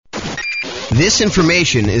This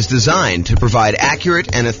information is designed to provide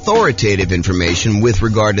accurate and authoritative information with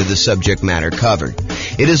regard to the subject matter covered.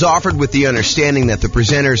 It is offered with the understanding that the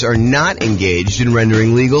presenters are not engaged in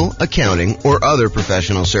rendering legal, accounting, or other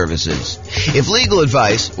professional services. If legal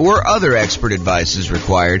advice or other expert advice is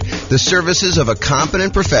required, the services of a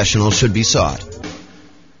competent professional should be sought.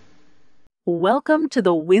 Welcome to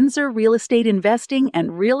the Windsor Real Estate Investing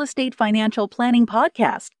and Real Estate Financial Planning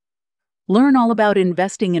Podcast. Learn all about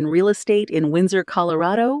investing in real estate in Windsor,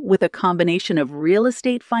 Colorado, with a combination of real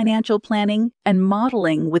estate financial planning and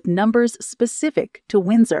modeling with numbers specific to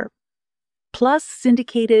Windsor. Plus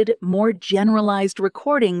syndicated, more generalized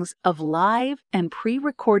recordings of live and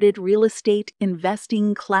pre-recorded real estate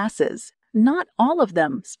investing classes, not all of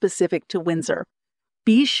them specific to Windsor.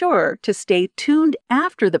 Be sure to stay tuned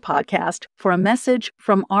after the podcast for a message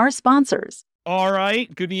from our sponsors. All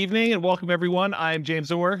right. Good evening and welcome, everyone. I'm James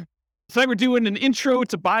Orr. Tonight we're doing an intro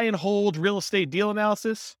to buy and hold real estate deal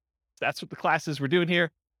analysis. That's what the class is we're doing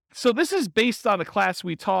here. So this is based on a class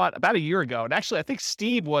we taught about a year ago. And actually, I think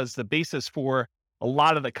Steve was the basis for a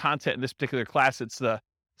lot of the content in this particular class. It's the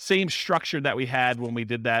same structure that we had when we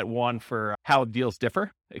did that one for how deals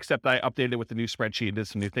differ, except I updated it with the new spreadsheet and did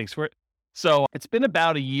some new things for it. So it's been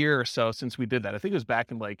about a year or so since we did that. I think it was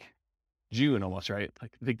back in like June almost, right?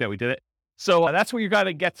 Like I think that we did it. So that's what you're going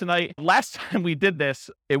to get tonight. Last time we did this,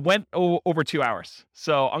 it went over 2 hours.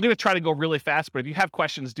 So I'm going to try to go really fast, but if you have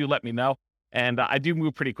questions, do let me know. And I do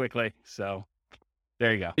move pretty quickly. So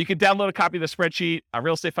there you go. You can download a copy of the spreadsheet on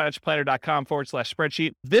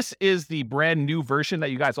realestatefinancialplanner.com/spreadsheet. This is the brand new version that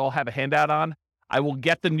you guys all have a handout on. I will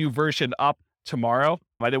get the new version up tomorrow.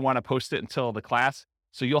 I didn't want to post it until the class.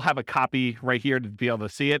 So you'll have a copy right here to be able to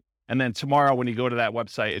see it. And then tomorrow when you go to that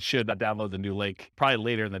website, it should download the new link, probably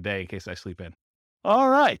later in the day in case I sleep in. All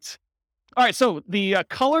right. So the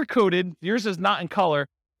color-coded, yours is not in color,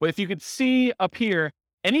 but if you could see up here,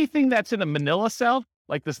 anything that's in a manila cell,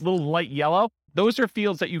 like this little light yellow, those are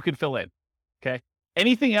fields that you can fill in, okay?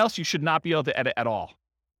 Anything else you should not be able to edit at all.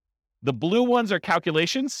 The blue ones are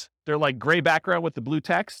calculations. They're like gray background with the blue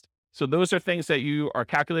text. So those are things that you are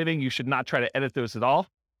calculating. You should not try to edit those at all.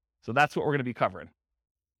 So that's what we're going to be covering.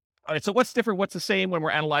 All right, so what's different, what's the same when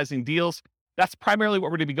we're analyzing deals? That's primarily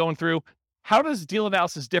what we're going to be going through. How does deal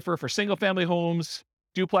analysis differ for single-family homes,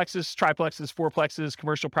 duplexes, triplexes, fourplexes,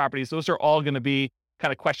 commercial properties? Those are all going to be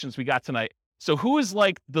kind of questions we got tonight. So who is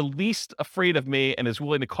like the least afraid of me and is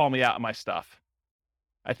willing to call me out on my stuff?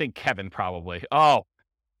 I think Kevin probably. Oh,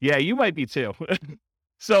 yeah, you might be too.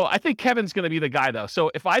 So I think Kevin's going to be the guy though.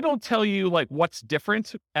 So if I don't tell you like what's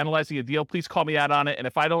different analyzing a deal, please call me out on it. And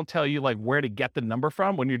if I don't tell you like where to get the number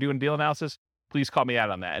from when you're doing deal analysis, please call me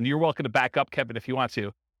out on that. And you're welcome to back up Kevin if you want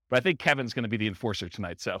to, but I think Kevin's going to be the enforcer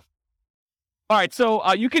tonight. So, all right.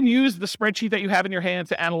 So you can use the spreadsheet that you have in your hand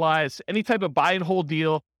to analyze any type of buy and hold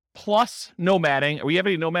deal plus nomading. We have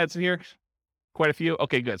any nomads in here? Quite a few.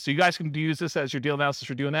 Okay, good. So you guys can use this as your deal analysis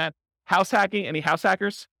for doing that. House hacking, any house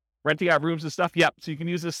hackers? Renting out rooms and stuff. Yep. So you can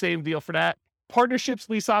use the same deal for that.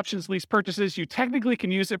 Partnerships, lease options, lease purchases. You technically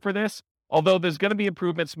can use it for this, although there's going to be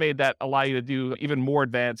improvements made that allow you to do even more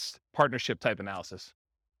advanced partnership type analysis.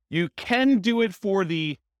 You can do it for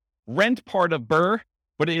the rent part of BRRRR,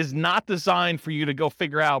 but it is not designed for you to go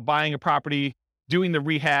figure out buying a property, doing the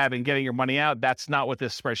rehab and getting your money out. That's not what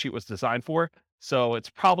this spreadsheet was designed for. So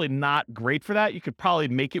it's probably not great for that. You could probably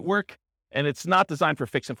make it work, and it's not designed for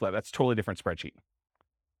fix and flip. That's a totally different spreadsheet.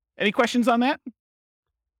 Any questions on that?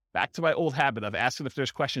 Back to my old habit of asking if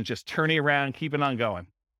there's questions, just turning around, keeping on going.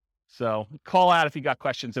 So call out if you got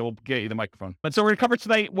questions and we'll get you the microphone. And so we're going to cover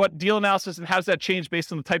tonight what deal analysis and how does that change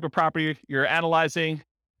based on the type of property you're analyzing,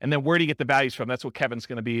 and then where do you get the values from? That's what Kevin's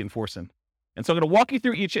going to be enforcing. And so I'm going to walk you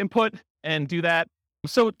through each input and do that.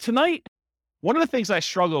 So tonight, one of the things I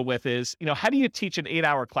struggle with is, how do you teach an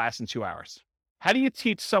 8-hour class in 2 hours? How do you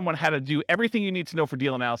teach someone how to do everything you need to know for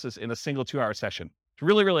deal analysis in a single 2-hour session? It's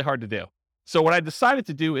really, really hard to do. So what I decided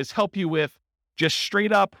to do is help you with just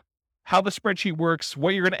straight up how the spreadsheet works,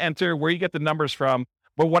 what you're going to enter, where you get the numbers from.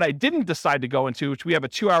 But what I didn't decide to go into, which we have a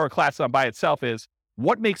 2-hour class on by itself, is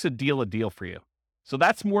what makes a deal for you. So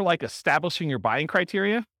that's more like establishing your buying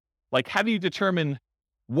criteria. Like, how do you determine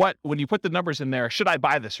when you put the numbers in there, should I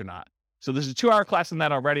buy this or not? So there's a 2-hour class on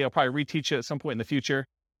that already. I'll probably reteach it at some point in the future.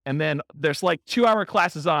 And then there's like 2-hour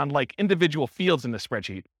classes on like individual fields in the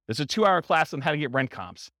spreadsheet. There's a 2-hour class on how to get rent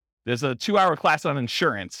comps. There's a 2-hour class on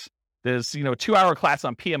insurance. There's, a 2-hour class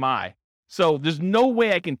on PMI. So there's no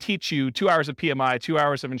way I can teach you 2 hours of PMI, 2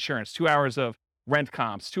 hours of insurance, 2 hours of rent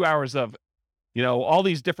comps, 2 hours of, all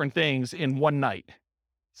these different things in one night.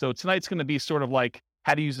 So tonight's going to be sort of like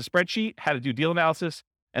how to use a spreadsheet, how to do deal analysis,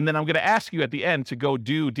 And then I'm going to ask you at the end to go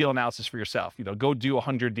do deal analysis for yourself. Go do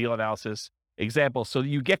 100 deal analysis examples so that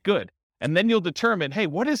you get good. And then you'll determine, hey,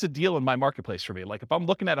 what is a deal in my marketplace for me? Like if I'm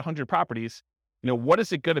looking at 100 properties, what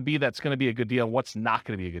is it going to be that's going to be a good deal? What's not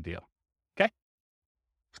going to be a good deal?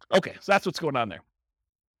 Okay, so that's what's going on there.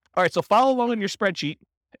 All right, so follow along in your spreadsheet.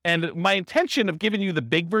 And my intention of giving you the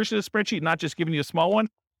big version of the spreadsheet, not just giving you a small one,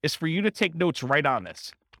 is for you to take notes right on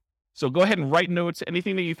this. So go ahead and write notes.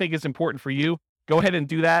 Anything that you think is important for you, go ahead and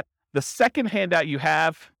do that. The second handout you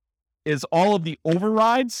have is all of the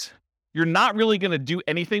overrides. You're not really going to do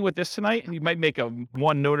anything with this tonight. You might make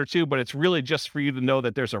one note or two, but it's really just for you to know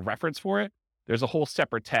that there's a reference for it. There's a whole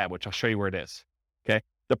separate tab, which I'll show you where it is. Okay.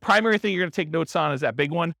 The primary thing you're going to take notes on is that big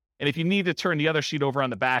one. And if you need to turn the other sheet over on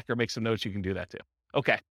the back or make some notes, you can do that too.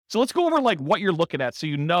 Okay. So let's go over like what you're looking at so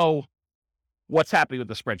you know what's happening with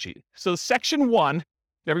the spreadsheet. So section 1,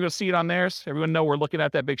 everyone see it on theirs? Everyone know we're looking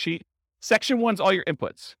at that big sheet? Section 1's all your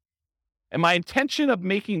inputs. And my intention of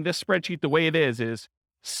making this spreadsheet the way it is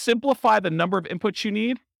simplify the number of inputs you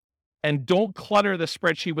need and don't clutter the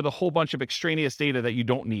spreadsheet with a whole bunch of extraneous data that you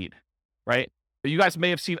don't need, right? You guys may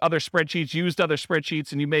have seen other spreadsheets, used other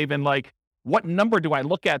spreadsheets, and you may have been like, what number do I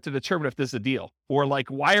look at to determine if this is a deal? Or like,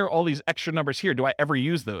 why are all these extra numbers here? Do I ever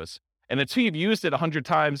use those? And until you've used it 100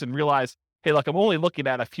 times and realized, hey, look, I'm only looking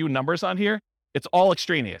at a few numbers on here, it's all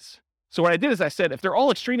extraneous. So what I did is I said, if they're all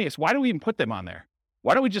extraneous, why do we even put them on there?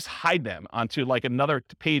 Why don't we just hide them onto like another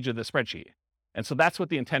page of the spreadsheet? And so that's what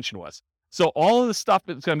the intention was. So all of the stuff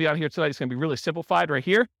that's going to be on here tonight is going to be really simplified right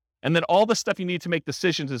here. And then all the stuff you need to make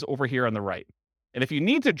decisions is over here on the right. And if you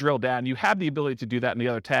need to drill down, you have the ability to do that in the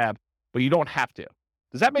other tab, but you don't have to.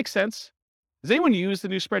 Does that make sense? Does anyone use the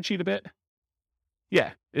new spreadsheet a bit?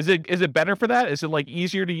 Yeah. Is it better for that? Is it like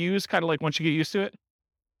easier to use, kind of like once you get used to it?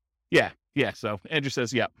 Yeah. So Andrew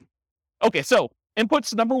says, yep. Okay, so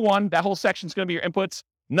inputs, number 1, that whole section is going to be your inputs.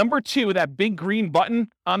 Number 2, that big green button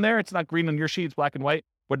on there, it's not green on your sheet, it's black and white,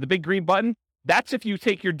 but the big green button, that's if you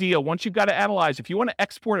take your deal. Once you've got to analyze, if you want to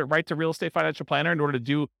export it right to Real Estate Financial Planner in order to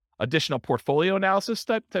do additional portfolio analysis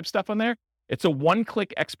type stuff on there, it's a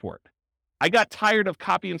one-click export. I got tired of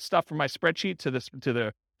copying stuff from my spreadsheet to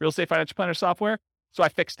the Real Estate Financial Planner software, so I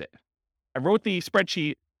fixed it. I wrote the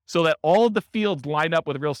spreadsheet so that all of the fields line up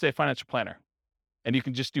with Real Estate Financial Planner. And you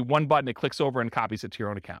can just do one button, it clicks over and copies it to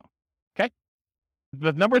your own account. Okay?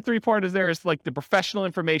 The number 3 part is like the professional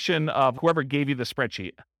information of whoever gave you the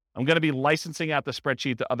spreadsheet. I'm going to be licensing out the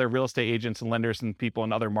spreadsheet to other real estate agents and lenders and people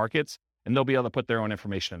in other markets, and they'll be able to put their own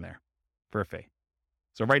information in there for a fee.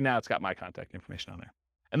 So right now it's got my contact information on there.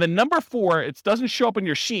 And then number 4, it doesn't show up in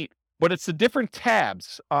your sheet, but it's the different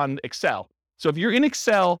tabs on Excel. So if you're in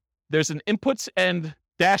Excel, there's an inputs and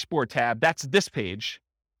dashboard tab. That's this page.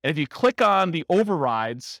 And if you click on the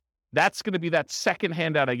overrides, that's going to be that second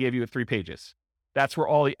handout I gave you with 3 pages. That's where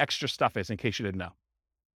all the extra stuff is, in case you didn't know.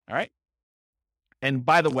 All right. And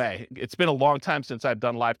by the way, it's been a long time since I've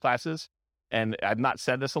done live classes, and I've not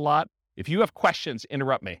said this a lot. If you have questions,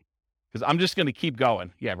 interrupt me, because I'm just going to keep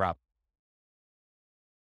going. Yeah, Rob.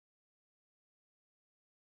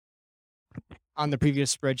 On the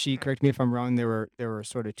previous spreadsheet, correct me if I'm wrong, there were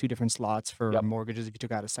sort of 2 different slots for mortgages if you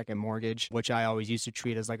took out a second mortgage, which I always used to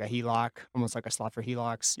treat as like a HELOC, almost like a slot for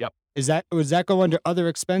HELOCs. Yep. Does that go under other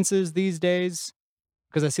expenses these days?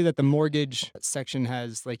 Because I see that the mortgage section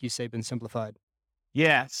has, like you say, been simplified.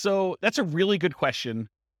 Yeah, so that's a really good question.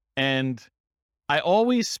 And I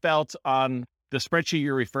always felt on the spreadsheet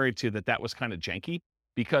you're referring to that was kind of janky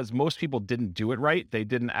because most people didn't do it right. They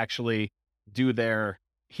didn't actually do their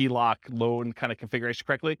HELOC loan kind of configuration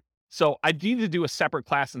correctly. So I need to do a separate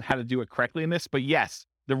class on how to do it correctly in this. But yes,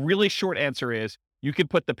 the really short answer is you could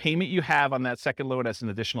put the payment you have on that second loan as an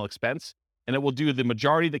additional expense, and it will do the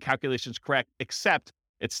majority of the calculations correct, except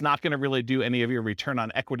it's not going to really do any of your return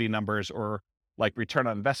on equity numbers or like return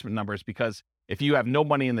on investment numbers, because if you have no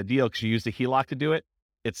money in the deal because you use the HELOC to do it,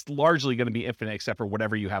 it's largely going to be infinite except for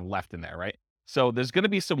whatever you have left in there, right? So there's going to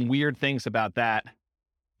be some weird things about that.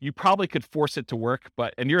 You probably could force it to work,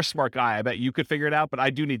 and you're a smart guy. I bet you could figure it out, but I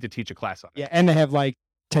do need to teach a class on it. Yeah, and they have like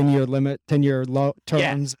 10-year limit, 10-year low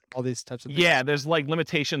terms, all these types of things. Yeah, there's like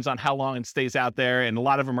limitations on how long it stays out there, and a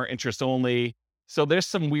lot of them are interest only. So there's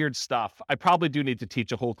some weird stuff. I probably do need to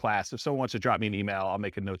teach a whole class. If someone wants to drop me an email, I'll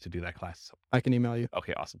make a note to do that class. I can email you.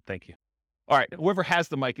 Okay, awesome. Thank you. All right, whoever has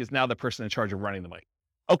the mic is now the person in charge of running the mic.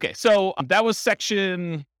 Okay, so that was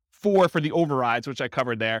section 4 for the overrides, which I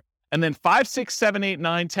covered there. And then 5, 6, 7, 8,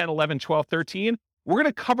 9, 10, 11, 12, 13, we're going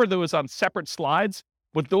to cover those on separate slides,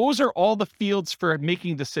 but those are all the fields for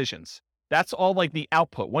making decisions. That's all like the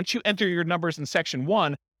output. Once you enter your numbers in section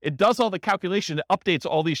 1, it does all the calculation. It updates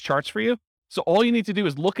all these charts for you. So all you need to do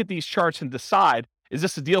is look at these charts and decide, is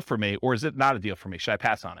this a deal for me or is it not a deal for me? Should I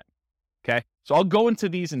pass on it? Okay. So I'll go into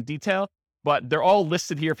these in detail, but they're all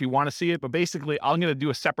listed here if you want to see it. But basically, I'm going to do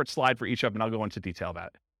a separate slide for each of them and I'll go into detail about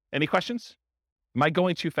it. Any questions? Am I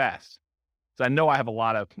going too fast? Because I know I have a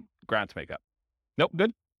lot of ground to make up. Nope.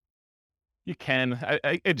 Good. You can.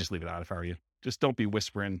 I'd just leave it on if I were you. Just don't be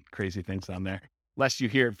whispering crazy things on there, lest you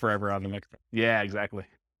hear it forever on the microphone. Yeah, exactly.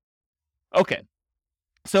 Okay.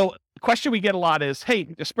 So the question we get a lot is, hey,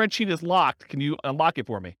 the spreadsheet is locked. Can you unlock it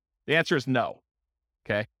for me? The answer is no.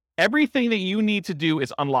 Okay. Everything that you need to do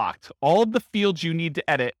is unlocked. All of the fields you need to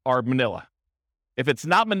edit are manila. If it's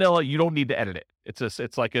not manila, you don't need to edit it.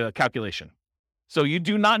 It's like a calculation. So you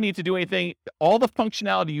do not need to do anything. All the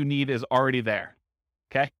functionality you need is already there.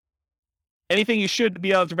 Okay. Anything you should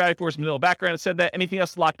be able to value for is manila background. It said that. Anything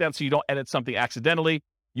else locked down so you don't edit something accidentally.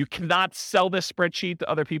 You cannot sell this spreadsheet to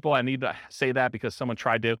other people. I need to say that because someone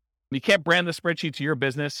tried to. You can't brand the spreadsheet to your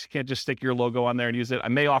business. You can't just stick your logo on there and use it. I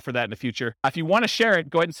may offer that in the future. If you want to share it,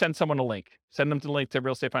 go ahead and send someone a link. Send them to the link to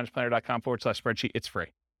realestatefinancialplanner.com/spreadsheet. It's free.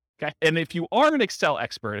 Okay. And if you are an Excel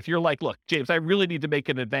expert, if you're like, look, James, I really need to make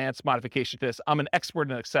an advanced modification to this. I'm an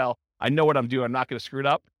expert in Excel. I know what I'm doing. I'm not going to screw it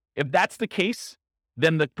up. If that's the case,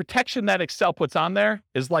 then the protection that Excel puts on there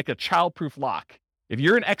is like a childproof lock. If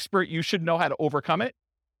you're an expert, you should know how to overcome it.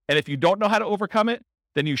 And if you don't know how to overcome it,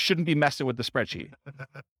 then you shouldn't be messing with the spreadsheet.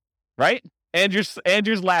 Right?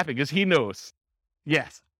 Andrew's laughing because he knows.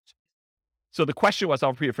 Yes. So the question was,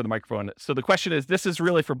 I'll repeat it for the microphone. So the question is, this is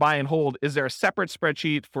really for buy and hold. Is there a separate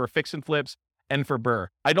spreadsheet for fix and flips and for BRRRR?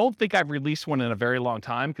 I don't think I've released one in a very long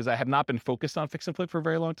time because I have not been focused on fix and flip for a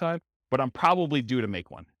very long time, but I'm probably due to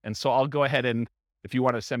make one. And so I'll go ahead and, if you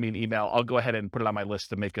want to send me an email, I'll go ahead and put it on my list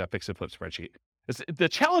to make a fix and flip spreadsheet. The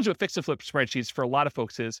challenge with fix and flip spreadsheets for a lot of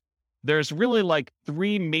folks is there's really like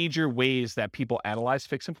 3 major ways that people analyze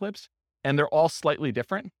fix and flips, and they're all slightly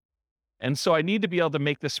different. And so I need to be able to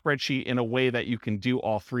make the spreadsheet in a way that you can do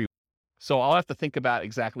all 3. So I'll have to think about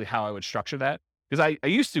exactly how I would structure that. Because I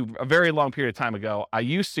used to, a very long period of time ago, I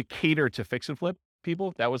used to cater to fix and flip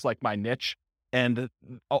people. That was like my niche. And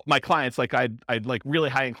my clients, like I'd like really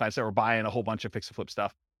high-end clients that were buying a whole bunch of fix and flip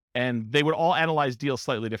stuff. And they would all analyze deals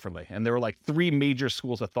slightly differently. And there were like 3 major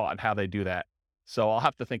schools of thought on how they do that. So I'll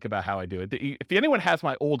have to think about how I do it. If anyone has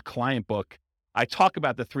my old client book, I talk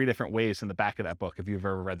about the 3 different ways in the back of that book, if you've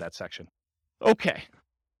ever read that section. Okay.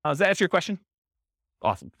 Does that answer your question?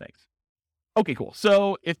 Awesome. Thanks. Okay, cool.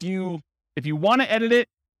 So if you want to edit it,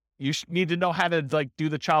 you need to know how to like do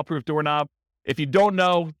the childproof doorknob. If you don't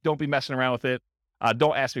know, don't be messing around with it.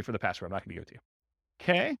 Don't ask me for the password. I'm not going to give it to you.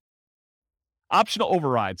 Okay. Optional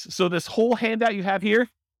overrides. So this whole handout you have here,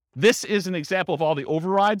 this is an example of all the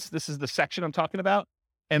overrides. This is the section I'm talking about.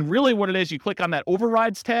 And really what it is, you click on that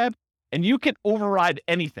overrides tab and you can override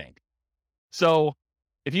anything. So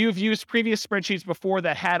if you've used previous spreadsheets before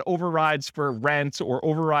that had overrides for rent or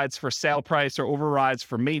overrides for sale price or overrides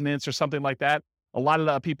for maintenance or something like that, a lot of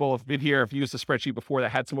the people have been here have used a spreadsheet before that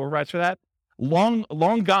had some overrides for that. Long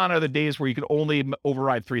gone are the days where you could only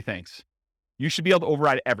override 3 things. You should be able to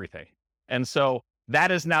override everything. And so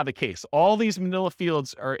that is now the case. All these manila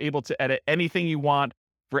fields are able to edit anything you want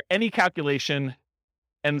for any calculation,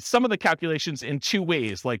 and some of the calculations in 2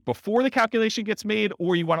 ways, like before the calculation gets made,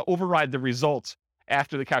 or you want to override the results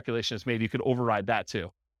after the calculation is made, you could override that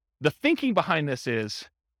too. The thinking behind this is,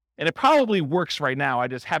 and it probably works right now, I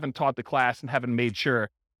just haven't taught the class and haven't made sure,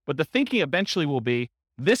 but the thinking eventually will be,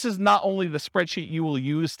 this is not only the spreadsheet you will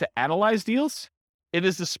use to analyze deals, it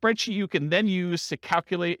is the spreadsheet you can then use to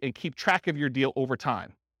calculate and keep track of your deal over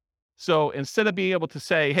time. So instead of being able to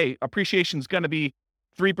say, hey, appreciation is going to be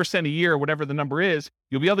 3% a year, whatever the number is,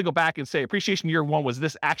 you'll be able to go back and say, appreciation year 1 was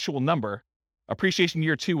this actual number. Appreciation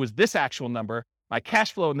year 2 was this actual number. My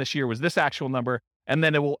cash flow in this year was this actual number. And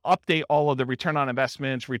then it will update all of the return on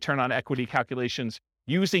investments, return on equity calculations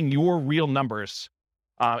using your real numbers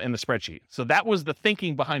in the spreadsheet. So that was the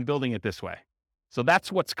thinking behind building it this way. So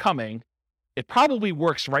that's what's coming. It probably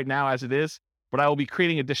works right now as it is, but I will be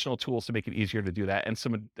creating additional tools to make it easier to do that and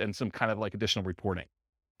some kind of like additional reporting.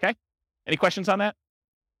 Okay. Any questions on that?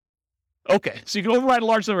 Okay. So you can override a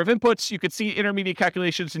large number of inputs. You could see intermediate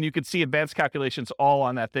calculations and you could see advanced calculations all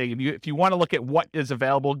on that thing. And if you want to look at what is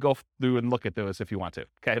available, go through and look at those if you want to.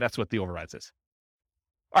 Okay. That's what the overrides is.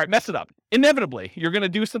 All right. Mess it up. Inevitably, you're going to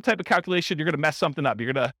do some type of calculation. You're going to mess something up.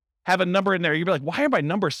 You're going to have a number in there. You'll be like, why are my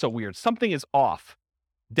numbers so weird? Something is off.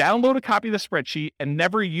 Download a copy of the spreadsheet and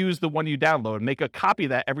never use the one you download. Make a copy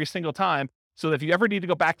of that every single time so that if you ever need to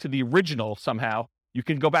go back to the original somehow, you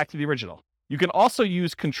can go back to the original. You can also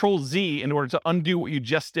use Control-Z in order to undo what you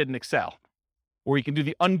just did in Excel, or you can do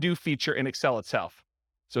the undo feature in Excel itself.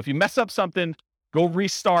 So if you mess up something, Go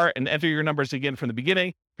restart and enter your numbers again from the beginning.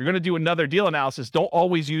 If you're going to do another deal analysis, don't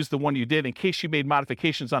always use the one you did in case you made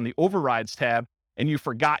modifications on the overrides tab and you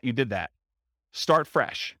forgot you did that. Start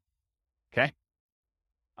fresh. Okay?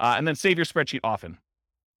 And then save your spreadsheet often.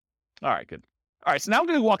 All right, good. All right, so now I'm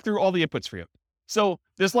going to walk through all the inputs for you. So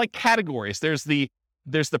there's like categories. There's the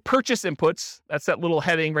purchase inputs. That's that little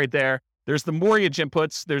heading right there. There's the mortgage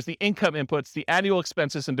inputs. There's the income inputs, the annual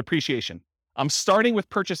expenses, and depreciation. I'm starting with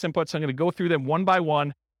purchase inputs. I'm going to go through them one by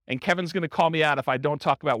one, and Kevin's going to call me out if I don't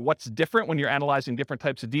talk about what's different when you're analyzing different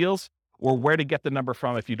types of deals or where to get the number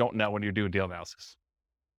from if you don't know when you're doing deal analysis.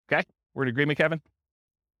 Okay? We're in agreement, Kevin?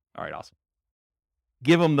 All right, awesome.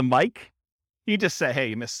 Give him the mic. You just say, hey,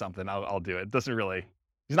 you missed something. I'll do it. Doesn't really,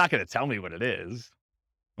 he's not going to tell me what it is.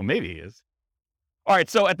 Well, maybe he is. All right,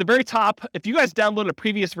 so at the very top, if you guys downloaded a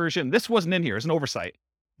previous version, this wasn't in here. It's an oversight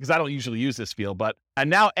because I don't usually use this field, but I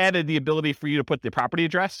now added the ability for you to put the property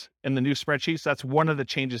address in the new spreadsheet. So that's one of the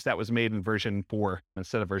changes that was made in version 4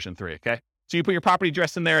 instead of version 3, okay? So you put your property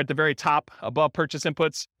address in there at the very top above purchase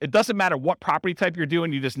inputs. It doesn't matter what property type you're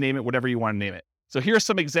doing. You just name it whatever you want to name it. So here's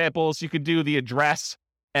some examples. You could do the address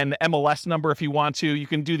and the MLS number if you want to. You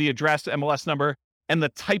can do the address, MLS number, and the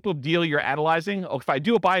type of deal you're analyzing. Oh, if I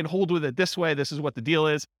do a buy and hold with it this way, this is what the deal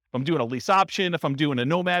is. If I'm doing a lease option, if I'm doing a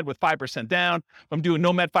Nomad with 5% down, if I'm doing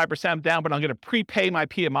Nomad 5% down, but I'm going to prepay my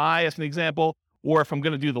PMI as an example, or if I'm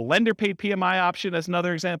going to do the lender paid PMI option as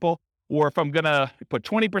another example, or if I'm going to put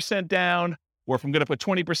 20% down, or if I'm going to put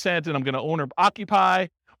 20% and I'm going to own or occupy,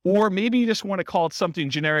 or maybe you just want to call it something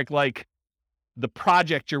generic like the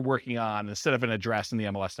project you're working on instead of an address and the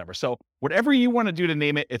MLS number. So whatever you want to do to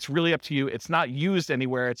name it, it's really up to you. It's not used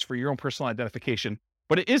anywhere. It's for your own personal identification,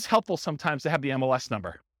 but it is helpful sometimes to have the MLS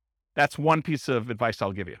number. That's one piece of advice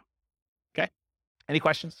I'll give you. Okay. Any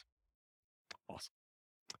questions? Awesome.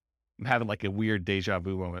 I'm having like a weird deja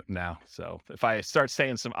vu moment now. So if I start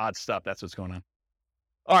saying some odd stuff, that's what's going on.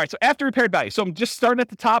 All right. So after repaired value. So I'm just starting at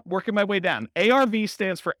the top, working my way down. ARV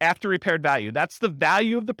stands for after repaired value. That's the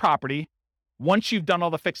value of the property once you've done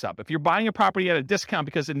all the fix up. If you're buying a property at a discount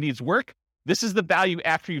because it needs work, this is the value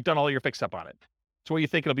after you've done all your fix up on it. It's what you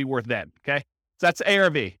think it'll be worth then. Okay. So that's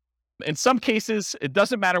ARV. In some cases, it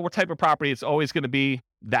doesn't matter what type of property, it's always going to be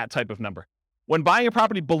that type of number. When buying a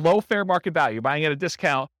property below fair market value, buying at a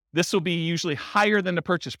discount, this will be usually higher than the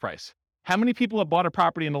purchase price. How many people have bought a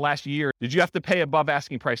property in the last year? Did you have to pay above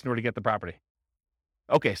asking price in order to get the property?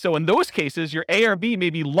 Okay, so in those cases, your ARV may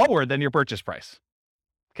be lower than your purchase price.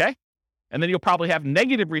 Okay? And then you'll probably have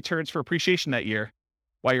negative returns for appreciation that year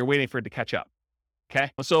while you're waiting for it to catch up.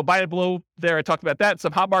 Okay? So buy it below there, I talked about that.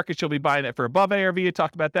 Some hot markets, you'll be buying it for above ARV, I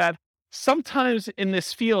talked about that. Sometimes in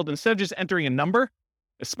this field, instead of just entering a number,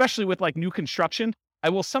 especially with like new construction, I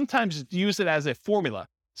will sometimes use it as a formula.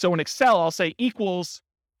 So in Excel, I'll say equals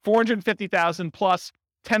 450,000 plus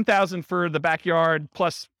 10,000 for the backyard,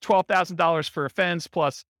 plus $12,000 for a fence,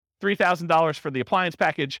 plus $3,000 for the appliance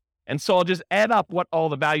package. And so I'll just add up what all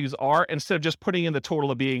the values are instead of just putting in the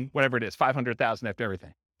total of being whatever it is, 500,000 after everything.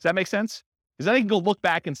 Does that make sense? Because then I can go look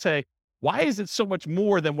back and say, why is it so much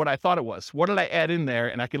more than what I thought it was? What did I add in there?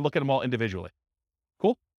 And I can look at them all individually.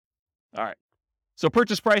 Cool? All right. So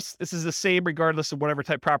purchase price, this is the same regardless of whatever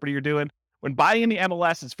type property you're doing. When buying in the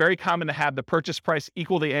MLS, it's very common to have the purchase price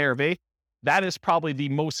equal the ARV. That is probably the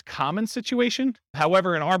most common situation.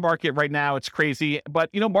 However, in our market right now, it's crazy. But,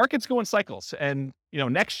 markets go in cycles. And,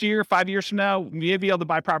 next year, 5 years from now, we may be able to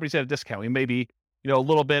buy properties at a discount. We may be, a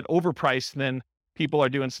little bit overpriced than people are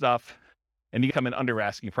doing stuff. And you come in under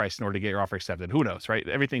asking price in order to get your offer accepted. Who knows, right?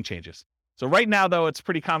 Everything changes. So right now, though, it's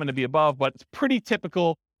pretty common to be above, but it's pretty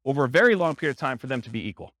typical over a very long period of time for them to be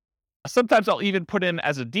equal. Sometimes I'll even put in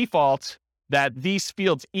as a default that these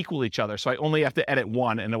fields equal each other. So I only have to edit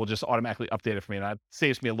one and it will just automatically update it for me. And that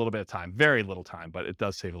saves me a little bit of time, very little time, but it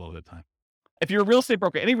does save a little bit of time. If you're a real estate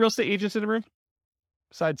broker, any real estate agents in the room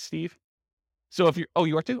besides Steve? So if you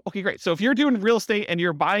are too? Okay, great. So if you're doing real estate and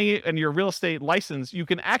you're buying it and your real estate license, you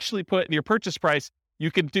can actually put in your purchase price,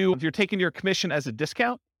 if you're taking your commission as a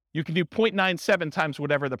discount, you can do 0.97 times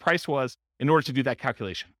whatever the price was in order to do that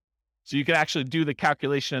calculation. So you can actually do the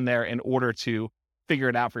calculation in there in order to figure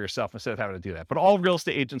it out for yourself instead of having to do that. But all real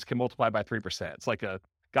estate agents can multiply by 3%. It's like a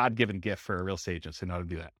God-given gift for real estate agents to know how to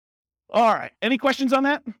do that. All right. Any questions on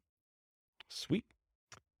that? Sweet.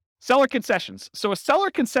 Seller concessions. So a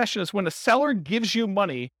seller concession is when a seller gives you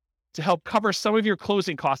money to help cover some of your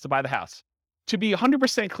closing costs to buy the house. To be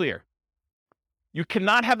 100% clear, you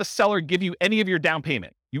cannot have a seller give you any of your down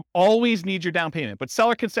payment. You always need your down payment, but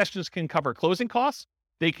seller concessions can cover closing costs.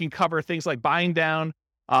 They can cover things like buying down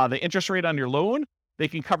the interest rate on your loan. They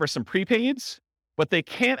can cover some prepaids, but they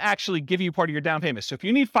can't actually give you part of your down payment. So if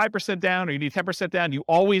you need 5% down or you need 10% down, you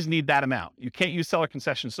always need that amount. You can't use seller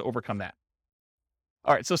concessions to overcome that.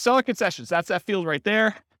 All right, so seller concessions, that's that field right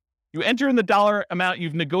there. You enter in the dollar amount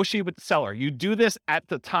you've negotiated with the seller. You do this at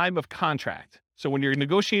the time of contract. So when you're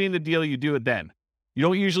negotiating the deal, you do it then. You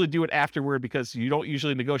don't usually do it afterward because you don't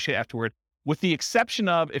usually negotiate afterward, with the exception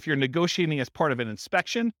of if you're negotiating as part of an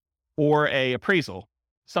inspection or a appraisal.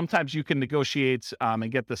 Sometimes you can negotiate and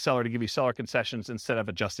get the seller to give you seller concessions instead of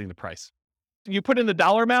adjusting the price. You put in the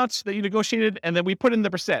dollar amounts that you negotiated, and then we put in the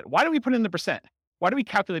percent. Why do we put in the percent? Why do we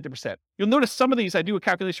calculate the percent? You'll notice some of these I do a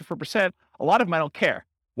calculation for percent. A lot of them I don't care.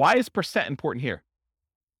 Why is percent important here?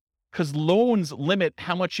 Because loans limit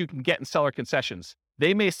how much you can get in seller concessions.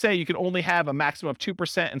 They may say you can only have a maximum of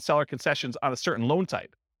 2% in seller concessions on a certain loan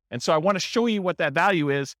type. And so I want to show you what that value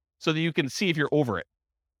is so that you can see if you're over it.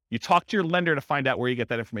 You talk to your lender to find out where you get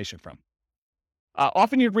that information from.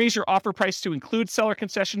 Often you'd raise your offer price to include seller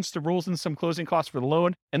concessions to rules and some closing costs for the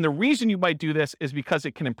loan. And the reason you might do this is because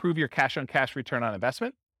it can improve your cash-on-cash return on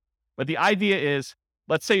investment. But the idea is,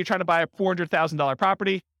 let's say you're trying to buy a $400,000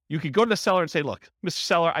 property. You could go to the seller and say, look, Mr.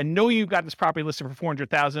 Seller, I know you've got this property listed for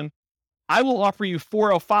 $400,000. I will offer you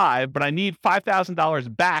 $405,000, but I need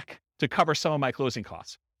 $5,000 back to cover some of my closing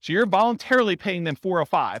costs. So you're voluntarily paying them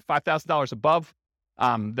 $405,000, $5,000 above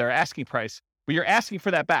their asking price, but you're asking for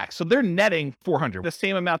that back. So they're netting $400,000, the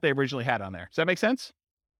same amount they originally had on there. Does that make sense?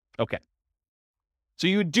 Okay. So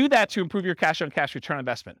you would do that to improve your cash-on-cash return on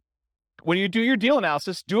investment. When you do your deal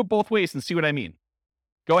analysis, do it both ways and see what I mean.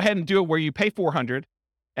 Go ahead and do it where you pay $400,000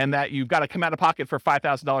 and that you've got to come out of pocket for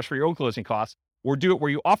 $5,000 for your own closing costs, or do it where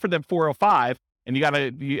you offer them $405,000 and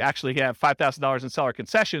you actually have $5,000 in seller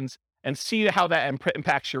concessions, and see how that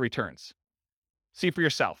impacts your returns. See for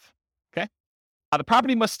yourself. Okay. The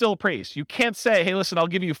property must still appraise. You can't say, hey, listen, I'll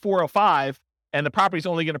give you $405,000 and the property's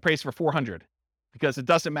only going to appraise for $400,000, because it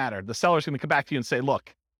doesn't matter. The seller's going to come back to you and say,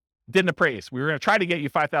 look, didn't appraise. We were going to try to get you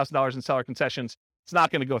 $5,000 in seller concessions. It's not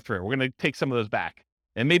going to go through. We're going to take some of those back.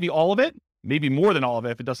 And maybe all of it, maybe more than all of it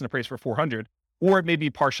if it doesn't appraise for $400,000, or it may be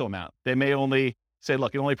partial amount. They may only say,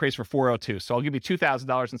 look, it only appraised for $402,000. So I'll give you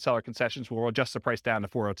 $2,000 in seller concessions. We'll adjust the price down to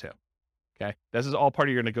 $402,000. Okay. This is all part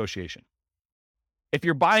of your negotiation. If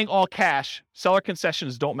you're buying all cash, seller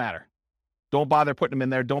concessions don't matter. Don't bother putting them in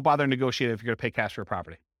there. Don't bother negotiating if you're going to pay cash for a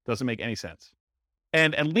property. Doesn't make any sense.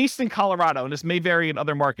 And at least in Colorado, and this may vary in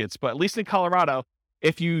other markets, but at least in Colorado,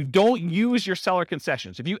 if you don't use your seller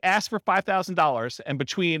concessions, if you ask for $5,000 and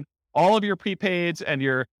between all of your prepaids and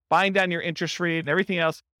you're buying down your interest rate and everything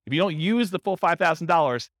else, if you don't use the full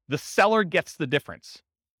 $5,000, the seller gets the difference.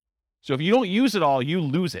 So if you don't use it all, you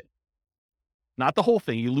lose it. Not the whole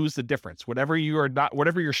thing, you lose the difference, whatever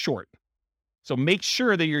you're short. So make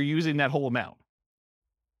sure that you're using that whole amount.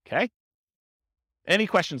 Okay? Any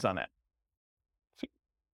questions on that?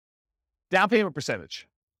 Down payment percentage.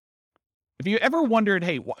 If you ever wondered,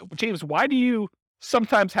 hey, James, why do you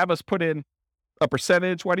sometimes have us put in a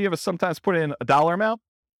percentage? Why do you have us sometimes put in a dollar amount?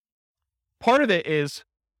 Part of it is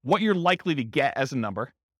what you're likely to get as a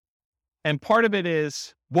number. And part of it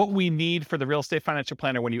is what we need for the real estate financial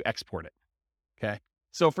planner when you export it. Okay.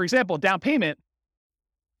 So for example, down payment,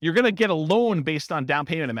 you're going to get a loan based on down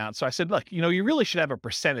payment amount. So I said, look, you really should have a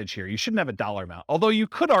percentage here. You shouldn't have a dollar amount. Although you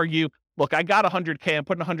could argue, look, I got $100K, I'm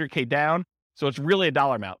putting $100K down. So it's really a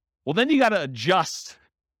dollar amount. Well, then you got to adjust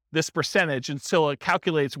this percentage until it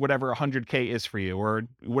calculates whatever $100K is for you, or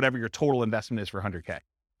whatever your total investment is for $100K.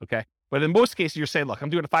 Okay. But in most cases, you're saying, look, I'm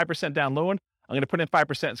doing a 5% down loan. I'm going to put in 5%.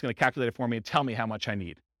 It's going to calculate it for me and tell me how much I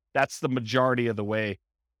need. That's the majority of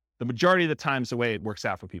the times the way it works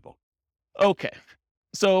out for people. Okay.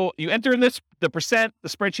 So you enter in the percent, the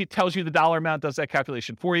spreadsheet tells you the dollar amount, does that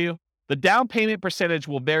calculation for you. The down payment percentage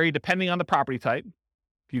will vary depending on the property type.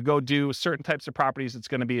 If you go do certain types of properties, it's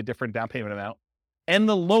going to be a different down payment amount. And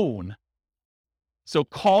the loan. So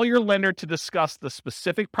call your lender to discuss the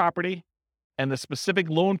specific property and the specific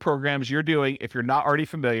loan programs you're doing if you're not already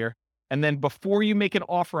familiar. And then before you make an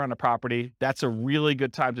offer on a property, that's a really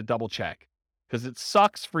good time to double check, because it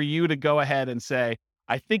sucks for you to go ahead and say,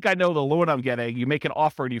 I think I know the loan I'm getting. You make an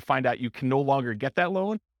offer and you find out you can no longer get that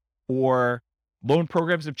loan, or loan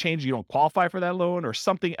programs have changed. You don't qualify for that loan, or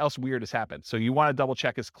something else weird has happened. So you want to double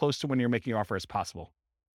check as close to when you're making your offer as possible.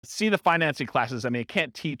 See the financing classes. I mean, I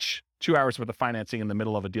can't teach 2 hours worth of financing in the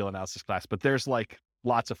middle of a deal analysis class, but there's like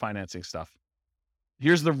lots of financing stuff.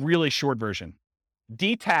 Here's the really short version.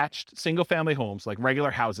 Detached single family homes, like regular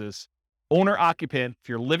houses, owner occupant, if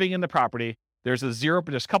you're living in the property, there's a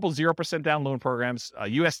couple 0% down loan programs.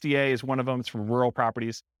 USDA is one of them. It's for rural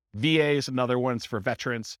properties. VA is another one. It's for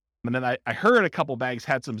veterans. And then I heard a couple banks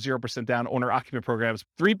had some 0% down owner occupant programs.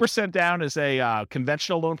 3% down is a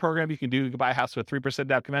conventional loan program you can do. You can buy a house with 3%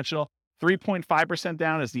 down conventional. 3.5%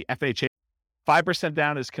 down is the FHA. 5%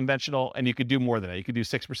 down is conventional, and you could do more than that. You could do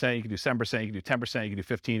 6%, you could do 7%, you could do 10%, you could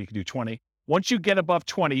do 15%, you could do 20%. Once you get above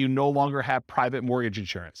 20%, you no longer have private mortgage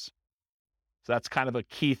insurance. So that's kind of a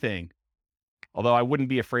key thing. Although I wouldn't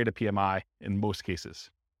be afraid of PMI in most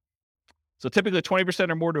cases. So typically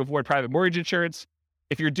 20% or more to avoid private mortgage insurance.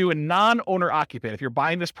 If you're doing non-owner occupant, if you're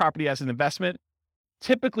buying this property as an investment,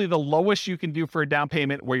 typically the lowest you can do for a down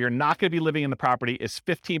payment where you're not going to be living in the property is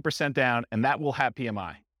 15% down, and that will have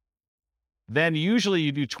PMI. Then usually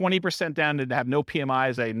you do 20% down to have no PMI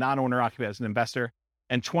as a non-owner occupant, as an investor,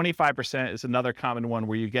 and 25% is another common one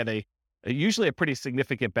where you get usually a pretty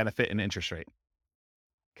significant benefit in interest rate.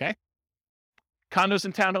 Okay? Condos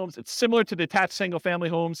and townhomes, it's similar to detached single-family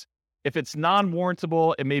homes. If it's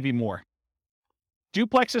non-warrantable, it may be more.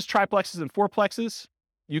 Duplexes, triplexes, and fourplexes,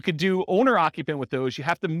 you could do owner occupant with those. You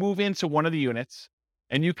have to move into one of the units,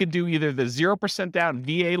 and you could do either the 0% down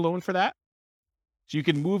VA loan for that. So you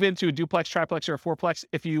can move into a duplex, triplex, or a fourplex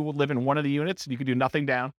if you would live in one of the units. You could do nothing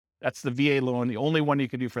down. That's the VA loan, the only one you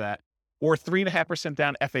can do for that. Or 3.5%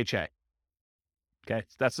 down FHA. Okay,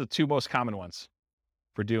 so that's the two most common ones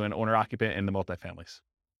for doing owner occupant in the multifamilies.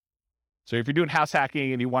 So if you're doing house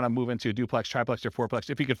hacking and you want to move into a duplex, triplex, or fourplex,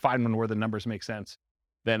 if you could find one where the numbers make sense,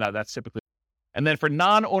 then that's typically. And then for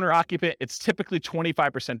non-owner occupant, it's typically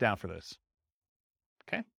 25% down for this.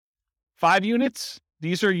 Okay. 5 units,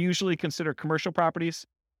 these are usually considered commercial properties.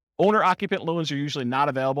 Owner occupant loans are usually not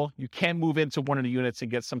available. You can move into one of the units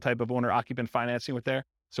and get some type of owner occupant financing with there.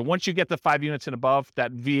 So once you get the 5 units and above,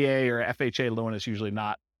 that VA or FHA loan is usually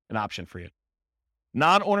not an option for you.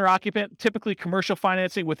 Non-owner occupant, typically commercial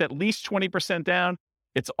financing with at least 20% down.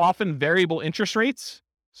 It's often variable interest rates.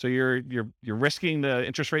 So you're risking the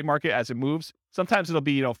interest rate market as it moves. Sometimes it'll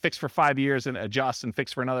be, fixed for 5 years and adjust, and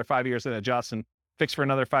fixed for another 5 years and adjust, and fixed for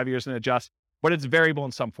another 5 years and adjust. But it's variable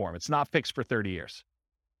in some form. It's not fixed for 30 years.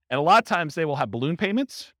 And a lot of times they will have balloon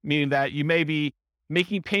payments, meaning that you may be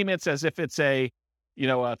making payments as if it's a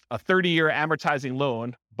 30-year amortizing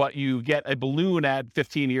loan, but you get a balloon at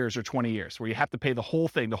 15 years or 20 years where you have to pay the whole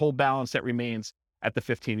thing, the whole balance that remains at the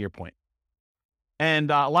 15-year point.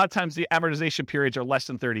 And a lot of times the amortization periods are less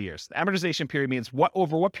than 30 years. The amortization period means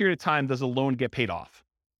over what period of time does a loan get paid off?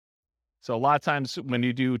 So a lot of times when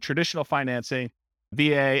you do traditional financing,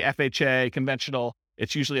 VA, FHA, conventional,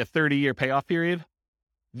 it's usually a 30-year payoff period.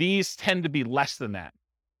 These tend to be less than that,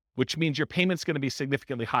 which means your payment's going to be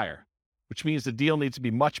significantly higher, which means the deal needs to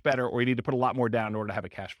be much better, or you need to put a lot more down in order to have a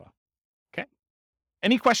cash flow. Okay.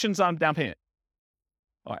 Any questions on down payment?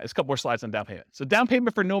 All right, there's a couple more slides on down payment. So down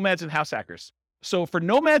payment for nomads and house hackers. So for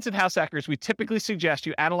nomads and house hackers, we typically suggest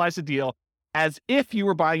you analyze the deal as if you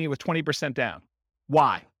were buying it with 20% down.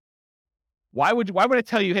 Why? Why would I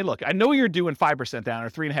tell you, hey, look, I know you're doing 5% down or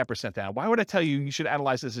 3.5% down. Why would I tell you should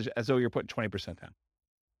analyze this as though you're putting 20% down?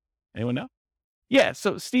 Anyone know? Yeah,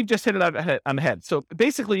 so Steve just hit it on the head. So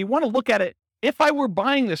basically, you want to look at it, if I were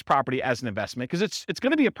buying this property as an investment, because it's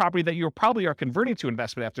going to be a property that you probably are converting to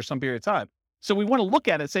investment after some period of time. So we want to look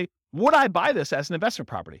at it and say, would I buy this as an investment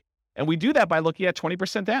property? And we do that by looking at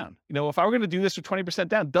 20% down. If I were going to do this with 20%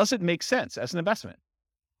 down, does it make sense as an investment?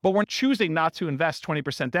 But we're choosing not to invest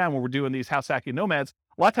 20% down when we're doing these house hacking nomads.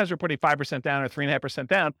 A lot of times we're putting 5% down or 3.5%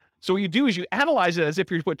 down. So what you do is you analyze it as if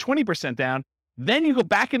you put 20% down. Then you go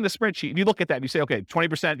back in the spreadsheet and you look at that and you say, okay,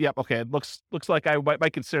 20%, yep, okay, it looks like I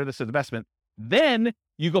might consider this an investment. Then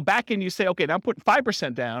you go back and you say, okay, now I'm putting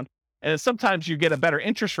 5% down. And then sometimes you get a better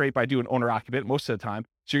interest rate by doing owner occupant most of the time.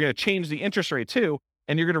 So you're going to change the interest rate too,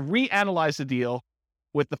 and you're going to reanalyze the deal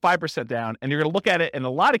with the 5% down, and you're going to look at it. In a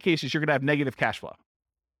lot of cases, you're going to have negative cash flow.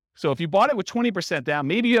 So if you bought it with 20% down,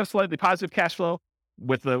 maybe you have slightly positive cash flow.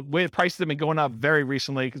 With the way the prices have been going up very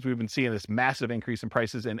recently, because we've been seeing this massive increase in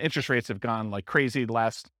prices, and interest rates have gone like crazy the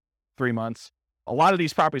last 3 months. A lot of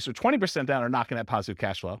these properties with 20% down are not going to have positive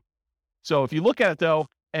cash flow. So if you look at it though,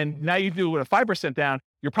 and now you do it with a 5% down,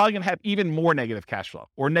 you're probably going to have even more negative cash flow,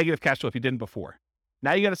 or negative cash flow if you didn't before.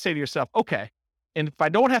 Now you got to say to yourself, okay, and if I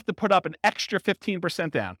don't have to put up an extra 15%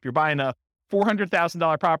 down, if you're buying a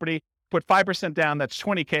 $400,000 property, put 5% down, that's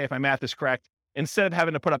 $20K if my math is correct, instead of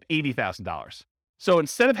having to put up $80,000. So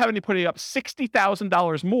instead of having to put up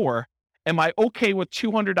 $60,000 more, am I okay with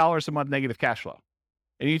 $200 a month negative cash flow?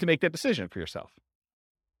 And you need to make that decision for yourself.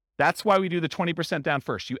 That's why we do the 20% down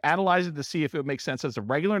first. You analyze it to see if it makes sense as a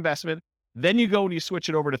regular investment. Then you go and you switch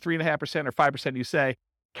it over to 3.5% or 5%. You say,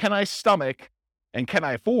 can I stomach and can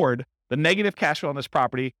I afford the negative cash flow on this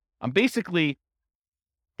property? I'm basically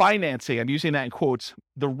financing, I'm using that in quotes,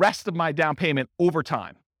 the rest of my down payment over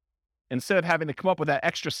time. instead of having to come up with that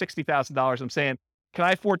extra $60,000, I'm saying, can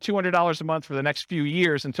I afford $200 a month for the next few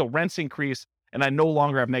years until rents increase and I no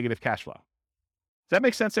longer have negative cash flow? Does that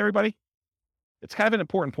make sense, everybody? It's kind of an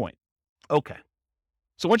important point. Okay.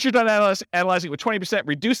 So once you're done analyzing with 20%,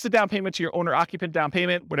 reduce the down payment to your owner-occupant down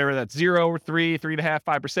payment, whatever that's 0, 3, 3.5%,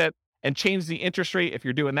 5%, and change the interest rate if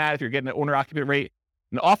you're doing that, if you're getting an owner-occupant rate.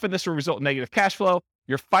 And often this will result in negative cash flow.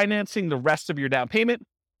 You're financing the rest of your down payment.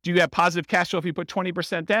 Do you have positive cash flow if you put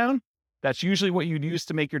 20% down? That's usually what you'd use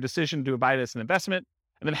to make your decision to buy it as an investment.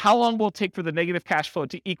 And then how long will it take for the negative cash flow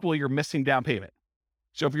to equal your missing down payment?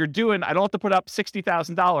 So if you're doing, I don't have to put up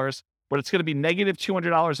 $60,000, but it's going to be negative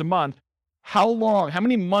 $200 a month. How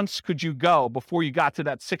many months could you go before you got to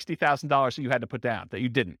that $60,000 that you had to put down, that you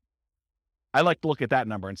didn't? I like to look at that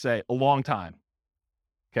number and say a long time.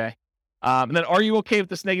 Okay. And then are you okay with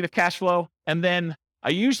this negative cash flow? And then I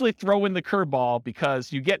usually throw in the curveball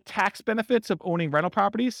because you get tax benefits of owning rental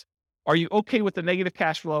properties. Are you okay with the negative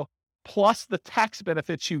cash flow plus the tax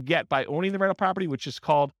benefits you get by owning the rental property, which is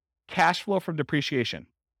called cash flow from depreciation?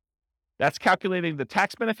 That's calculating the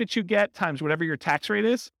tax benefits you get times whatever your tax rate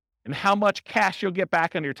is and how much cash you'll get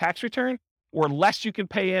back on your tax return or less you can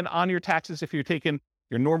pay in on your taxes if you're taking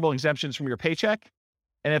your normal exemptions from your paycheck.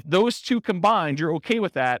 And if those two combined, you're okay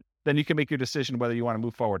with that, then you can make your decision whether you want to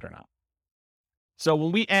move forward or not. So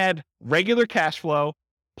when we add regular cash flow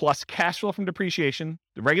plus cash flow from depreciation,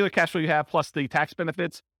 the regular cash flow you have plus the tax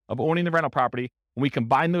benefits of owning the rental property, when we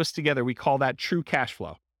combine those together, we call that true cash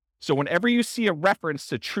flow. So whenever you see a reference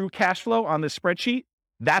to true cash flow on this spreadsheet,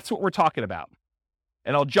 that's what we're talking about.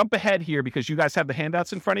 And I'll jump ahead here because you guys have the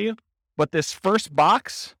handouts in front of you. But this first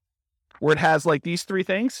box where it has like these three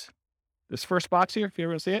things, this first box here, if you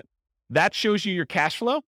ever see it, that shows you your cash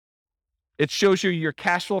flow. It shows you your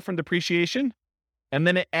cash flow from depreciation. And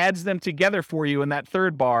then it adds them together for you in that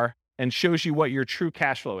third bar and shows you what your true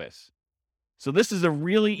cash flow is. So this is a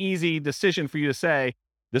really easy decision for you to say,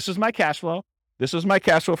 this is my cash flow. This is my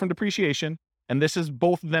cash flow from depreciation. And this is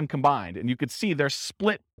both of them combined. And you could see they're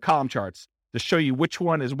split column charts to show you which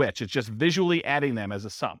one is which. It's just visually adding them as a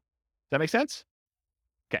sum. Does that make sense?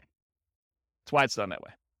 Okay. That's why it's done that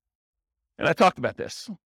way. And I talked about this.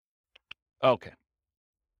 Okay.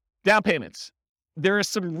 Down payments. There are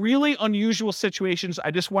some really unusual situations.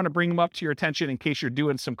 I just want to bring them up to your attention in case you're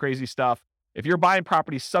doing some crazy stuff. If you're buying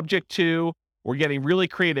property subject to or getting really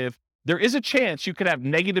creative, there is a chance you could have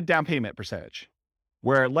negative down payment percentage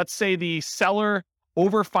where let's say the seller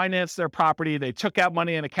overfinanced their property. They took out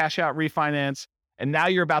money in a cash out refinance. And now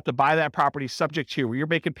you're about to buy that property subject to where you're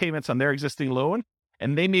making payments on their existing loan.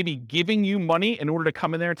 And they may be giving you money in order to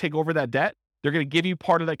come in there and take over that debt. They're going to give you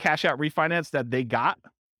part of the cash out refinance that they got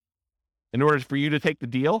in order for you to take the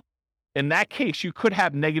deal. In that case, you could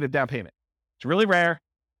have negative down payment. It's really rare,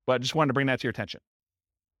 but I just wanted to bring that to your attention.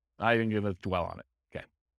 I didn't going to dwell on it. Okay.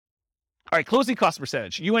 All right. Closing cost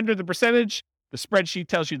percentage. You enter the percentage. The spreadsheet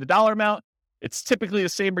tells you the dollar amount. It's typically the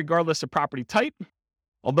same regardless of property type,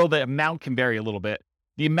 although the amount can vary a little bit.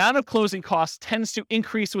 The amount of closing costs tends to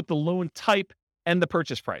increase with the loan type and the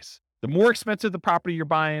purchase price. The more expensive the property you're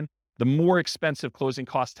buying, the more expensive closing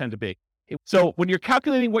costs tend to be. So when you're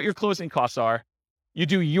calculating what your closing costs are, you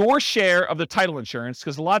do your share of the title insurance,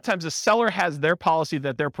 because a lot of times the seller has their policy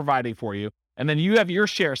that they're providing for you, and then you have your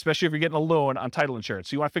share, especially if you're getting a loan on title insurance.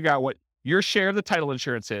 So you want to figure out what your share of the title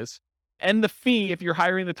insurance is, and the fee if you're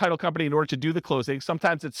hiring the title company in order to do the closing.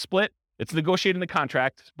 Sometimes it's split. It's negotiated in the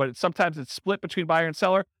contract, but sometimes it's split between buyer and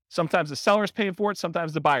seller. Sometimes the seller is paying for it.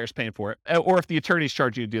 Sometimes the buyer's paying for it, or if the attorney's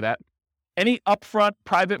charge you to do that. Any upfront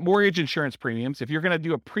private mortgage insurance premiums, if you're going to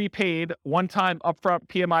do a prepaid one-time upfront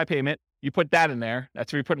PMI payment, you put that in there.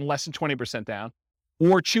 That's where you're putting less than 20% down.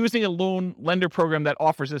 Or choosing a loan lender program that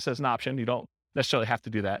offers this as an option. You don't necessarily have to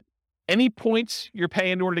do that. Any points you're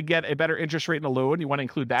paying in order to get a better interest rate in a loan, you want to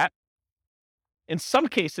include that. In some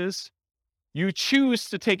cases, you choose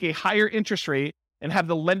to take a higher interest rate and have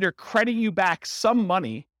the lender credit you back some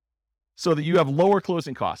money so that you have lower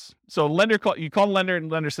closing costs. So you call the lender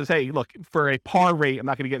and the lender says, hey, look, for a par rate, I'm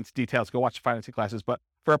not going to get into details, go watch the financing classes, but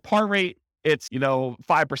for a par rate, it's,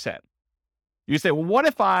 5%. You say, well, what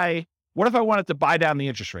if I wanted to buy down the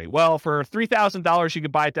interest rate? Well, for $3,000, you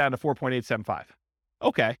could buy it down to 4.875.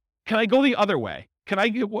 Okay. Can I go the other way?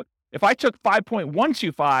 If I took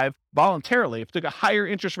 5.125 voluntarily, if I took a higher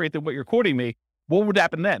interest rate than what you're quoting me, what would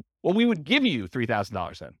happen then? Well, we would give you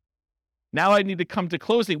 $3,000 then. Now I need to come to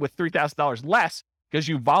closing with $3,000 less because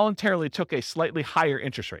you voluntarily took a slightly higher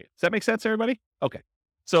interest rate. Does that make sense, everybody? Okay.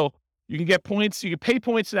 So you can get points, you can pay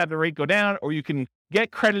points to have the rate go down, or you can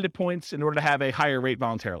get credited points in order to have a higher rate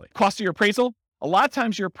voluntarily. Cost of your appraisal. A lot of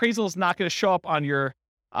times your appraisal is not going to show up on your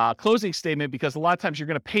closing statement, because a lot of times you're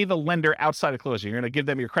going to pay the lender outside of closing. You're going to give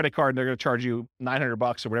them your credit card and they're going to charge you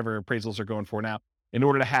 $900 or whatever appraisals are going for now in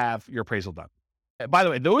order to have your appraisal done. By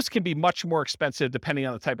the way, those can be much more expensive depending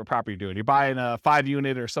on the type of property you're doing. You're buying a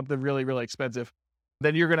 5-unit or something really, really expensive,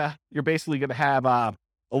 then you're basically going to have a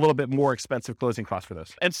little bit more expensive closing costs for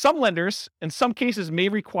those. And some lenders, in some cases, may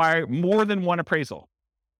require more than one appraisal.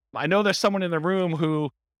 I know there's someone in the room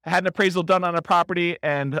who had an appraisal done on a property,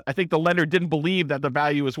 and I think the lender didn't believe that the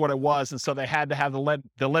value was what it was, and so they had to have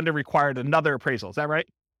the lender required another appraisal. Is that right?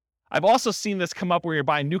 I've also seen this come up where you're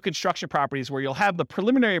buying new construction properties where you'll have the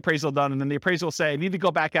preliminary appraisal done, and then the appraisal will say, I need to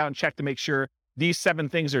go back out and check to make sure these 7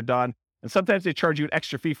 things are done. And sometimes they charge you an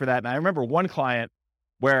extra fee for that. And I remember one client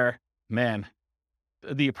where, man,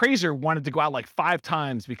 the appraiser wanted to go out like 5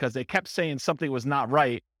 times because they kept saying something was not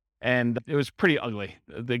right. And it was pretty ugly.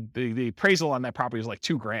 The appraisal on that property was like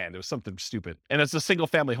 $2,000. It was something stupid. And it's a single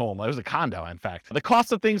family home. It was a condo, in fact. The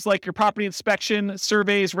cost of things like your property inspection,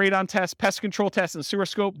 surveys, radon tests, pest control tests, and sewer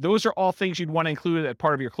scope, those are all things you'd want to include as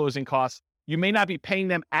part of your closing costs. You may not be paying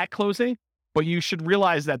them at closing, but you should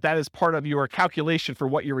realize that that is part of your calculation for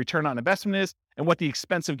what your return on investment is and what the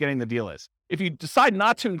expense of getting the deal is. If you decide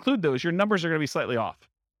not to include those, your numbers are going to be slightly off,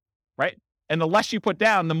 right? And the less you put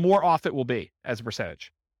down, the more off it will be as a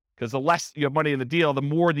percentage. Because the less you have money in the deal, the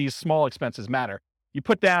more these small expenses matter. You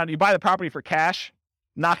buy the property for cash,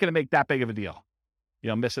 not going to make that big of a deal.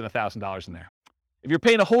 Missing $1,000 in there. If you're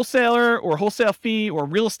paying a wholesaler or wholesale fee or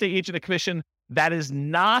real estate agent a commission, that is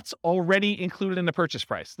not already included in the purchase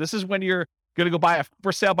price. This is when you're going to go buy a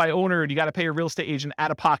for sale by owner and you got to pay your real estate agent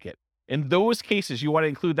out of pocket. In those cases, you want to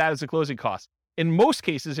include that as a closing cost. In most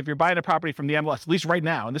cases, if you're buying a property from the MLS, at least right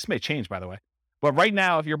now, and this may change, by the way, but right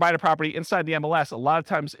now, if you're buying a property inside the MLS, a lot of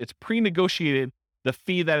times it's pre-negotiated the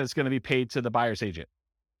fee that is going to be paid to the buyer's agent,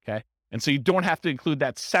 okay? And so you don't have to include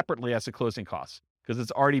that separately as a closing cost because it's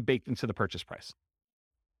already baked into the purchase price.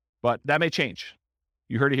 But that may change.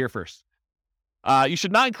 You heard it here first. You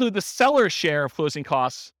should not include the seller's share of closing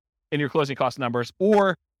costs in your closing cost numbers,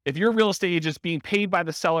 or if your real estate agent is being paid by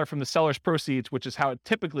the seller from the seller's proceeds, which is how it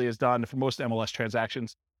typically is done for most MLS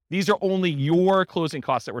transactions, these are only your closing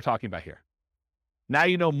costs that we're talking about here. Now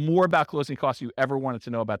you know more about closing costs you ever wanted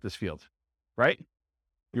to know about this field, right?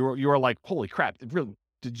 You were like, holy crap,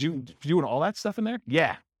 did you doing all that stuff in there?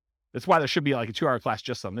 Yeah. That's why there should be like a 2-hour class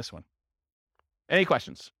just on this one. Any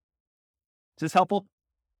questions? Is this helpful?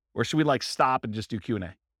 Or should we like stop and just do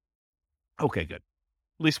Q&A? Okay, good.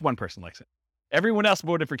 At least one person likes it. Everyone else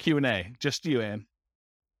voted for Q&A. Just you, Ann.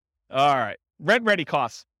 All right. Rent ready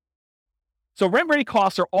costs. So rent ready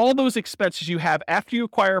costs are all those expenses you have after you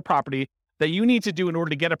acquire a property that you need to do in order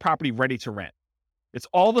to get a property ready to rent. It's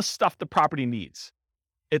all the stuff the property needs.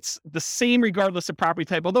 It's the same regardless of property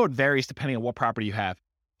type, although it varies depending on what property you have.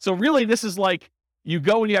 So really, this is like you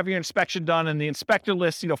go and you have your inspection done and the inspector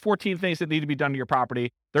lists, 14 things that need to be done to your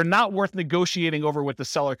property. They're not worth negotiating over with the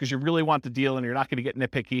seller because you really want the deal and you're not going to get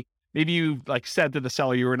nitpicky. Maybe you said to the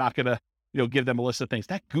seller you were not going to give them a list of things.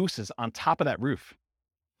 That goose is on top of that roof.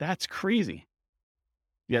 That's crazy.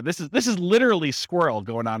 Yeah, this is literally squirrel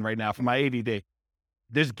going on right now for my ADD.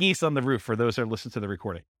 There's geese on the roof for those who are listening to the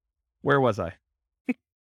recording. Where was I?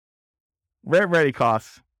 Rent ready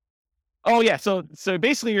costs. Oh yeah, so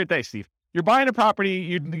basically thanks, Steve. You're buying a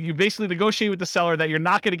property, you basically negotiate with the seller that you're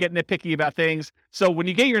not going to get nitpicky about things. So when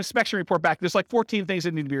you get your inspection report back, there's like 14 things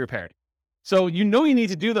that need to be repaired. So you need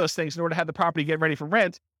to do those things in order to have the property get ready for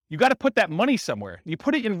rent. You got to put that money somewhere. You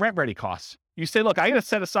put it in rent ready costs. You say, look, I got to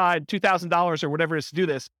set aside $2,000 or whatever it is to do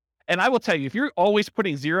this. And I will tell you, if you're always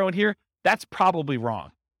putting zero in here, that's probably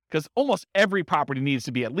wrong because almost every property needs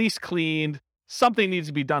to be at least cleaned. Something needs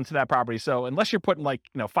to be done to that property. So unless you're putting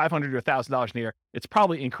 $500 or $1,000 in here, it's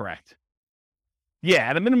probably incorrect. Yeah,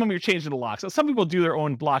 at a minimum, you're changing the locks. So some people do their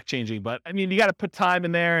own block changing, but I mean, you got to put time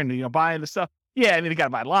in there and, buying the stuff. Yeah, and you got to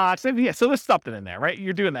buy locks. Yeah, so there's something in there, right?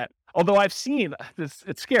 You're doing that. Although I've seen,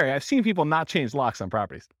 it's scary. I've seen people not change locks on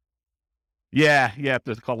properties. Yeah, you have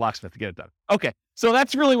to call locksmith to get it done. Okay, so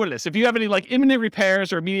that's really what it is. If you have any imminent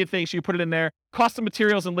repairs or immediate things, you put it in there. Cost of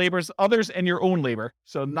materials and labors, others, and your own labor.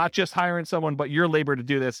 So not just hiring someone, but your labor to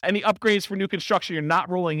do this. Any upgrades for new construction you're not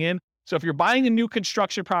rolling in. So if you're buying a new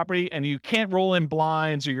construction property and you can't roll in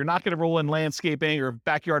blinds or you're not going to roll in landscaping or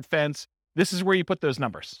backyard fence, this is where you put those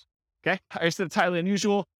numbers. Okay, I said it's highly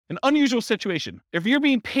unusual. An unusual situation. If you're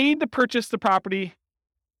being paid to purchase the property,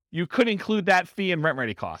 you could include that fee in rent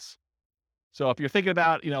ready costs. So if you're thinking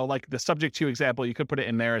about, like the subject to example, you could put it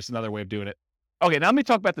in there as another way of doing it. Okay, now let me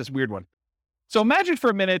talk about this weird one. So imagine for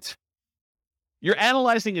a minute, you're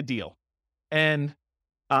analyzing a deal and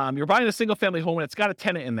you're buying a single family home and it's got a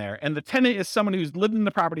tenant in there. And the tenant is someone who's lived in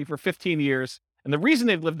the property for 15 years And the reason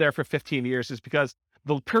they've lived there for 15 years is because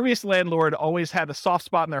the previous landlord always had a soft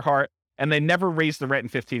spot in their heart and they never raised the rent in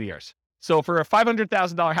 15 years. So for a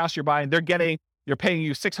 $500,000 house you're buying, they're paying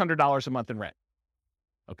you $600 a month in rent.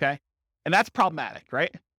 Okay. And that's problematic,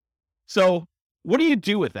 right? So what do you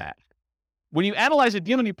do with that? When you analyze a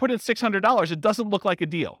deal and you put in $600, it doesn't look like a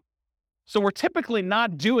deal. So we're typically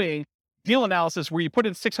not doing deal analysis where you put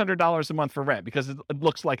in $600 a month for rent because it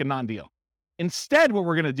looks like a non-deal. Instead, what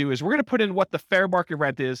we're going to do is we're going to put in what the fair market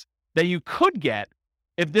rent is that you could get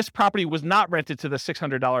if this property was not rented to the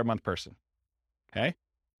 $600 a month person. Okay.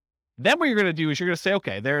 Then what you're going to do is you're going to say,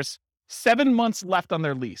 okay, there's 7 months left on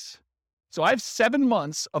their lease. So I have 7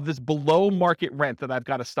 months of this below market rent that I've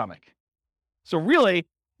got to stomach. So really,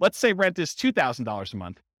 let's say rent is $2,000 a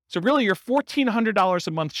month. So really you're $1,400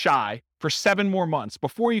 a month shy for 7 more months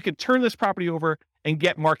before you can turn this property over and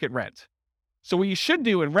get market rent. So what you should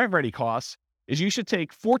do in rent ready costs is you should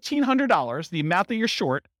take $1,400, the amount that you're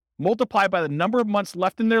short, multiply by the number of months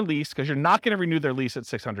left in their lease, because you're not going to renew their lease at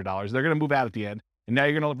 $600. They're going to move out at the end. And now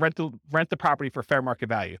you're going to rent the property for fair market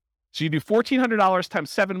value. So you do $1,400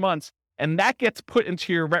 times 7 months, and that gets put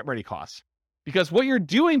into your rent ready costs. Because what you're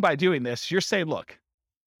doing by doing this, you're saying, look,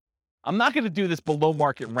 I'm not going to do this below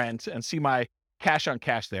market rent and see my cash on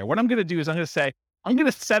cash there. What I'm going to do is I'm going to say, I'm going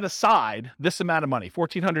to set aside this amount of money,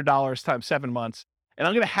 $1,400 times 7 months, and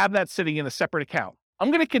I'm going to have that sitting in a separate account. I'm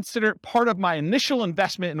going to consider it part of my initial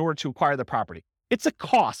investment in order to acquire the property. It's a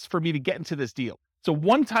cost for me to get into this deal. It's a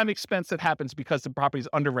one-time expense that happens because the property is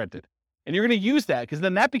under rented. And you're going to use that because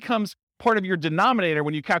then that becomes part of your denominator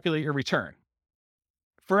when you calculate your return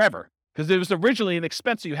forever, because it was originally an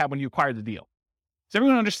expense that you had when you acquired the deal. Does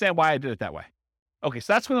everyone understand why I did it that way? Okay,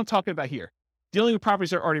 so that's what I'm talking about here. Dealing with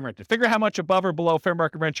properties that are already rented. Figure out how much above or below fair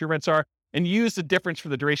market rent your rents are and use the difference for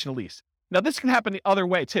the duration of lease. Now, this can happen the other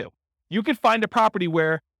way too. You could find a property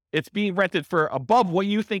where it's being rented for above what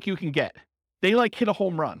you think you can get. They like hit a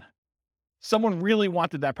home run. Someone really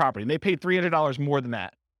wanted that property and they paid $300 more than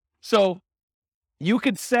that. So you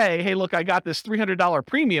could say, hey, look, I got this $300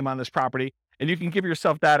 premium on this property, and you can give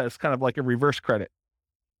yourself that as kind of like a reverse credit.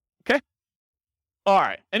 Okay? All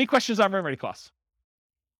right. Any questions on rent ready costs?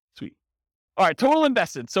 Sweet. All right. Total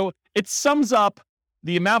invested. So it sums up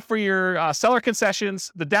the amount for your seller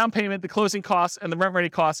concessions, the down payment, the closing costs, and the rent ready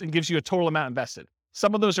costs, and gives you a total amount invested.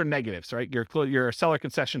 Some of those are negatives, right? Your seller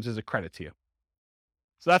concessions is a credit to you.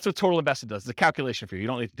 So that's what total invested does. It's a calculation for you. You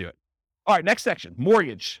don't need to do it. All right, next section,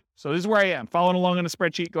 mortgage. So this is where I am. Following along on the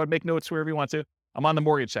spreadsheet. Go ahead and make notes wherever you want to. I'm on the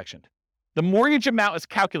mortgage section. The mortgage amount is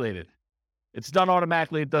calculated. It's done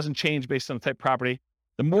automatically. It doesn't change based on the type of property.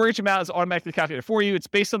 The mortgage amount is automatically calculated for you. It's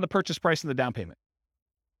based on the purchase price and the down payment.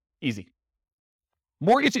 Easy.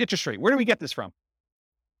 Mortgage interest rate. Where do we get this from?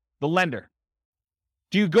 The lender.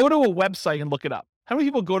 Do you go to a website and look it up? How many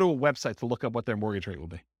people go to a website to look up what their mortgage rate will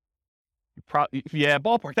be? Yeah,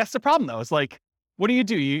 ballpark. That's the problem, though. It's like, what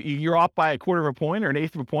do? You're off by a quarter of a point or an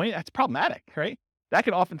eighth of a point. That's problematic, right? That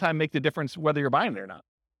can oftentimes make the difference whether you're buying it or not.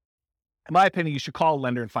 In my opinion, you should call a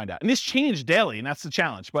lender and find out. And this changes daily, and that's the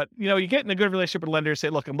challenge. But, you get in a good relationship with a lender, say,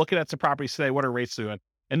 look, I'm looking at some properties today. What are rates doing?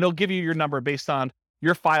 And they'll give you your number based on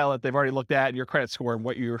your file that they've already looked at, your credit score, and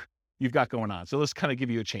what you've got going on. So let's kind of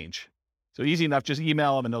give you a change. So easy enough, just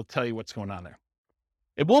email them and they'll tell you what's going on there.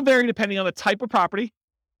 It will vary depending on the type of property.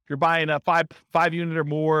 If you're buying a five unit or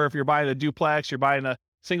more, if you're buying a duplex, you're buying a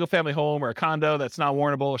single family home or a condo that's not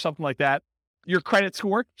warrantable or something like that. Your credit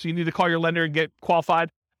score, so you need to call your lender and get qualified.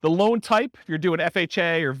 The loan type, if you're doing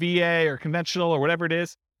FHA or VA or conventional or whatever it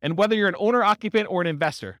is, and whether you're an owner occupant or an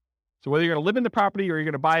investor. So whether you're going to live in the property or you're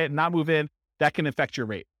going to buy it and not move in, that can affect your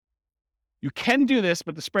rate. You can do this,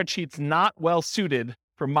 but the spreadsheet's not well suited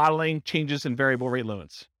for modeling changes in variable rate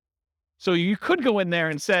loans. So you could go in there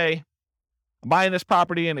and say, I'm buying this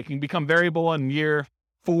property and it can become variable in year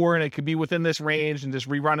 4 and it could be within this range, and just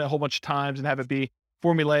rerun it a whole bunch of times and have it be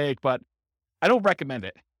formulaic, but I don't recommend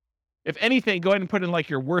it. If anything, go ahead and put in like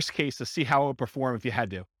your worst case to see how it would perform if you had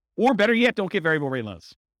to. Or better yet, don't get variable rate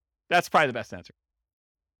loans. That's probably the best answer.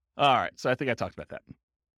 All right, so I think I talked about that.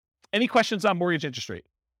 Any questions on mortgage interest rate?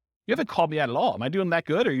 You haven't called me out at all. Am I doing that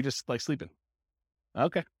good, or are you just like sleeping?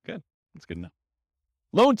 Okay, good. That's good enough.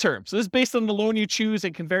 Loan term. So this is based on the loan you choose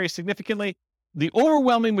and can vary significantly. The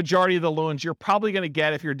overwhelming majority of the loans you're probably going to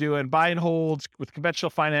get if you're doing buy and holds with conventional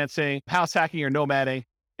financing, house hacking, or nomading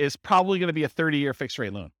is probably going to be a 30-year fixed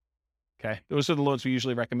rate loan. Okay, those are the loans we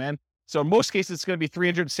usually recommend. So in most cases, it's going to be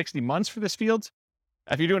 360 months for this field.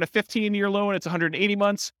 If you're doing a 15-year loan, it's 180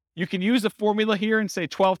 months. You can use the formula here and say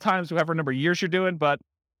 12 times whatever number of years you're doing, but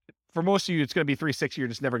for most of you, it's going to be 360. You're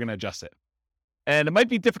just never going to adjust it. And it might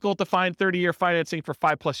be difficult to find 30-year financing for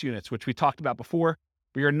 5+ units, which we talked about before.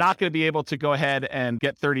 but you're not going to be able to go ahead and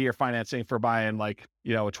get 30-year financing for buying like, a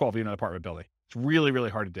 12-unit apartment building. It's really, really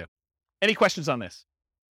hard to do. Any questions on this?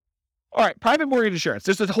 All right, private mortgage insurance.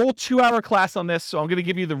 There's a whole 2-hour class on this, so I'm going to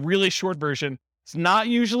give you the really short version. It's not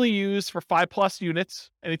usually used for 5+ units,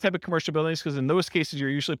 any type of commercial buildings, because in those cases, you're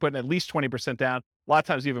usually putting at least 20% down. A lot of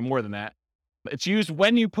times, even more than that. It's used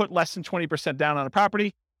when you put less than 20% down on a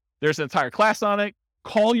property. There's an entire class on it.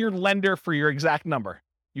 Call your lender for your exact number.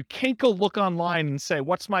 You can't go look online and say,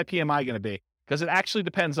 what's my PMI going to be? Because it actually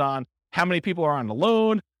depends on how many people are on the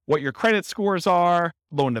loan, what your credit scores are,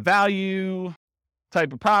 loan to value,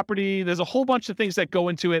 type of property. There's a whole bunch of things that go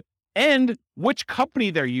into it, and which company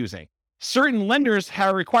they're using. Certain lenders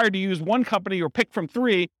are required to use one company or pick from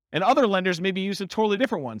 3, and other lenders may be using totally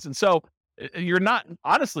different ones. And so you're not,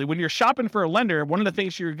 honestly, when you're shopping for a lender, one of the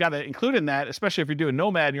things you've got to include in that, especially if you're doing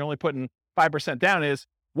Nomad and you're only putting 5% down, is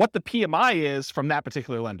what the PMI is from that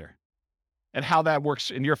particular lender and how that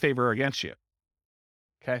works in your favor or against you.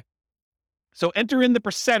 Okay. So enter in the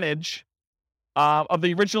percentage of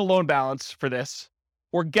the original loan balance for this,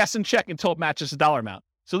 or guess and check until it matches the dollar amount.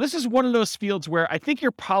 So this is one of those fields where I think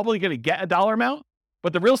you're probably going to get a dollar amount,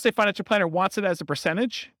 but the real estate financial planner wants it as a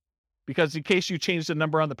percentage, because in case you change the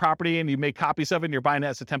number on the property and you make copies of it and you're buying it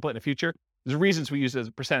as a template in the future, there's reasons we use it as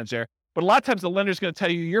a percentage there. But a lot of times the lender's going to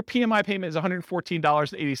tell you your PMI payment is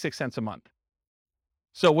 $114.86 a month.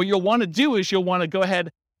 So what you'll want to do is you'll want to go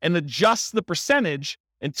ahead and adjust the percentage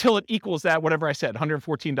until it equals that, whatever I said,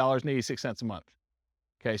 $114.86 a month.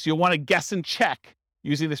 Okay, so you'll want to guess and check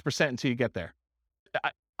using this percent until you get there.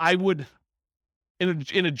 I would,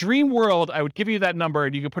 in a dream world, I would give you that number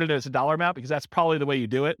and you could put it as a dollar amount, because that's probably the way you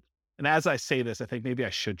do it. And as I say this, I think maybe I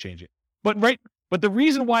should change it. But the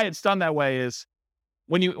reason why it's done that way is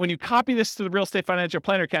when you copy this to the real estate financial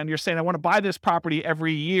planner account, you're saying, I want to buy this property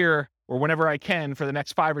every year or whenever I can for the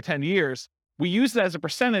next 5 or 10 years. We use it as a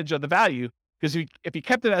percentage of the value, because if you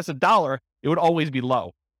kept it as a dollar, it would always be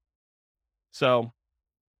low. So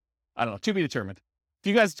I don't know, to be determined. If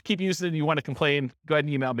you guys keep using it and you want to complain, go ahead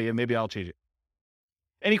and email me and maybe I'll change it.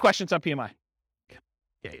 Any questions on PMI?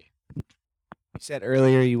 Yeah. You said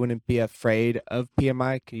earlier you wouldn't be afraid of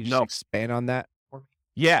PMI. Can you just expand on that for me?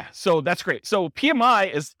 Yeah, so that's great. So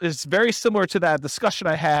PMI is very similar to that discussion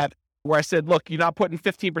I had where I said, look, you're not putting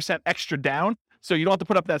 15% extra down, so you don't have to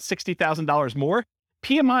put up that $60,000 more.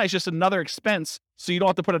 PMI is just another expense, so you don't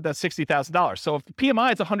have to put up that $60,000. So if the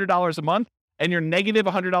PMI is $100 a month and you're negative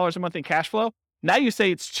 $100 a month in cash flow, now you say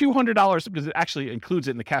it's $200 because it actually includes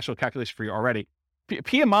it in the cash flow calculation for you already.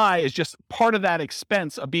 PMI is just part of that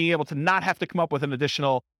expense of being able to not have to come up with an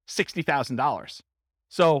additional $60,000.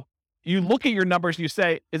 So you look at your numbers and you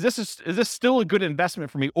say, is this still a good investment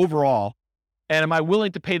for me overall? And am I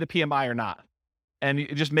willing to pay the PMI or not? And you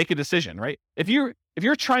just make a decision, right? If you're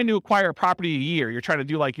trying to acquire a property a year, you're trying to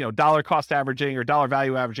do like, dollar cost averaging or dollar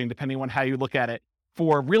value averaging, depending on how you look at it,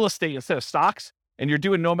 for real estate instead of stocks, and you're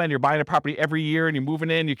doing Nomad, you're buying a property every year and you're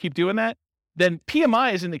moving in, you keep doing that, then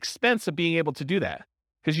PMI is an expense of being able to do that,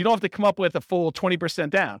 because you don't have to come up with a full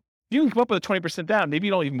 20% down. If you can come up with a 20% down, maybe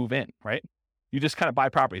you don't even move in, right? You just kind of buy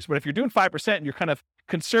properties. But if you're doing 5% and you're kind of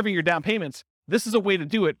conserving your down payments, this is a way to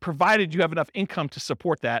do it, provided you have enough income to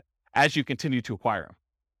support that as you continue to acquire them.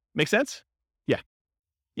 Make sense? Yeah.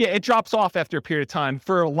 Yeah, it drops off after a period of time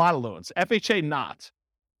for a lot of loans. FHA, not.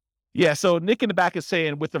 Yeah, so Nick in the back is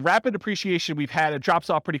saying, with the rapid appreciation we've had, it drops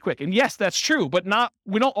off pretty quick. And yes, that's true, but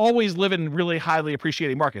we don't always live in really highly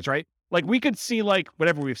appreciating markets, right? Like we could see like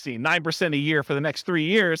whatever we've seen, 9% a year for the next 3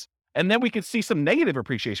 years, and then we could see some negative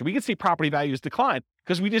appreciation. We could see property values decline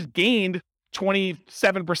because we just gained 27%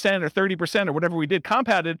 or 30% or whatever we did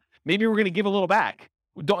compounded. Maybe we're going to give a little back.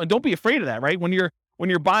 Don't be afraid of that, right? When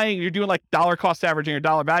you're buying, you're doing like dollar cost averaging or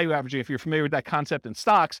dollar value averaging. If you're familiar with that concept in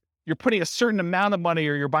stocks, you're putting a certain amount of money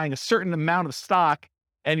or you're buying a certain amount of stock,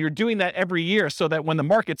 and you're doing that every year so that when the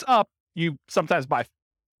market's up, you sometimes buy.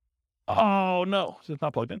 Oh no, it's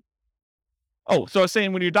not plugged in. Oh, so I was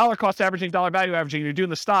saying when you're dollar cost averaging, dollar value averaging, you're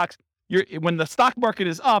doing the stocks, when the stock market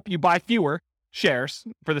is up, you buy fewer shares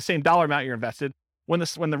for the same dollar amount you're invested. When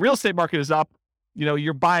the real estate market is up,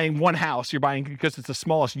 you're buying one house, you're buying because it's the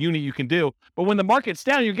smallest unit you can do. But when the market's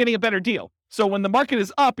down, you're getting a better deal. So when the market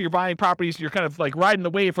is up, you're buying properties, you're kind of like riding the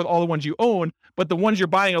wave for all the ones you own, but the ones you're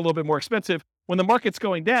buying are a little bit more expensive. When the market's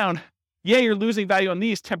going down, yeah, you're losing value on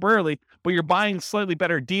these temporarily, but you're buying slightly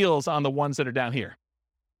better deals on the ones that are down here.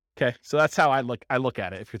 Okay, so that's how I look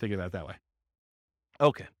at it, if you're thinking about it that way.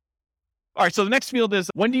 Okay. All right, so the next field is,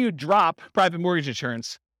 when do you drop private mortgage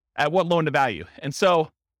insurance at what loan to value? And so,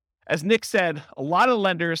 as Nick said, a lot of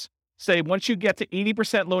lenders say once you get to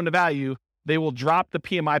 80% loan to value, they will drop the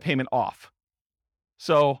PMI payment off.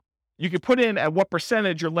 So you can put in at what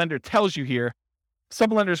percentage your lender tells you here. Some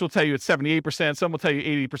lenders will tell you it's 78%. Some will tell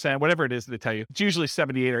you 80%, whatever it is they tell you. It's usually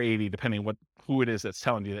 78 or 80, depending on who it is that's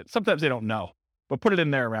telling you that. Sometimes they don't know, but put it in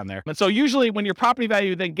there around there. And so usually when your property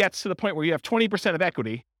value then gets to the point where you have 20% of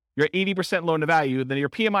equity, you're 80% loan to value, then your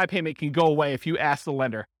PMI payment can go away if you ask the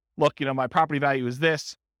lender, look, my property value is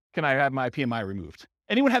this. Can I have my PMI removed?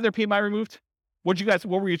 Anyone have their PMI removed? What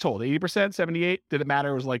were you told? 80%, 78? Did it matter?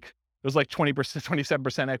 It was like 20%,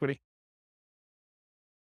 27% equity.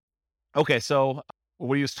 Okay, so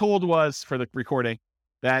what he was told was, for the recording,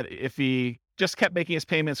 that if he just kept making his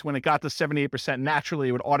payments, when it got to 78%, naturally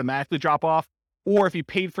it would automatically drop off. Or if he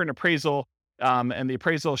paid for an appraisal and the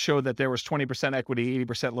appraisal showed that there was 20% equity,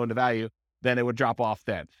 80% loan to value, then it would drop off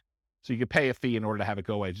then. So you could pay a fee in order to have it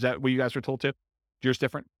go away. Is that what you guys were told too? Yours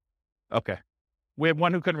different? Okay. We had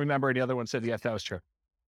one who couldn't remember, and the other one said, yes, that was true.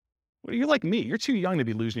 Well, you're like me. You're too young to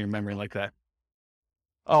be losing your memory like that.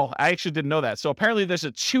 Oh, I actually didn't know that. So apparently there's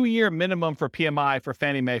a 2-year minimum for PMI for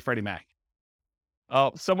Fannie Mae, Freddie Mac.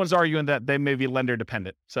 Oh, someone's arguing that they may be lender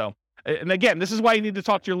dependent. So, and again, this is why you need to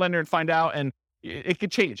talk to your lender and find out, and it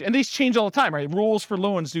could change. And these change all the time, right? Rules for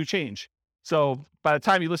loans do change. So by the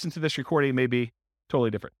time you listen to this recording, it may be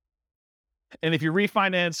totally different. And if you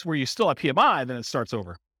refinance where you still have PMI, then it starts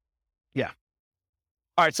over. Yeah.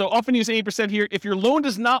 All right, so often use 8% here. If your loan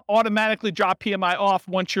does not automatically drop PMI off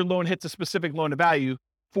once your loan hits a specific loan to value,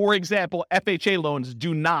 for example, FHA loans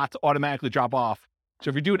do not automatically drop off. So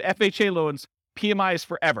if you're doing FHA loans, PMI is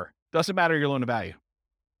forever. Doesn't matter your loan to value.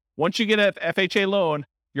 Once you get an FHA loan,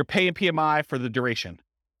 you're paying PMI for the duration.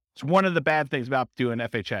 It's one of the bad things about doing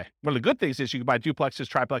FHA. One of the good things is you can buy duplexes,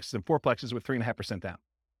 triplexes, and fourplexes with 3.5% down.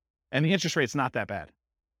 And the interest rate's not that bad.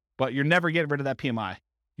 But you're never getting rid of that PMI.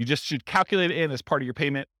 You just should calculate it in as part of your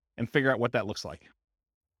payment and figure out what that looks like.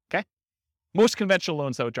 Okay? Most conventional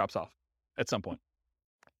loans, though, it drops off at some point.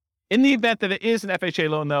 In the event that it is an FHA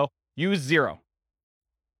loan, though, use 0.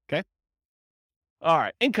 Okay? All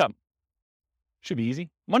right. Income. Should be easy.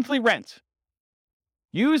 Monthly rent.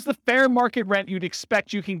 Use the fair market rent you'd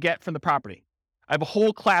expect you can get from the property. I have a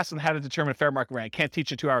whole class on how to determine fair market rent. I can't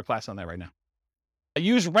teach a 2-hour class on that right now. I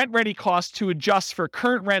use rent-ready costs to adjust for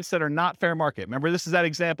current rents that are not fair market. Remember, this is that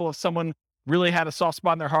example of someone really had a soft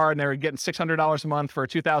spot in their heart and they were getting $600 a month for a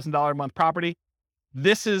 $2,000 a month property.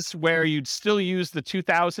 This is where you'd still use the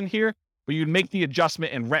 $2,000 here, but you'd make the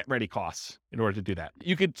adjustment in rent-ready costs in order to do that.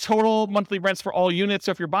 You could total monthly rents for all units.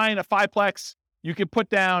 So if you're buying a 5-plex, you could put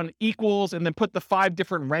down equals and then put the 5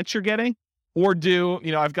 different rents you're getting, or do,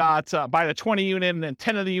 I've got buy the 20 unit and then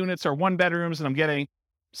 10 of the units are 1 bedrooms and I'm getting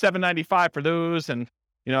 $795 for those, and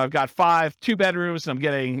I've got 5 2-bedrooms and I'm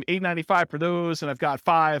getting $895 for those, and I've got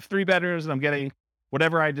 5 3-bedrooms and I'm getting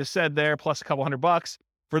whatever I just said there plus a couple $100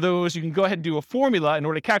 for those. You can go ahead and do a formula in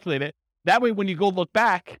order to calculate it. That way, when you go look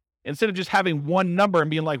back, instead of just having one number and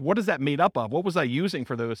being like, what is that made up of? What was I using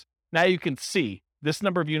for those? Now you can see this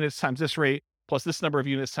number of units times this rate plus this number of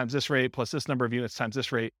units times this rate plus this number of units times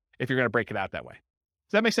this rate, if you're going to break it out that way.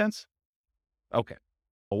 Does that make sense? Okay.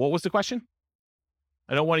 Well, what was the question?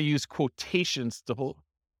 I don't want to use quotations to hold.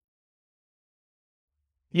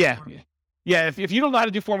 Yeah. If you don't know how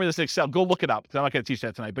to do formulas in Excel, go look it up. I'm not going to teach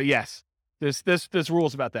that tonight. But yes, there's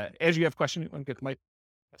rules about that. Andrew, you have a question? You want to get the mic?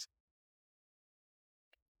 Yes.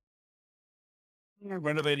 You're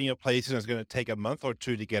renovating a place and it's going to take a month or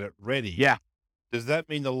 2 to get it ready. Yeah. Does that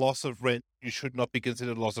mean the loss of rent, you should not be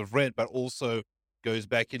considered loss of rent, but also goes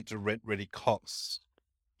back into rent-ready costs?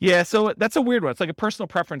 Yeah, so that's a weird one. It's like a personal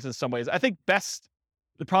preference in some ways. I think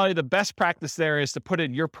probably the best practice there is to put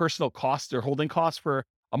in your personal costs or holding costs for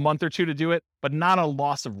a month or 2 to do it, but not a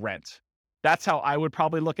loss of rent. That's how I would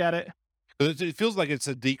probably look at it. It feels like it's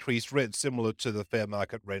a decreased rent, similar to the fair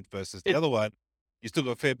market rent versus the other one. You still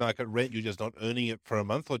got fair market rent, you're just not earning it for a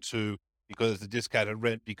month or 2 because it's a discounted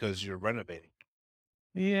rent because you're renovating.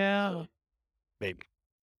 Yeah. Maybe.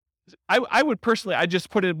 I would personally, I just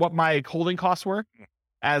put in what my holding costs were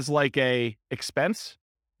as like a expense,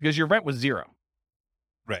 because your rent was 0.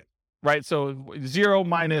 Right. So 0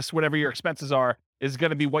 minus whatever your expenses are is going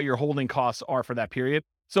to be what your holding costs are for that period.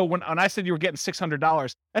 So when I said you were getting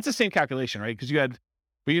 $600, that's the same calculation, right? Because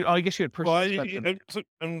I guess you had personal. So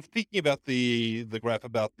I'm thinking about the graph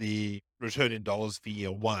about the return in dollars for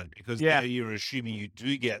year 1, because there you're assuming you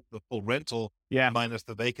do get the full rental minus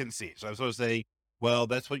the vacancy. So I was sort of saying, well,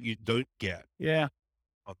 that's what you don't get. Yeah.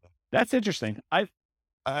 That's interesting.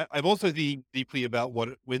 I'm also deeply about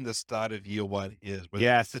when the start of year 1 is, whether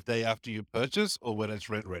it's the day after you purchase or when it's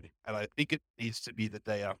rent ready. And I think it needs to be the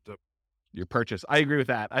day after your purchase. I agree with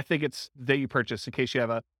that. I think it's the day you purchase, in case you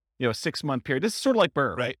have a 6-month period. This is sort of like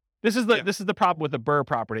BRRRR, right? This is the problem with the BRRRR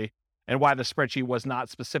property. and why the spreadsheet was not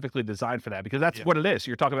specifically designed for that, because that's what it is.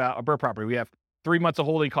 You're talking about a BRRRR property. We have 3 months of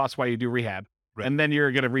holding costs while you do rehab, and then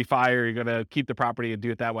you're going to refi or you're going to keep the property and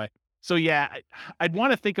do it that way. So yeah, I'd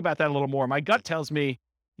want to think about that a little more. My gut tells me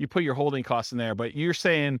you put your holding costs in there, but you're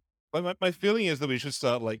saying... My feeling is that we should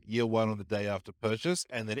start like year one on the day after purchase,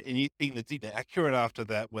 and then anything that's inaccurate after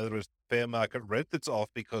that, whether it's fair market rent that's off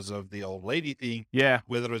because of the old lady thing,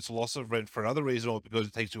 whether it's loss of rent for another reason or because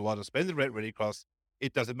it takes you a while to spend the rent ready costs,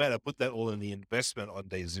 it doesn't matter. Put that all in the investment on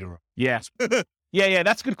day zero. Yeah. Yeah,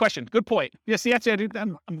 that's a good question. Good point. Yes, the answer,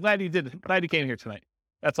 I'm glad you did it. Glad you came here tonight.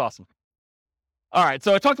 That's awesome. All right,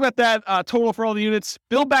 so I talked about that total for all the units.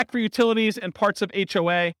 Bill back for utilities and parts of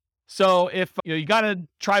HOA. So if you got a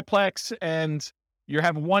triplex and you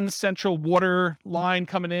have one central water line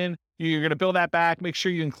coming in, you're going to bill that back. Make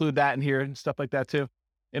sure you include that in here and stuff like that too.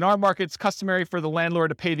 In our market, it's customary for the landlord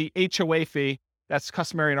to pay the HOA fee. That's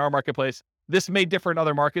customary in our marketplace. This may differ in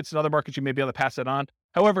other markets. In other markets, you may be able to pass it on.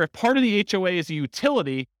 However, if part of the HOA is a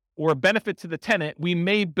utility or a benefit to the tenant, we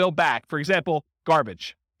may bill back. For example,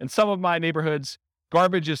 garbage. In some of my neighborhoods,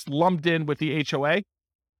 garbage is lumped in with the HOA.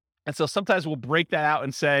 And so sometimes we'll break that out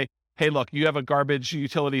and say, hey, look, you have a garbage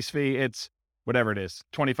utilities fee. It's whatever it is,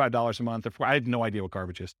 $25 a month. I have no idea what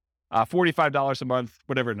garbage is. $45 a month,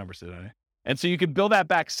 whatever numbers it is. And so you can bill that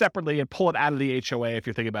back separately and pull it out of the HOA if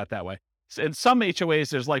you're thinking about it that way. In some HOAs,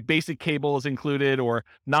 there's like basic cables included or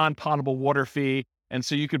non-potable water fee. And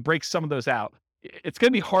so you could break some of those out. It's going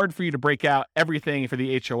to be hard for you to break out everything for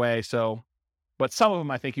the HOA. But some of them,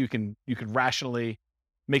 I think you could rationally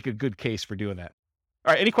make a good case for doing that.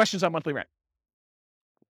 All right, any questions on monthly rent?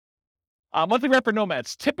 Monthly rent for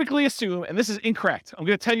nomads typically assume, and this is incorrect. I'm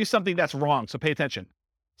going to tell you something that's wrong, so pay attention.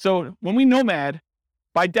 So when we nomad,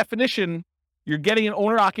 by definition, you're getting an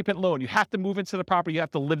owner-occupant loan. You have to move into the property. You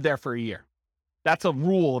have to live there for a year. That's a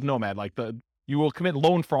rule of nomad. You will commit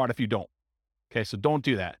loan fraud if you don't. Okay, so don't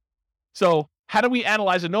do that. So how do we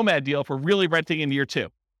analyze a nomad deal if we're really renting in year 2?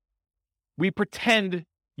 We pretend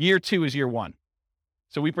year 2 is year 1.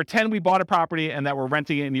 So we pretend we bought a property and that we're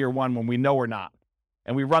renting it in year 1 when we know we're not.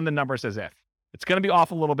 And we run the numbers as if. It's going to be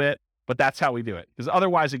off a little bit, but that's how we do it. Because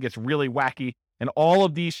otherwise it gets really wacky. And all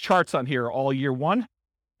of these charts on here are all year 1.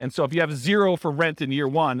 And so if you have 0 for rent in year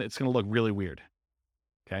 1, it's going to look really weird.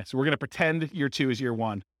 Okay, so we're going to pretend year 2 is year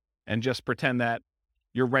 1 and just pretend that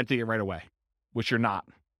you're renting it right away, which you're not.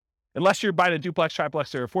 Unless you're buying a duplex,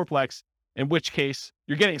 triplex, or a fourplex, in which case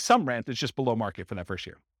you're getting some rent that's just below market for that first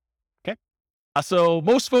year. Okay, so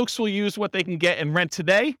most folks will use what they can get in rent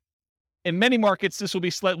today. In many markets, this will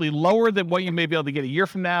be slightly lower than what you may be able to get a year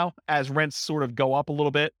from now as rents sort of go up a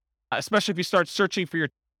little bit, especially if you start searching for your...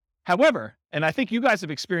 However, and I think you guys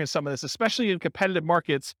have experienced some of this, especially in competitive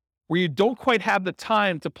markets where you don't quite have the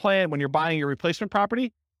time to plan when you're buying your replacement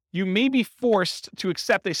property, you may be forced to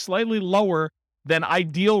accept a slightly lower than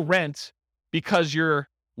ideal rent because your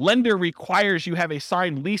lender requires you have a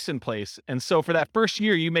signed lease in place. And so for that first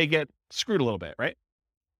year, you may get screwed a little bit, right?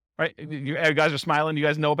 Right? You guys are smiling. You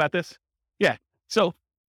guys know about this? Yeah. So,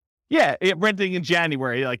 yeah, renting in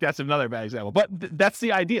January, like that's another bad example. But that's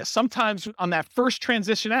the idea. Sometimes on that first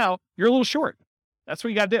transition out, you're a little short. That's what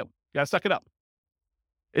you got to do. You got to suck it up.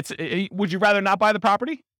 Would you rather not buy the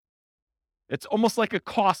property? It's almost like a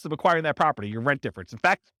cost of acquiring that property, your rent difference. In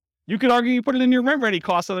fact, you could argue you put it in your rent ready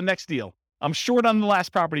cost on the next deal. I'm short on the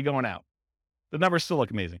last property going out. The numbers still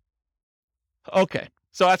look amazing. Okay,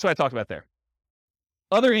 so that's what I talked about there.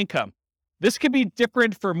 Other income. This could be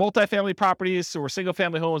different for multifamily properties or single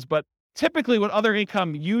family homes, but typically what other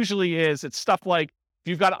income usually is, it's stuff like if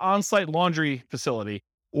you've got an on-site laundry facility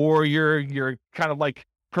or you're kind of like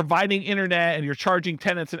providing internet and you're charging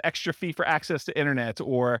tenants an extra fee for access to internet,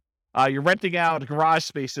 or you're renting out garage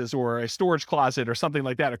spaces or a storage closet or something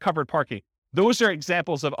like that, or covered parking. Those are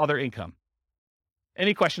examples of other income.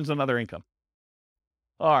 Any questions on other income?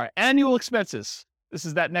 All right, annual expenses. This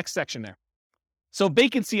is that next section there. So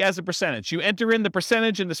vacancy as a percentage. You enter in the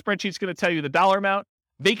percentage and the spreadsheet's going to tell you the dollar amount.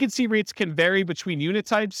 Vacancy rates can vary between unit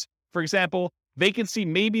types. For example, vacancy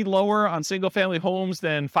may be lower on single family homes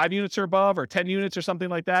than 5 units or above or 10 units or something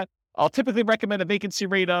like that. I'll typically recommend a vacancy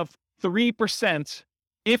rate of 3%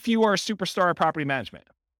 if you are a superstar in property management.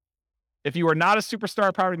 If you are not a superstar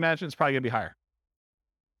in property management, it's probably going to be higher.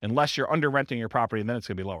 Unless you're under renting your property, and then it's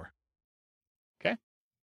going to be lower. Okay?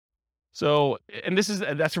 So, and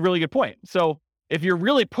that's a really good point. So if you're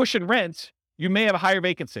really pushing rent, you may have a higher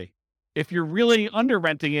vacancy. If you're really under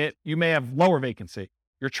renting it, you may have lower vacancy.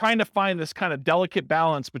 You're trying to find this kind of delicate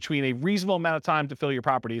balance between a reasonable amount of time to fill your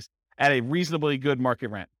properties at a reasonably good market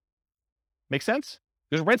rent. Make sense?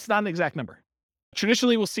 Because rent's not an exact number.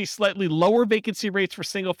 Traditionally, we'll see slightly lower vacancy rates for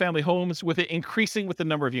single family homes with it increasing with the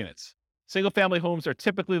number of units. Single family homes are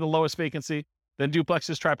typically the lowest vacancy, then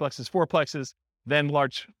duplexes, triplexes, fourplexes, then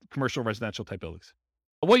large commercial residential type buildings.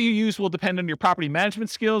 What you use will depend on your property management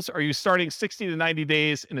skills. Are you starting 60 to 90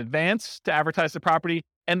 days in advance to advertise the property,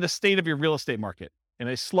 and the state of your real estate market? In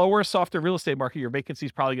a slower, softer real estate market, your vacancy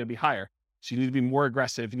is probably going to be higher. So you need to be more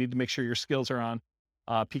aggressive. You need to make sure your skills are on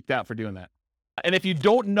peaked out for doing that. And if you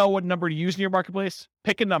don't know what number to use in your marketplace,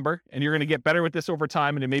 pick a number, and you're going to get better with this over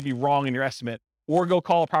time, and it may be wrong in your estimate, or go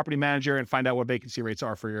call a property manager and find out what vacancy rates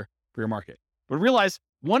are for your market. But realize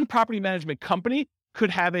one property management company could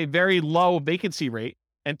have a very low vacancy rate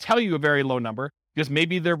and tell you a very low number because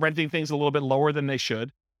maybe they're renting things a little bit lower than they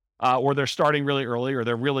should, or they're starting really early, or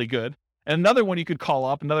they're really good. And another one you could call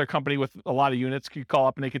up, another company with a lot of units could call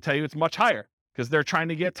up and they could tell you it's much higher because they're trying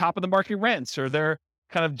to get top of the market rents, or they're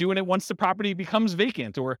kind of doing it once the property becomes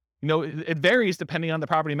vacant, or, it varies depending on the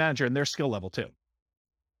property manager and their skill level too,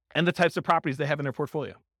 and the types of properties they have in their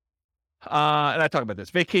portfolio. And I talk about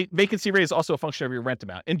this. Vacancy rate is also a function of your rent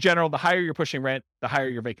amount. In general, the higher you're pushing rent, the higher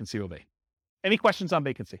your vacancy will be. Any questions on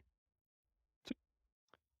vacancy?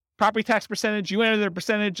 Property tax percentage, you enter the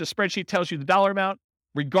percentage, a spreadsheet tells you the dollar amount.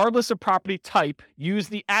 Regardless of property type, use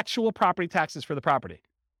the actual property taxes for the property.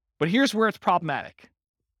 But here's where it's problematic.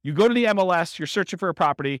 You go to the MLS, you're searching for a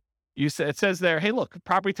property, it says there, hey, look,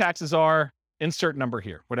 property taxes are insert number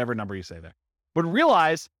here, whatever number you say there. But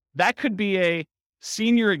realize that could be a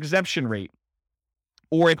senior exemption rate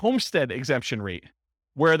or a homestead exemption rate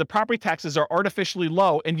where the property taxes are artificially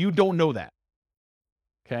low and you don't know that.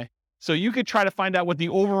 Okay. So you could try to find out what the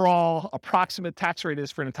overall approximate tax rate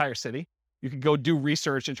is for an entire city. You could go do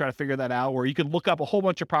research and try to figure that out, or you could look up a whole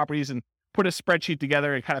bunch of properties and put a spreadsheet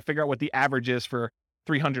together and kind of figure out what the average is for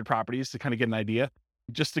 300 properties to kind of get an idea,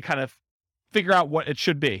 just to kind of figure out what it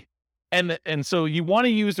should be. And so you want to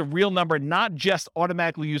use a real number, not just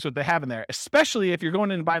automatically use what they have in there, especially if you're going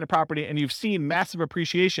in and buying a property and you've seen massive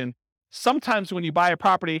appreciation. Sometimes when you buy a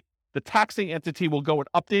property, the taxing entity will go and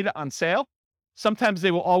update it on sale. Sometimes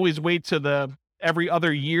they will always wait to every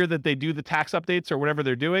other year that they do the tax updates or whatever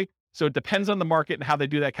they're doing. So it depends on the market and how they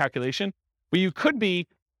do that calculation. But you could be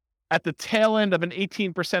at the tail end of an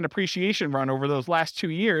 18% appreciation run over those last 2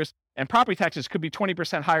 years, and property taxes could be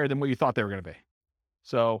 20% higher than what you thought they were going to be.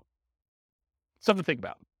 So something to think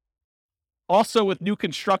about. Also, with new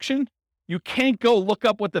construction, you can't go look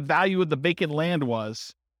up what the value of the vacant land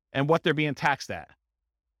was and what they're being taxed at,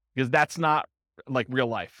 because that's not like real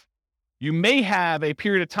life. You may have a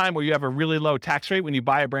period of time where you have a really low tax rate when you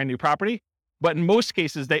buy a brand new property, but in most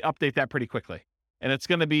cases, they update that pretty quickly. And it's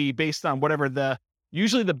going to be based on whatever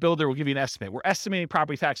usually the builder will give you an estimate. We're estimating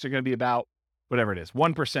property taxes are going to be about whatever it is,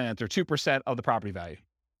 1% or 2% of the property value.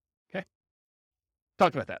 Okay.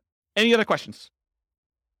 Talked about that. Any other questions?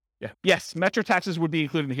 Yeah. Yes, metro taxes would be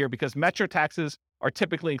included in here because metro taxes are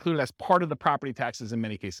typically included as part of the property taxes in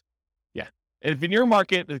many cases. Yeah. And if in your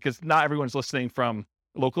market, because not everyone's listening from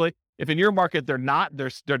locally, if in your market they're not,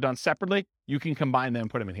 they're done separately, you can combine them and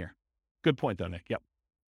put them in here. Good point though, Nick. Yep.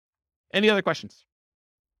 Any other questions?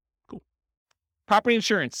 Cool. Property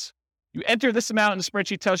insurance. You enter this amount and the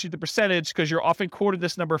spreadsheet tells you the percentage because you're often quoted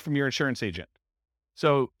this number from your insurance agent.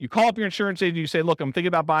 So you call up your insurance agent, you say, look, I'm thinking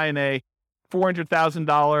about buying a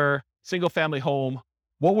 $400,000 single family home.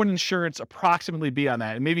 What would insurance approximately be on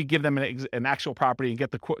that? And maybe give them an actual property and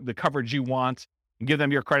get the coverage you want and give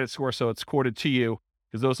them your credit score so it's quoted to you,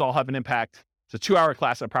 because those all have an impact. It's a 2-hour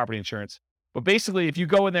class on property insurance. But basically, if you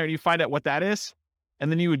go in there and you find out what that is, and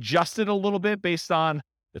then you adjust it a little bit based on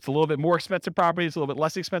it's a little bit more expensive property, it's a little bit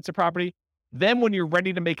less expensive property, then when you're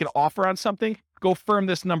ready to make an offer on something, go firm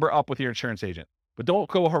this number up with your insurance agent. But don't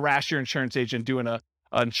go harass your insurance agent doing an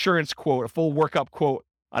insurance quote, a full workup quote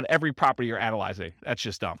on every property you're analyzing. That's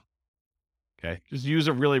just dumb. Okay. Just use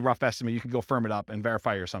a really rough estimate. You can go firm it up and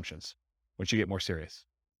verify your assumptions once you get more serious.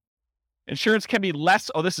 Insurance can be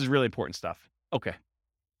less. Oh, this is really important stuff. Okay.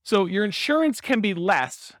 So your insurance can be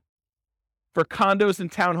less for condos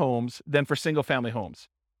and townhomes than for single family homes,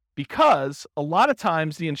 because a lot of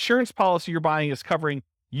times the insurance policy you're buying is covering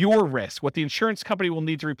your risk, what the insurance company will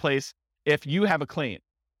need to replace if you have a claim.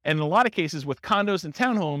 And in a lot of cases with condos and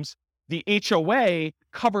townhomes, the HOA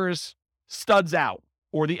covers studs out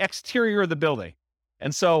or the exterior of the building.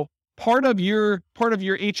 And so part of your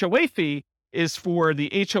HOA fee is for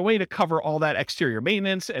the HOA to cover all that exterior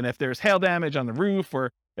maintenance, and if there's hail damage on the roof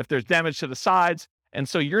or if there's damage to the sides. And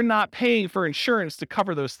so you're not paying for insurance to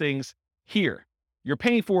cover those things here. You're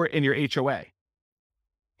paying for it in your HOA.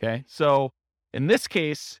 Okay. So in this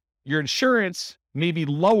case, your insurance may be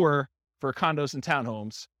lower for condos and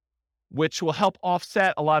townhomes, which will help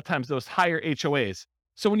offset a lot of times those higher HOAs.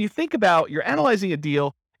 So when you think about, you're analyzing a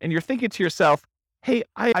deal and you're thinking to yourself, hey,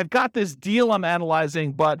 I've got this deal I'm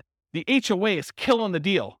analyzing, but the HOA is killing the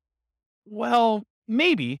deal. Well,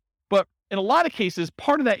 maybe, but in a lot of cases,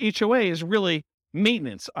 part of that HOA is really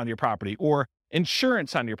maintenance on your property or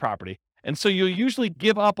insurance on your property. And so you'll usually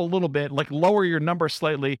give up a little bit, like lower your number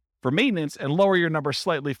slightly for maintenance and lower your number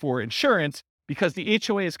slightly for insurance, because the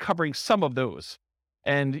HOA is covering some of those.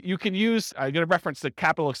 And you can use, I'm going to reference the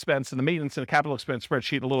capital expense and the maintenance and the capital expense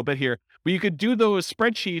spreadsheet a little bit here, but you could do those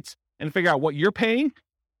spreadsheets and figure out what you're paying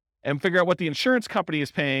and figure out what the insurance company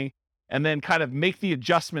is paying, and then kind of make the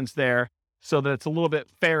adjustments there so that it's a little bit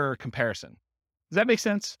fairer comparison. Does that make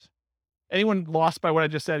sense? Anyone lost by what I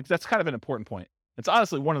just said? Because that's kind of an important point. It's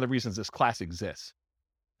honestly one of the reasons this class exists.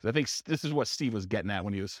 Because I think this is what Steve was getting at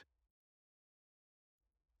when he was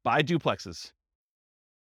buy duplexes.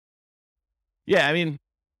 Yeah, I mean,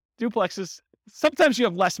 duplexes, sometimes you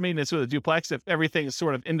have less maintenance with a duplex if everything is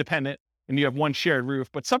sort of independent and you have one shared roof,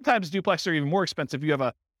 but sometimes duplexes are even more expensive. You have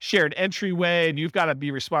a shared entryway and you've got to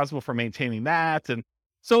be responsible for maintaining that. And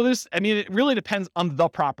so it really depends on the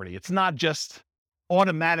property. It's not just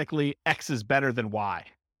automatically X is better than Y.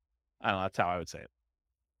 I don't know, that's how I would say it.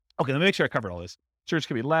 Okay, let me make sure I covered all this. Insurance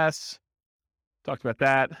can be less. Talked about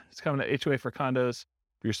that. It's coming to HOA for condos.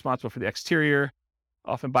 Be responsible for the exterior.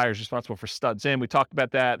 Often buyers responsible for studs in. We talked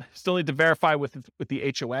about that. Still need to verify with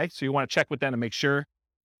the HOA. So you want to check with them to make sure.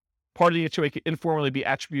 Part of the HOA can informally be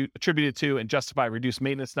attributed to and justify a reduced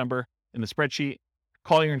maintenance number in the spreadsheet.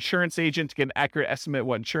 Call your insurance agent to get an accurate estimate of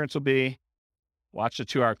what insurance will be. Watch the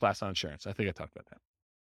 2-hour class on insurance. I think I talked about that.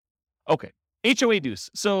 Okay, HOA dues.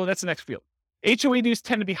 So that's the next field. HOA dues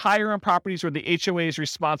tend to be higher on properties where the HOA is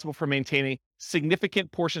responsible for maintaining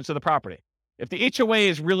significant portions of the property. If the HOA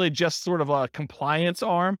is really just sort of a compliance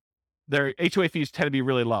arm, their HOA fees tend to be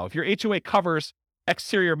really low. If your HOA covers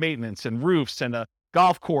exterior maintenance and roofs and a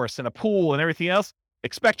golf course and a pool and everything else,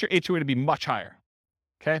 expect your HOA to be much higher.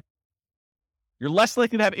 Okay? You're less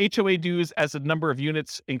likely to have HOA dues as the number of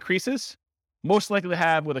units increases, most likely to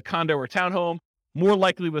have with a condo or townhome, more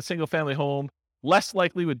likely with a single-family home, less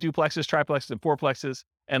likely with duplexes, triplexes, and fourplexes,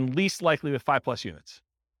 and least likely with 5+ units.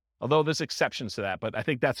 Although there's exceptions to that, but I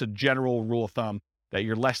think that's a general rule of thumb that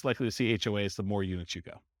you're less likely to see HOAs the more units you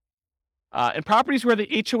go. In properties where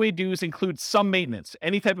the HOA dues include some maintenance,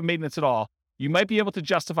 any type of maintenance at all, you might be able to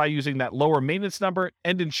justify using that lower maintenance number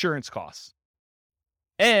and insurance costs.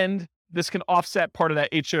 And this can offset part of that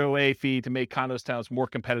HOA fee to make condos, towns more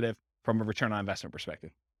competitive from a return on investment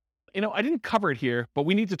perspective. I didn't cover it here, but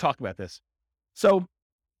we need to talk about this. So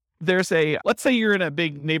let's say you're in a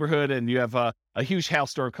big neighborhood and you have a huge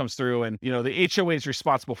hailstorm comes through and, the HOA is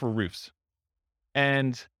responsible for roofs.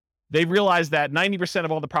 And they realize that 90%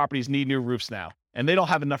 of all the properties need new roofs now. And they don't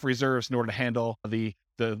have enough reserves in order to handle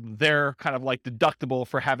their kind of like deductible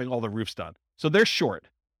for having all the roofs done. So they're short.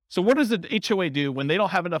 So what does the HOA do when they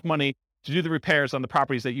don't have enough money to do the repairs on the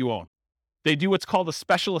properties that you own? They do what's called a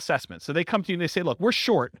special assessment. So they come to you and they say, look, we're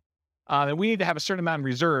short and we need to have a certain amount of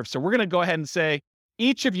reserves. So we're going to go ahead and say,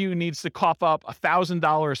 each of you needs to cough up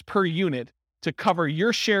 $1,000 per unit to cover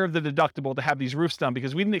your share of the deductible to have these roofs done,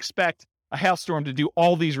 because we didn't expect a hailstorm to do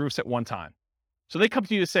all these roofs at one time. So they come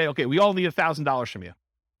to you to say, okay, we all need $1,000 from you.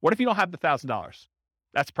 What if you don't have the $1,000?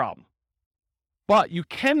 That's a problem. But you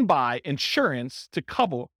can buy insurance to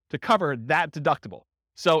cover that deductible.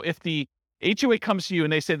 So if the HOA comes to you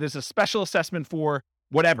and they say there's a special assessment for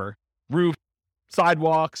whatever, roof,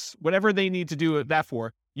 sidewalks, whatever they need to do that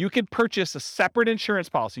for, you can purchase a separate insurance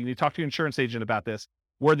policy. You need to talk to your insurance agent about this,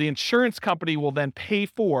 where the insurance company will then pay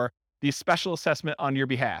for the special assessment on your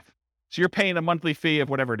behalf. So you're paying a monthly fee of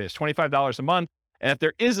whatever it is, $25 a month. And if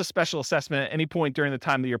there is a special assessment at any point during the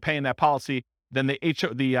time that you're paying that policy, then the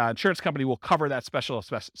insurance company will cover that special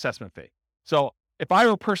assessment fee. So if I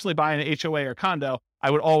were personally buying an HOA or condo, I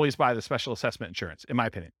would always buy the special assessment insurance, in my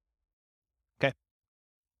opinion.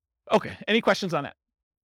 Okay. Any questions on that?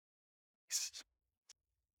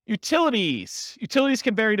 Utilities. Utilities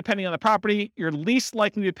can vary depending on the property. You're least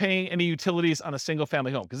likely to be paying any utilities on a single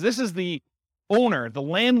family home, because this is the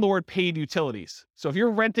landlord paid utilities. So if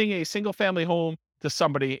you're renting a single family home to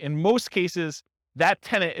somebody, in most cases, that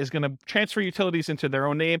tenant is going to transfer utilities into their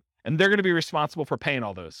own name, and they're going to be responsible for paying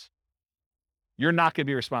all those. You're not going to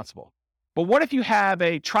be responsible. But what if you have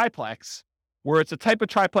a triplex, where it's a type of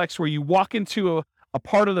triplex where you walk into a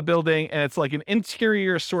part of the building and it's like an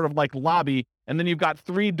interior sort of like lobby, and then you've got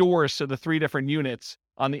 3 doors to the 3 different units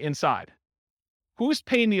on the inside? Who's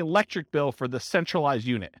paying the electric bill for the centralized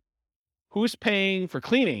unit? Who's paying for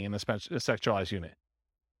cleaning in the centralized unit?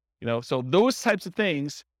 So those types of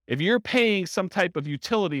things, if you're paying some type of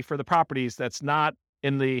utility for the properties that's not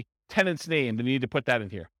in the tenant's name, then you need to put that in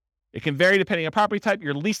here. It can vary depending on property type.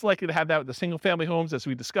 You're least likely to have that with the single family homes, as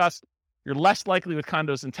we discussed. You're less likely with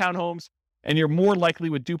condos and townhomes, and you're more likely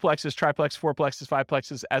with duplexes, triplexes, fourplexes,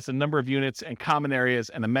 fiveplexes as the number of units and common areas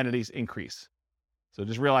and amenities increase. So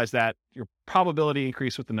just realize that your probability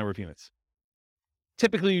increase with the number of units.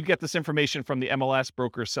 Typically, you'd get this information from the MLS,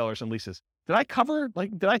 brokers, sellers, and leases. Did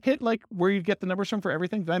I hit where you get the numbers from for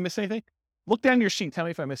everything? Did I miss anything? Look down your sheet. Tell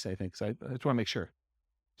me if I missed anything, because I just want to make sure.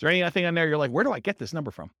 Is there anything on there you're like, where do I get this number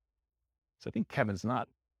from? So I think Kevin's not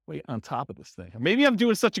way on top of this thing. Or maybe I'm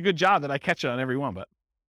doing such a good job that I catch it on every one, but.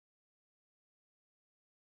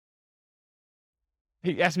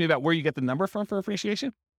 He asked me about where you get the number from for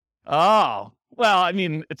appreciation. Oh, well, I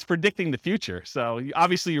mean, it's predicting the future. So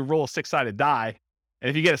obviously you roll a 6-sided die, and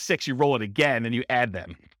if you get a 6, you roll it again and you add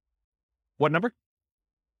them. What number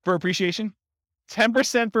for appreciation?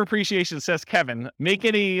 10% for appreciation, says Kevin. Make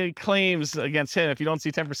any claims against him if you don't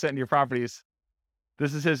see 10% in your properties.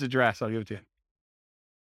 This is his address. I'll give it to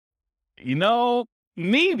you.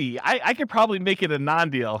 Maybe. I could probably make it a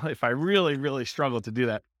non-deal if I really, really struggle to do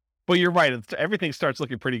that. But you're right. Everything starts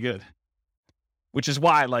looking pretty good, which is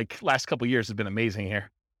why, last couple of years have been amazing here.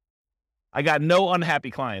 I got no unhappy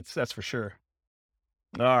clients, that's for sure.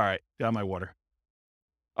 All right. Got my water.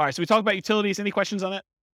 All right. So we talked about utilities. Any questions on that?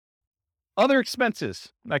 Other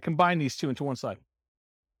expenses. I combine these two into one slide.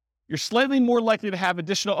 You're slightly more likely to have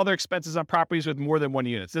additional other expenses on properties with more than one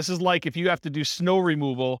unit. This is like if you have to do snow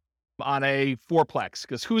removal on a fourplex,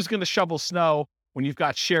 because who's going to shovel snow when you've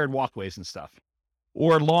got shared walkways and stuff?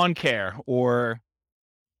 Or lawn care or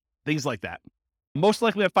things like that. Most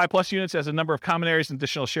likely have 5+ units as a number of common areas and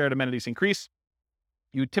additional shared amenities increase.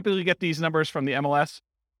 You typically get these numbers from the MLS,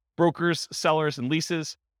 brokers, sellers, and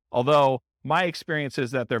leases, although my experience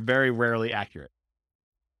is that they're very rarely accurate.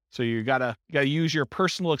 So you gotta use your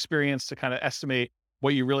personal experience to kind of estimate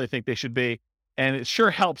what you really think they should be. And it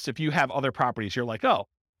sure helps if you have other properties. You're like, oh,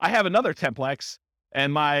 I have another 10plex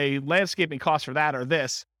and my landscaping costs for that are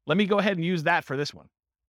this. Let me go ahead and use that for this one.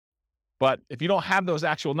 But if you don't have those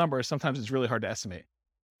actual numbers, sometimes it's really hard to estimate.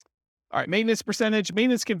 All right, maintenance percentage.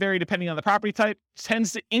 Maintenance can vary depending on the property type. It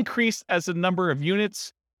tends to increase as the number of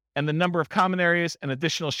units and the number of common areas and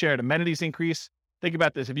additional shared amenities increase. Think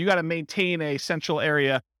about this. If you got to maintain a central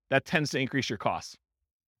area, that tends to increase your costs.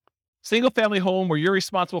 Single family home where you're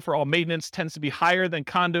responsible for all maintenance tends to be higher than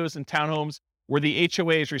condos and townhomes where the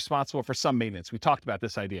HOA is responsible for some maintenance. We talked about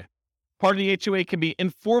this idea. Part of the HOA can be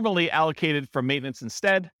informally allocated for maintenance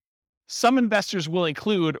instead. Some investors will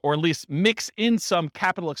include or at least mix in some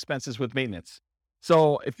capital expenses with maintenance.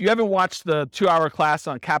 So if you haven't watched the 2-hour class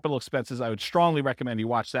on capital expenses, I would strongly recommend you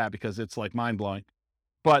watch that because it's mind-blowing.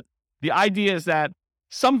 But the idea is that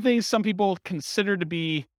some things some people consider to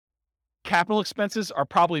be capital expenses are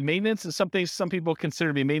probably maintenance, and some things some people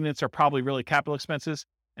consider to be maintenance are probably really capital expenses.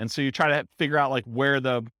 And so you try to figure out where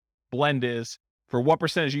the blend is for what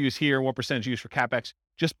percentage you use here and what percentage you use for CapEx.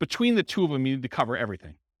 Just between the two of them, you need to cover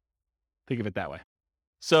everything. Think of it that way.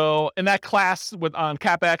 So in that class on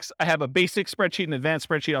CapEx, I have a basic spreadsheet and advanced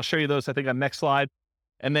spreadsheet. I'll show you those, I think, on the next slide.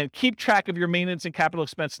 And then keep track of your maintenance and capital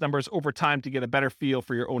expense numbers over time to get a better feel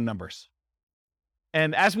for your own numbers.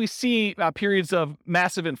 And as we see periods of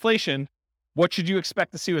massive inflation, what should you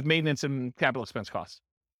expect to see with maintenance and capital expense costs?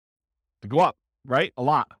 To go up, right? A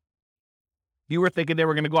lot. You were thinking they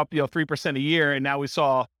were going to go up 3% a year, and now we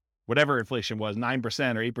saw whatever inflation was,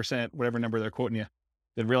 9% or 8%, whatever number they're quoting you,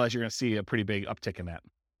 then realize you're going to see a pretty big uptick in that.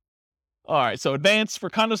 All right, so advance for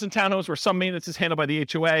condos and townhomes where some maintenance is handled by the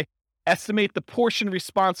HOA. Estimate the portion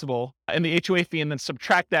responsible in the HOA fee and then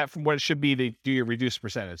subtract that from what it should be to do your reduced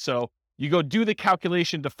percentage. So you go do the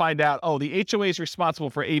calculation to find out, the HOA is responsible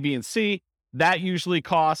for A, B, and C. That usually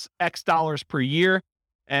costs X dollars per year.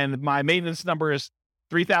 And my maintenance number is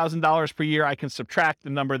 $3,000 per year. I can subtract the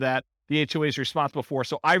number that the HOA is responsible for.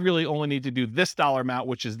 So I really only need to do this dollar amount,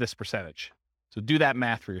 which is this percentage. So do that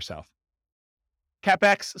math for yourself.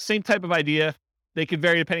 CapEx, same type of idea. They can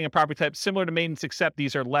vary depending on property type, similar to maintenance, except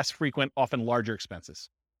these are less frequent, often larger expenses.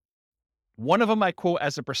 One of them I quote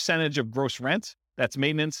as a percentage of gross rent. That's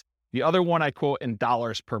maintenance. The other one I quote in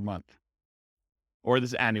dollars per month. Or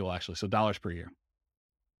this is annual, actually, so dollars per year.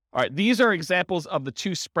 All right, these are examples of the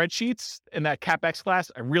two spreadsheets in that CapEx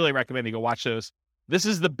class. I really recommend you go watch those. This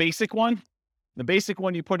is the basic one. The basic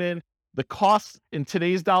one you put in the cost in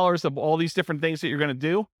today's dollars of all these different things that you're going to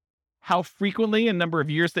do, how frequently and number of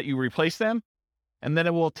years that you replace them, and then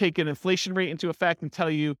it will take an inflation rate into effect and tell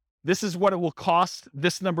you this is what it will cost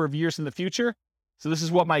this number of years in the future. So this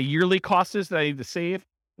is what my yearly cost is that I need to save.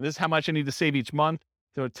 And this is how much I need to save each month.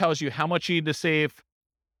 So it tells you how much you need to save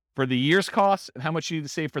for the year's costs and how much you need to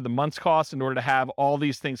save for the month's costs in order to have all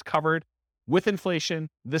these things covered with inflation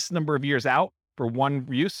this number of years out for one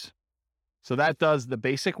use. So that does the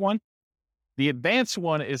basic one. The advanced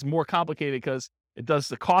one is more complicated because it does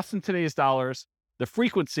the cost in today's dollars, the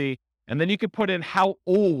frequency, and then you can put in how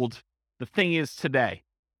old the thing is today.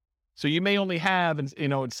 So you may only have,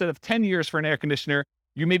 instead of 10 years for an air conditioner,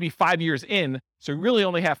 you may be 5 years in. So you really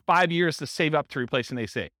only have 5 years to save up to replace an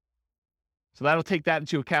AC. So that'll take that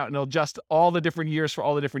into account, and it'll adjust all the different years for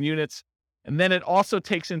all the different units. And then it also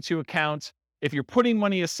takes into account if you're putting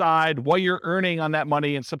money aside, what you're earning on that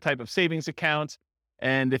money in some type of savings account,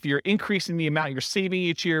 and if you're increasing the amount you're saving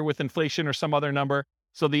each year with inflation or some other number.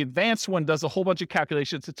 So the advanced one does a whole bunch of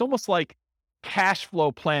calculations. It's almost like cash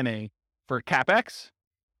flow planning for CapEx,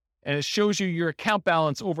 and it shows you your account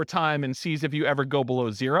balance over time and sees if you ever go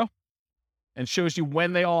below zero, and shows you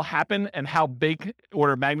when they all happen and how big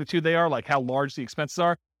order of magnitude they are, like how large the expenses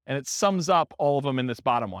are, and it sums up all of them in this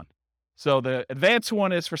bottom one. So the advanced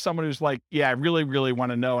one is for someone who's like, yeah, I really, really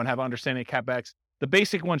want to know and have an understanding of CapEx. The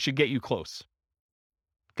basic one should get you close.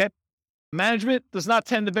 Okay. Management does not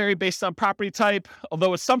tend to vary based on property type,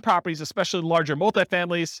 although with some properties, especially larger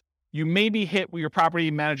multifamilies, you may be hit with your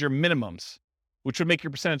property manager minimums, which would make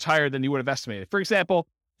your percentage higher than you would have estimated. For example,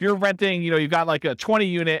 if you're renting, you've got like a 20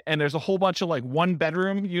 unit and there's a whole bunch of like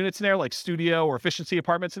 1-bedroom units in there, like studio or efficiency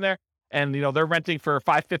apartments in there. And, they're renting for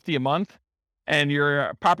 $550 a month. And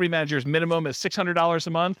your property manager's minimum is $600 a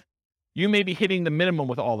month, you may be hitting the minimum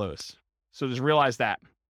with all those. So just realize that.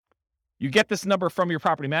 You get this number from your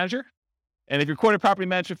property manager, and if your quoted property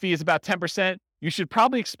management fee is about 10%, you should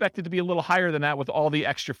probably expect it to be a little higher than that with all the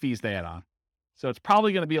extra fees they add on. So it's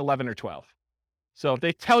probably going to be 11 or 12. So if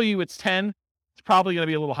they tell you it's 10, it's probably going to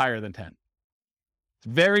be a little higher than 10. It's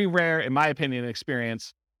very rare, in my opinion and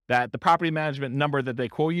experience, that the property management number that they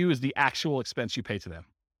quote you is the actual expense you pay to them.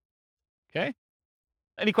 Okay.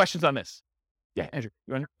 Any questions on this? Yeah, Andrew,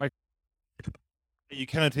 you want to? Are you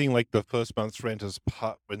counting like the first month's rent as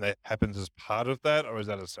part when that happens as part of that, or is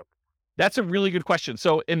that a separate? That's a really good question.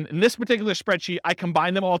 So in this particular spreadsheet, I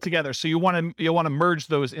combine them all together. So you want to merge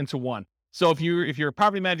those into one. So if your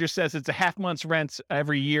property manager says it's a half month's rent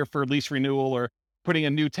every year for lease renewal or putting a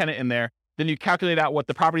new tenant in there, then you calculate out what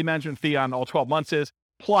the property management fee on all 12 months is,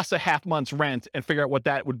 plus a half month's rent, and figure out what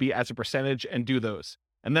that would be as a percentage and do those.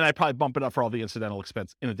 And then I'd probably bump it up for all the incidental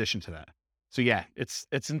expense in addition to that. So yeah, it's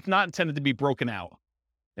not intended to be broken out.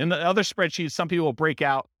 In the other spreadsheets, some people will break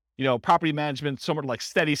out, property management, somewhat like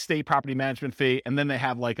steady state property management fee, and then they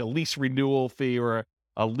have like a lease renewal fee or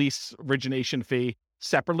a lease origination fee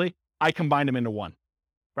separately. I combine them into one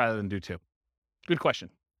rather than do two. Good question.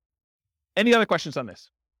 Any other questions on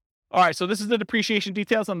this? All right, so this is the depreciation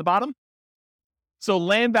details on the bottom. So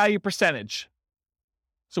land value percentage.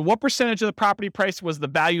 So what percentage of the property price was the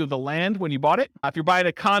value of the land when you bought it? If you're buying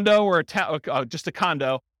a condo or just a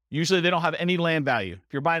condo, usually they don't have any land value.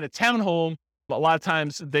 If you're buying a townhome, a lot of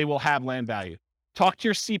times they will have land value. Talk to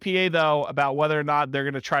your CPA, though, about whether or not they're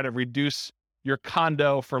going to try to reduce your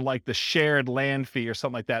condo for like the shared land fee or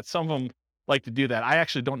something like that. Some of them like to do that. I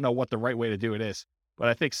actually don't know what the right way to do it is, but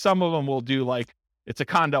I think some of them will do like, it's a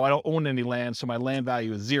condo, I don't own any land, so my land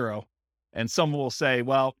value is zero. And some will say,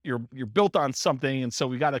 well, you're built on something, and so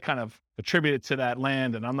we got to kind of attribute it to that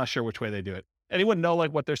land, and I'm not sure which way they do it. Anyone know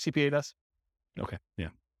like what their CPA does? Okay, yeah.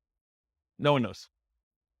 No one knows.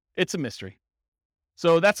 It's a mystery.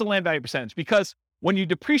 So that's a land value percentage, because when you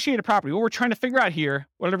depreciate a property, what we're trying to figure out here,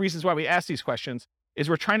 one of the reasons why we ask these questions, is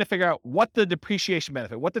we're trying to figure out what the depreciation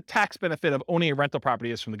benefit, what the tax benefit of owning a rental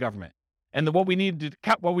property is from the government. And then what we need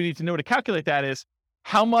to know to calculate that is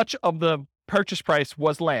how much of the purchase price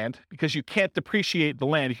was land, because you can't depreciate the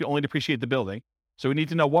land, you can only depreciate the building. So we need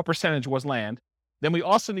to know what percentage was land. Then we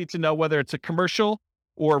also need to know whether it's a commercial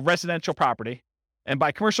or residential property. And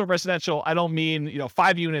by commercial residential, I don't mean,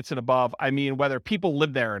 5 units and above. I mean whether people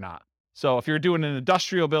live there or not. So if you're doing an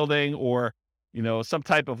industrial building or, some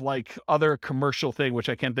type of like other commercial thing, which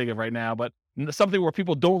I can't think of right now, but something where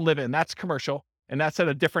people don't live in, that's commercial. And that's at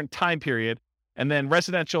a different time period. And then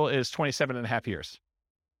residential is 27.5 years.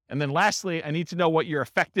 And then lastly, I need to know what your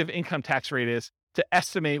effective income tax rate is to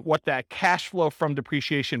estimate what that cash flow from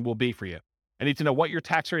depreciation will be for you. I need to know what your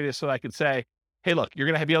tax rate is so that I can say, hey, look, you're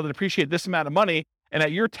going to be able to depreciate this amount of money, and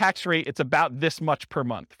at your tax rate, it's about this much per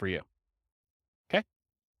month for you. Okay?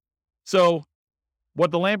 So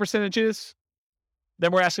what the land percentage is,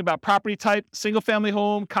 then we're asking about property type, single-family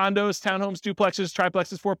home, condos, townhomes, duplexes,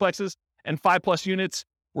 triplexes, fourplexes, and 5+ units.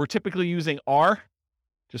 We're typically using R,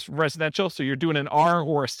 just residential. So you're doing an R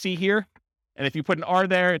or a C here. And if you put an R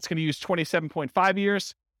there, it's going to use 27.5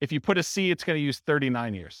 years. If you put a C, it's going to use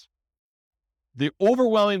 39 years. The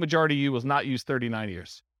overwhelming majority of you will not use 39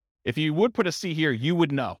 years. If you would put a C here, you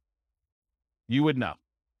would know. You would know.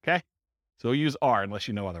 Okay. So use R unless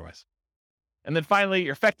you know otherwise. And then finally,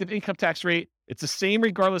 your effective income tax rate, it's the same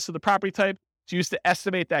regardless of the property type. It's used to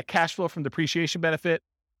estimate that cash flow from depreciation benefit.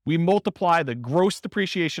 We multiply the gross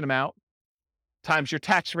depreciation amount times your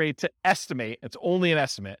tax rate to estimate, it's only an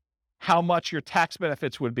estimate, how much your tax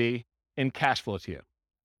benefits would be in cash flow to you.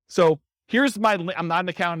 So here's I'm not an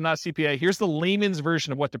accountant, not a CPA. Here's the layman's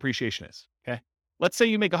version of what depreciation is, okay? Let's say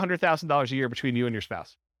you make $100,000 a year between you and your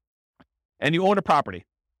spouse, and you own a property.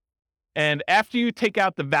 And after you take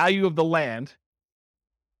out the value of the land,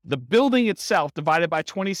 the building itself divided by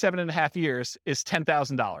 27 and a half years is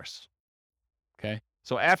 $10,000, okay?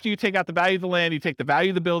 So after you take out the value of the land, you take the value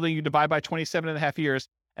of the building, you divide by 27 and a half years,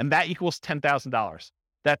 and that equals $10,000.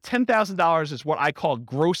 That $10,000 is what I call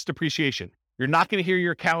gross depreciation. You're not going to hear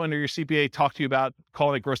your accountant or your CPA talk to you about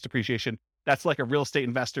calling it gross depreciation. That's like a real estate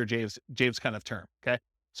investor, James kind of term, okay?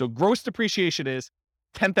 So gross depreciation is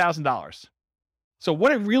 $10,000. So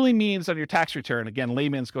what it really means on your tax return, again,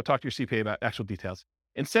 layman's, go talk to your CPA about actual details.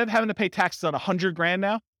 Instead of having to pay taxes on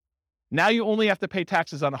 $100,000 now you only have to pay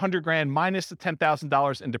taxes on $100,000 minus the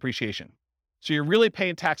 $10,000 in depreciation. So you're really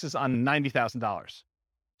paying taxes on $90,000.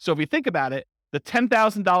 So if you think about it, the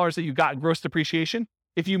 $10,000 that you got in gross depreciation,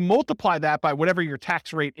 if you multiply that by whatever your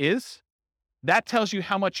tax rate is, that tells you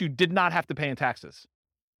how much you did not have to pay in taxes.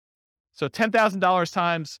 So $10,000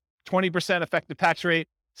 times 20% effective tax rate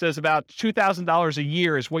says about $2,000 a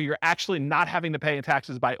year is what you're actually not having to pay in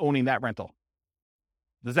taxes by owning that rental.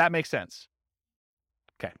 Does that make sense?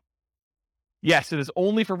 Okay. Yes, it is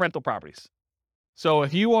only for rental properties. So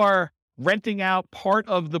if you are renting out part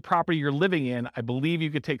of the property you're living in, I believe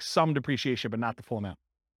you could take some depreciation, but not the full amount.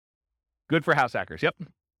 Good for house hackers. Yep.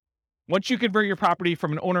 Once you convert your property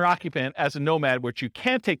from an owner-occupant as a nomad, which you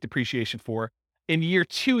can take depreciation for, in year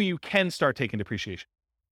 2, you can start taking depreciation.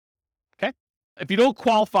 Okay? If you don't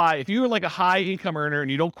qualify, if you're like a high income earner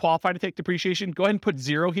and you don't qualify to take depreciation, go ahead and put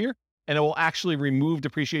 0 here, and it will actually remove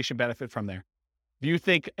depreciation benefit from there. If you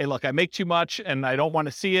think, hey, look, I make too much and I don't want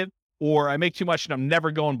to see it, or I make too much and I'm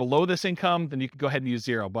never going below this income, then you can go ahead and use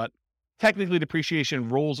 0. But technically depreciation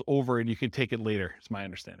rolls over and you can take it later, is my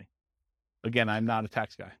understanding. Again, I'm not a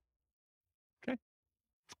tax guy. Okay.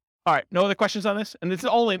 All right. No other questions on this? And it's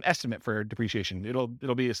only an estimate for depreciation.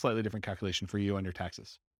 It'll be a slightly different calculation for you on your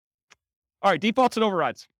taxes. All right. Defaults and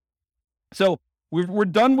overrides. So we're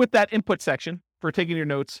done with that input section for taking your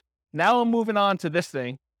notes. Now I'm moving on to this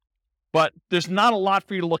thing, but there's not a lot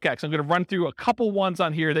for you to look at. So I'm going to run through a couple ones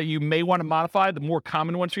on here that you may want to modify, the more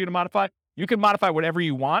common ones for you to modify. You can modify whatever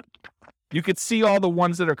you want. You could see all the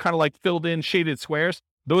ones that are kind of like filled in shaded squares.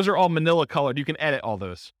 Those are all manila colored. You can edit all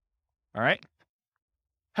those. All right.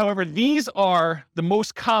 However, these are the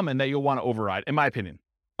most common that you'll want to override, in my opinion.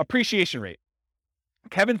 Appreciation rate.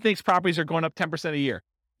 Kevin thinks properties are going up 10% a year.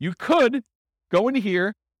 You could go into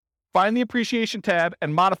here, find the appreciation tab,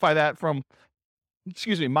 and modify that from,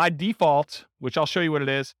 my default, which I'll show you what it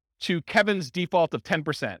is, to Kevin's default of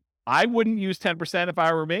 10%. I wouldn't use 10% if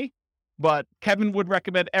I were me, but Kevin would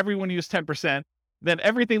recommend everyone use 10%. Then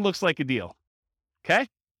everything looks like a deal. Okay?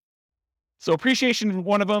 So appreciation is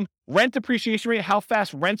one of them. Rent appreciation rate, how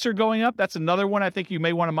fast rents are going up. That's another one I think you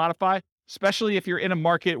may want to modify, especially if you're in a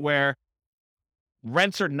market where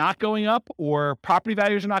rents are not going up or property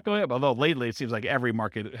values are not going up. Although lately it seems like every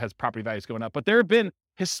market has property values going up. But there have been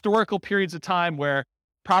historical periods of time where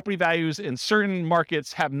property values in certain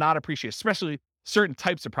markets have not appreciated, especially certain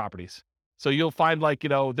types of properties. So you'll find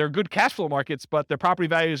they're good cash flow markets, but their property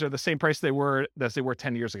values are the same price as they were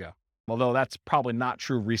 10 years ago. Although that's probably not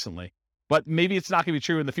true recently. But maybe it's not going to be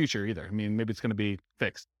true in the future either. I mean, maybe it's going to be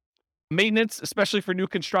fixed. Maintenance, especially for new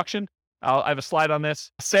construction. I have a slide on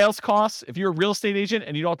this. Sales costs. If you're a real estate agent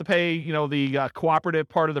and you don't have to pay, the cooperative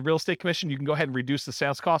part of the real estate commission, you can go ahead and reduce the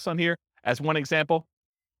sales costs on here as one example.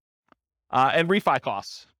 And refi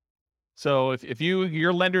costs. So if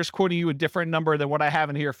your lender's quoting you a different number than what I have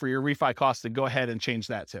in here for your refi costs, then go ahead and change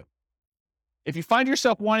that too. If you find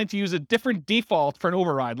yourself wanting to use a different default for an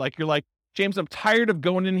override, like you're like, James, I'm tired of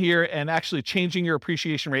going in here and actually changing your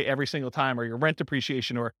appreciation rate every single time, or your rent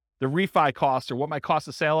appreciation, or the refi cost, or what my costs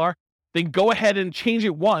of sale are, then go ahead and change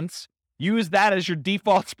it once. Use that as your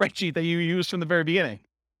default spreadsheet that you used from the very beginning.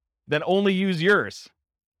 Then only use yours.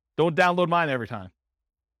 Don't download mine every time.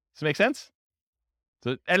 Does that make sense?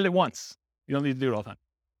 So edit it once. You don't need to do it all the time.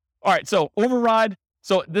 All right, so override.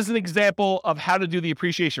 So this is an example of how to do the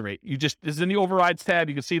appreciation rate. This is in the overrides tab.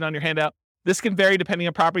 You can see it on your handout. This can vary depending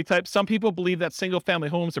on property type. Some people believe that single-family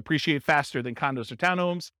homes appreciate faster than condos or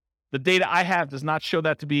townhomes. The data I have does not show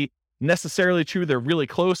that to be necessarily true. They're really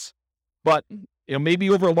close, but maybe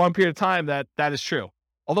over a long period of time that is true.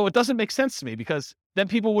 Although it doesn't make sense to me because then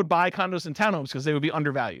people would buy condos and townhomes because they would be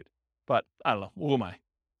undervalued. But I don't know. Who am I?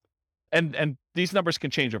 And these numbers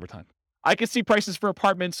can change over time. I can see prices for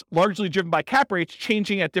apartments largely driven by cap rates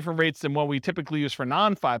changing at different rates than what we typically use for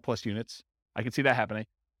non-5+ units. I can see that happening.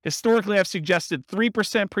 Historically, I've suggested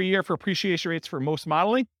 3% per year for appreciation rates for most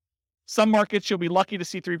modeling. Some markets, you'll be lucky to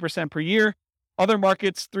see 3% per year. Other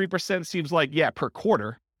markets, 3% seems like, per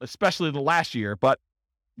quarter, especially the last year. But,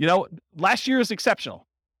 last year is exceptional.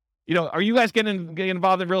 Are you guys getting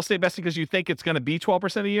involved in real estate investing because you think it's going to be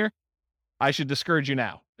 12% a year? I should discourage you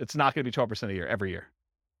now. It's not going to be 12% a year every year.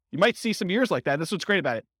 You might see some years like that. This is what's great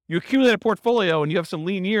about it. You accumulate a portfolio and you have some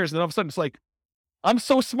lean years, and then all of a sudden it's like, I'm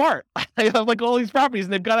so smart. I have like all these properties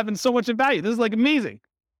and they've got up in so much in value. This is like amazing.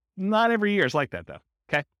 Not every year is like that though.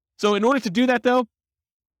 Okay. So in order to do that though,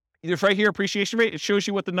 either right here, appreciation rate, it shows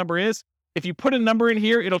you what the number is. If you put a number in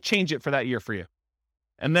here, it'll change it for that year for you.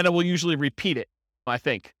 And then it will usually repeat it, I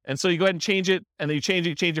think. And so you go ahead and change it, and then you change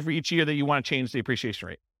it for each year that you want to change the appreciation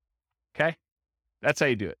rate. Okay. That's how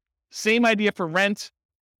you do it. Same idea for rent.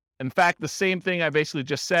 In fact, the same thing I basically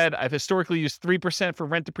just said. I've historically used 3% for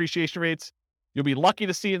rent depreciation rates. You'll be lucky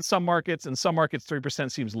to see in some markets. In some markets,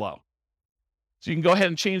 3% seems low. So you can go ahead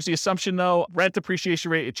and change the assumption though. Rent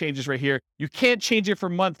depreciation rate, it changes right here. You can't change it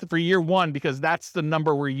for year one because that's the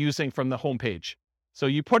number we're using from the homepage. So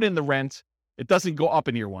you put in the rent, it doesn't go up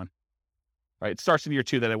in year one, right? It starts in year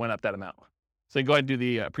two that it went up that amount. So you can go ahead and do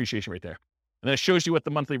the appreciation rate there. And then it shows you what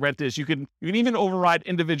the monthly rent is. You can even override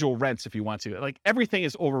individual rents if you want to. Like everything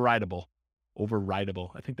is overrideable.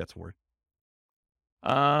 Overrideable. I think that's a word.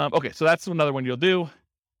 Okay, so that's another one you'll do.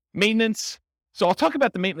 Maintenance. So I'll talk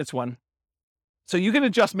about the maintenance one. So you can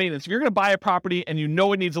adjust maintenance. If you're going to buy a property and you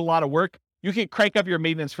know it needs a lot of work, you can crank up your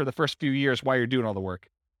maintenance for the first few years while you're doing all the work.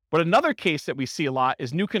 But another case that we see a lot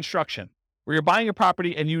is new construction, where you're buying a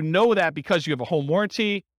property and you know that because you have a home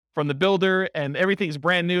warranty from the builder and everything's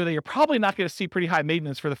brand new, that you're probably not going to see pretty high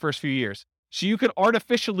maintenance for the first few years. So you could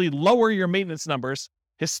artificially lower your maintenance numbers.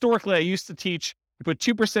 Historically, I used to teach you put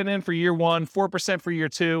 2% in for year one, 4% for year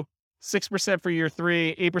two, 6% for year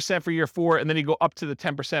three, 8% for year four, and then you go up to the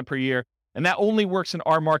 10% per year. And that only works in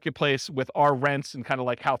our marketplace with our rents and kind of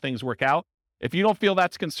like how things work out. If you don't feel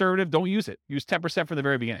that's conservative, don't use it. Use 10% from the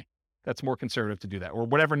very beginning. That's more conservative to do that, or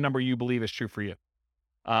whatever number you believe is true for you.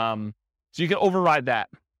 So you can override that.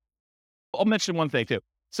 I'll mention one thing too.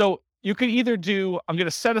 So you could either do, I'm going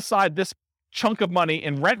to set aside this chunk of money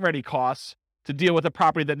in rent-ready costs to deal with a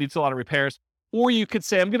property that needs a lot of repairs, or you could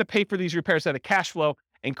say, I'm going to pay for these repairs out of cash flow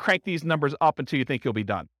and crank these numbers up until you think you'll be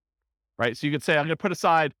done, right? So you could say, I'm going to put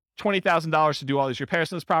aside $20,000 to do all these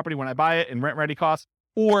repairs in this property when I buy it in rent-ready costs,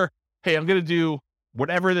 or, hey, I'm going to do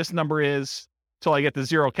whatever this number is till I get to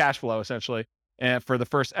zero cash flow, essentially, and for the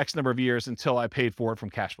first X number of years until I paid for it from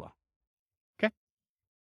cash flow.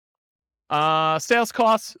 Sales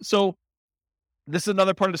costs. So this is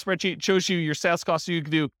another part of the spreadsheet. It shows you your sales costs. So you can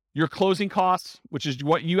do your closing costs, which is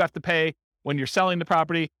what you have to pay when you're selling the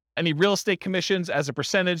property, any real estate commissions as a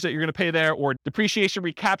percentage that you're going to pay there, or depreciation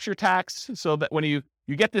recapture tax. So that when you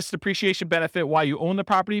get this depreciation benefit while you own the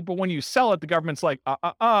property, but when you sell it, the government's like,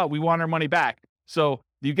 we want our money back. So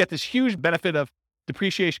you get this huge benefit of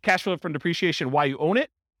depreciation, cash flow from depreciation while you own it.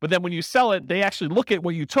 But then when you sell it, they actually look at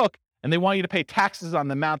what you took and they want you to pay taxes on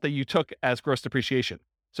the amount that you took as gross depreciation.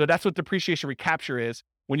 So that's what depreciation recapture is.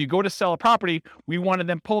 When you go to sell a property, we want to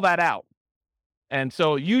then pull that out. And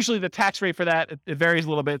so usually the tax rate for that, it varies a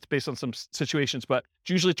little bit. It's based on some situations, but it's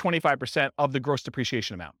usually 25% of the gross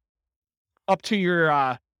depreciation amount up to your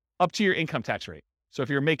income tax rate. So if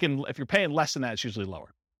you're paying less than that, it's usually lower.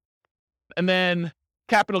 And then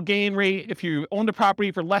capital gain rate, if you own the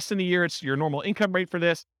property for less than a year, it's your normal income rate for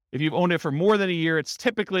this. If you've owned it for more than a year, it's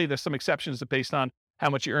typically, there's some exceptions based on how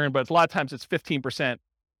much you earn, but a lot of times it's 15%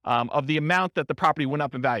 of the amount that the property went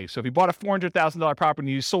up in value. So if you bought a $400,000 property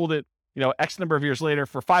and you sold it, X number of years later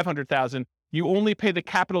for $500,000, you only pay the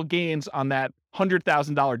capital gains on that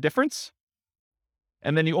 $100,000 difference.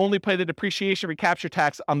 And then you only pay the depreciation recapture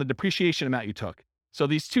tax on the depreciation amount you took. So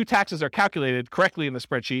these two taxes are calculated correctly in the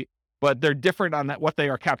spreadsheet, but they're different on what they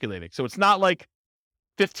are calculating. So it's not like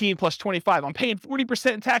 15 plus 25. I'm paying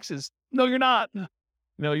 40% in taxes. No, you're not.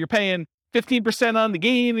 You're paying 15% on the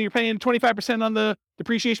gain and you're paying 25% on the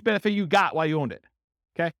depreciation benefit you got while you owned it.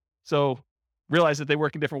 Okay. So realize that they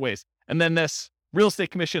work in different ways. And then this real estate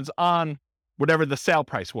commissions on whatever the sale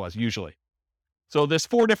price was usually. So there's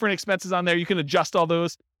 4 different expenses on there. You can adjust all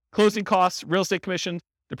those: closing costs, real estate commission,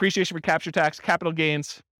 depreciation recapture tax, capital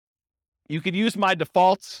gains. You could use my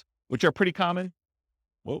defaults, which are pretty common.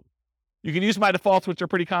 You can use my defaults, which are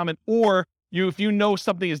pretty common, or if you know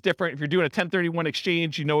something is different, if you're doing a 1031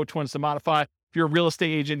 exchange, you know which ones to modify. If you're a real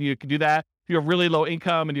estate agent, you can do that. If you have really low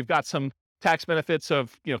income and you've got some tax benefits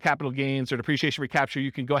of, capital gains or depreciation recapture,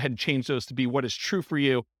 you can go ahead and change those to be what is true for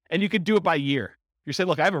you. And you could do it by year. You say,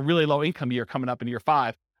 look, I have a really low income year coming up in year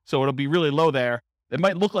 5, so it'll be really low there. It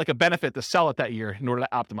might look like a benefit to sell it that year in order to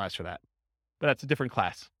optimize for that. But that's a different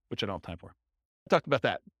class, which I don't have time for. I talked about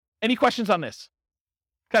that. Any questions on this?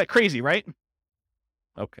 Kind of crazy, right?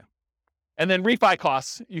 Okay. And then refi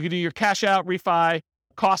costs. You can do your cash out, refi,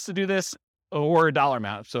 cost to do this, or a dollar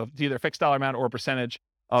amount. So it's either a fixed dollar amount or a percentage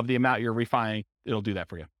of the amount you're refining. It'll do that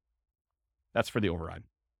for you. That's for the override.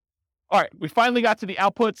 All right. We finally got to the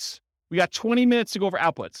outputs. We got 20 minutes to go over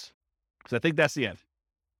outputs because I think that's the end.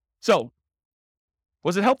 So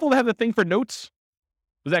was it helpful to have the thing for notes?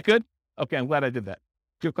 Was that good? Okay. I'm glad I did that.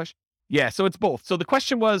 Good question. Yeah. So it's both. So the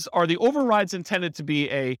question was, are the overrides intended to be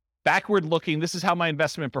a backward looking, this is how my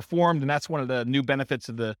investment performed, and that's one of the new benefits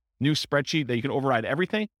of the new spreadsheet, that you can override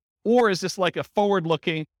everything? Or is this like a forward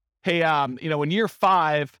looking, hey, in year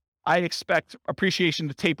 5, I expect appreciation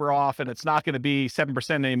to taper off and it's not going to be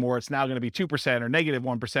 7% anymore. It's now going to be 2% or negative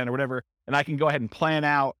 1% or whatever. And I can go ahead and plan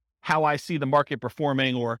out how I see the market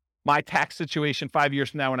performing, or my tax situation 5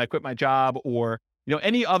 years from now when I quit my job, or,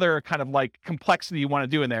 any other kind of like complexity you want to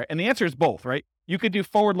do in there. And the answer is both, right? You could do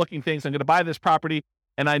forward looking things. I'm going to buy this property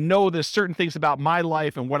and I know there's certain things about my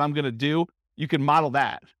life and what I'm going to do. You can model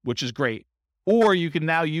that, which is great. Or you can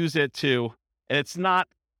now use it to, and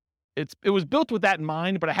it was built with that in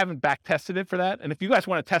mind, but I haven't back tested it for that. And if you guys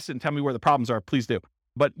want to test it and tell me where the problems are, please do.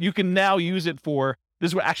 But you can now use it for,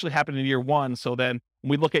 this is what actually happened in year 1. So then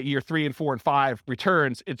when we look at year 3 and 4 and 5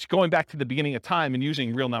 returns, it's going back to the beginning of time and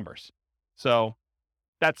using real numbers. So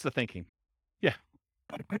that's the thinking. Yeah.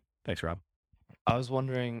 Thanks, Rob. I was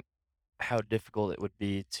wondering how difficult it would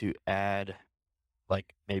be to add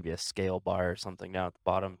like maybe a scale bar or something down at the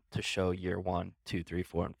bottom to show year 1, 2, 3,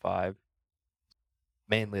 4, and 5.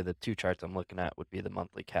 Mainly the 2 charts I'm looking at would be the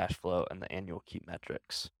monthly cash flow and the annual key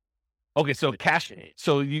metrics. Okay,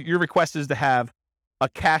 so your request is to have a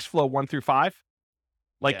cash flow 1 through 5,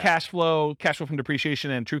 like cash flow from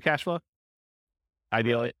depreciation and true cash flow,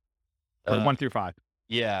 ideally, or 1 through 5.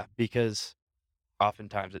 Yeah, because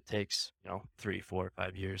oftentimes it takes 3, 4,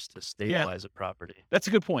 5 years to stabilize a property. That's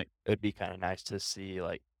a good point. It would be kind of nice to see,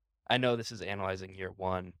 like, I know this is analyzing year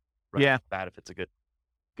 1, bad if it's a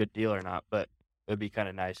good deal or not, but it would be kind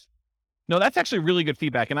of nice. No, that's actually really good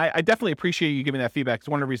feedback. And I definitely appreciate you giving that feedback. It's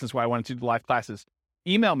one of the reasons why I wanted to do the live classes.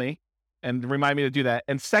 Email me and remind me to do that.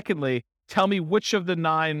 And secondly, tell me which of the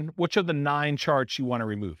 9 charts you want to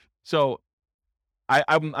remove. So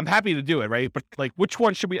I'm happy to do it, right? But like, which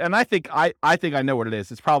one should we, and I think I know what it is.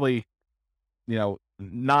 It's probably,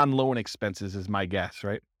 non-loan expenses is my guess,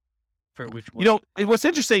 right? For which one? What's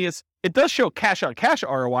interesting is it does show cash on cash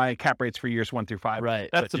ROI and cap rates for years 1 through 5. Right.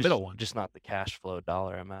 That's the middle one. Just not the cash flow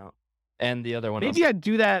dollar amount. And the other one. Maybe I'd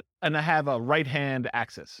do that and I have a right-hand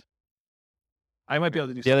axis. I might be able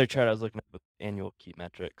to do the other chart I was looking at with annual key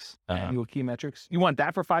metrics. Annual key metrics. You want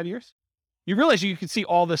that for 5 years? You realize you can see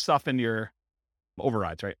all this stuff in your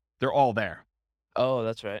overrides, right? They're all there. Oh,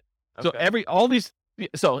 that's right. Okay.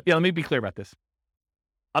 So let me be clear about this.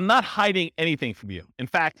 I'm not hiding anything from you. In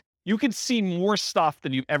fact, you can see more stuff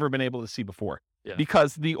than you've ever been able to see before,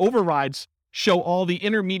 because the overrides show all the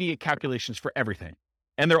intermediate calculations for everything,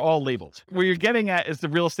 and they're all labeled. Where you're getting at is the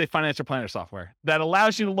real estate financial planner software that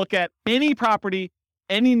allows you to look at any property,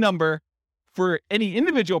 any number for any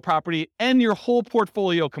individual property and your whole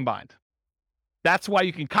portfolio combined. That's why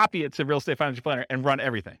you can copy it to Real Estate Financial Planner and run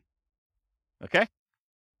everything. Okay?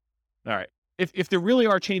 All right. If there really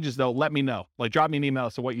are changes, though, let me know. Like, drop me an email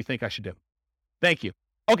as to what you think I should do. Thank you.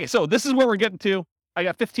 Okay, so this is where we're getting to. I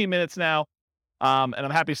got 15 minutes now, and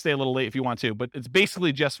I'm happy to stay a little late if you want to, but it's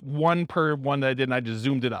basically just one per one that I did, and I just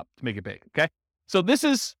zoomed it up to make it big, okay? So this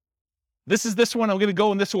is this one. I'm going to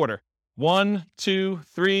go in this order. 1, 2,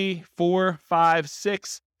 3, 4, 5,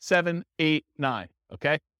 6, 7, 8, 9,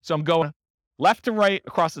 okay? So I'm going left to right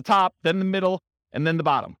across the top, then the middle, and then the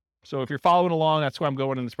bottom. So if you're following along, that's where I'm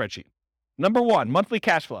going in the spreadsheet. Number 1, monthly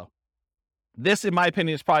cash flow. This, in my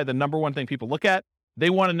opinion, is probably the number one thing people look at. They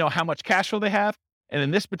want to know how much cash flow they have. And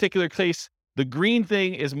in this particular case, the green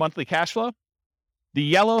thing is monthly cash flow. The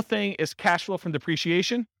yellow thing is cash flow from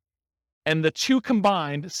depreciation. And the 2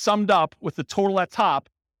 combined, summed up with the total at top,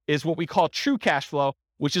 is what we call true cash flow,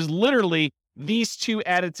 which is literally these 2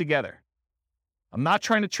 added together. I'm not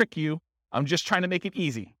trying to trick you. I'm just trying to make it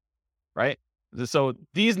easy, right? So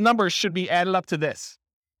these numbers should be added up to this.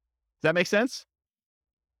 Does that make sense?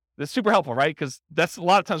 That's super helpful, right? Because that's a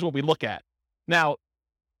lot of times what we look at. Now,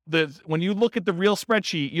 when you look at the real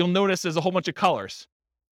spreadsheet, you'll notice there's a whole bunch of colors.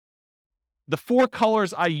 The 4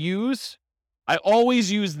 colors I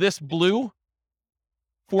always use this blue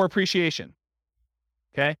for appreciation.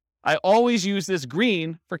 Okay. I always use this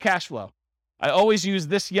green for cash flow. I always use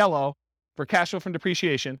this yellow for cash flow from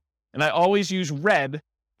depreciation. And I always use red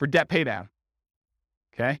for debt paydown.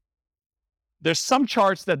 Okay. There's some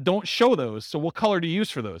charts that don't show those. So what color to use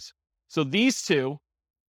for those? So these two,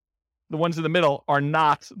 the ones in the middle, are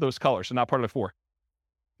not those colors. They're not part of the four.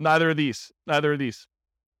 Neither of these. But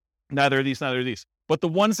the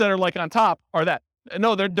ones that are like on top are that.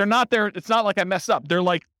 No, they're not there. It's not like I messed up.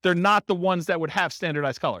 They're not the ones that would have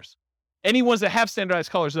standardized colors. Any ones that have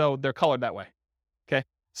standardized colors, though, they're colored that way. Okay.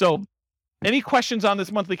 So any questions on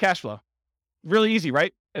this monthly cash flow? Really easy,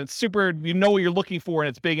 right? And it's super, you know what you're looking for, and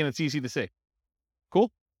it's big and it's easy to see.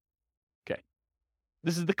 Cool? Okay.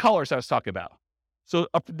 This is the colors I was talking about. So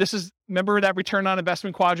this is, remember that return on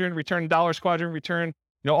investment quadrant, return dollars quadrant, return,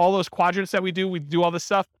 all those quadrants that we do all this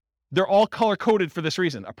stuff. They're all color coded for this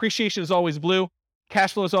reason. Appreciation is always blue.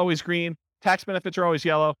 Cash flow is always green. Tax benefits are always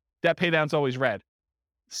yellow. Debt pay down is always red.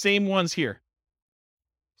 Same ones here.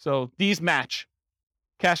 So these match.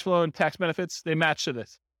 Cash flow and tax benefits, they match to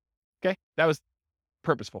this. Okay? That was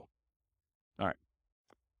purposeful. All right.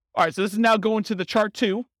 So this is now going to the chart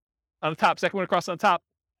 2 on the top, second one across on the top.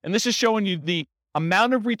 And this is showing you the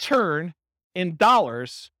amount of return in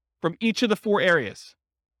dollars from each of the 4 areas.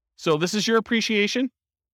 So this is your appreciation.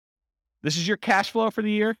 This is your cash flow for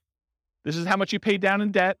the year. This is how much you paid down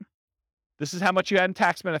in debt. This is how much you had in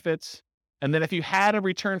tax benefits. And then if you had a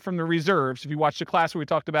return from the reserves, if you watched the class where we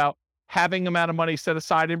talked about having amount of money set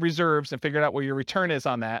aside in reserves and figured out what your return is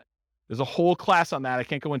on that, there's a whole class on that. I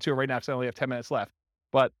can't go into it right now because I only have 10 minutes left.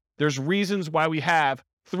 But there's reasons why we have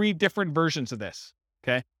 3 different versions of this,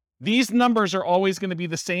 okay? These numbers are always going to be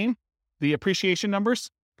the same, the appreciation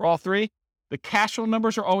numbers for all 3. The cash flow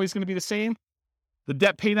numbers are always going to be the same. The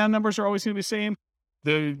debt pay down numbers are always going to be the same.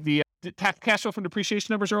 The cash flow from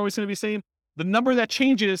depreciation numbers are always going to be the same. The number that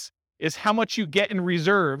changes is how much you get in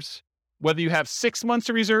reserves, whether you have 6 months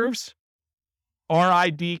of reserves,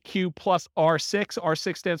 RIDQ plus R6.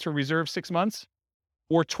 R6 stands for reserve 6 months,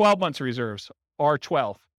 or 12 months of reserves,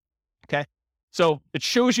 R12. Okay. So it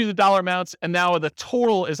shows you the dollar amounts, and now the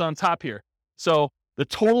total is on top here. So the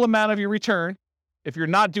total amount of your return, if you're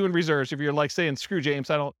not doing reserves, if you're like saying, screw James,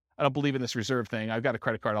 I don't believe in this reserve thing. I've got a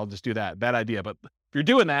credit card. I'll just do that. Bad idea. But if you're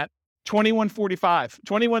doing that,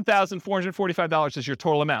 $21,445 is your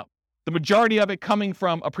total amount. The majority of it coming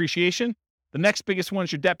from appreciation. The next biggest one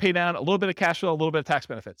is your debt pay down, a little bit of cash flow, a little bit of tax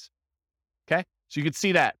benefits. Okay. So you could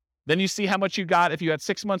see that. Then you see how much you got. If you had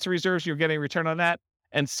 6 months of reserves, you're getting a return on that.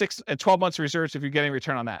 And 12 months of reserves if you're getting a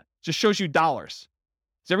return on that. Just shows you dollars.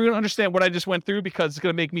 Does everyone understand what I just went through? Because it's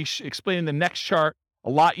going to make me explaining the next chart a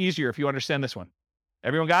lot easier if you understand this one.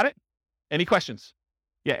 Everyone got it? Any questions?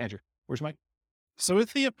 Yeah, Andrew. Where's Mike? So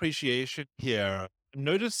with the appreciation here, I'm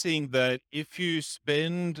noticing that if you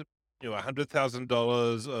spend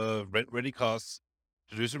 $100,000 of rent-ready costs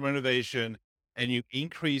to do some renovation, and you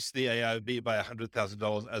increase the ARV by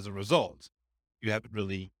 $100,000 as a result, you haven't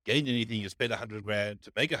really gained anything. You spent $100,000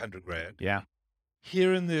 to make $100,000. Yeah.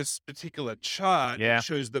 Here in this particular chart, it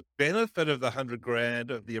shows the benefit of the $100,000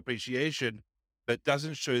 of the appreciation, but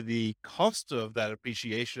doesn't show the cost of that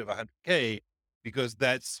appreciation of $100K, because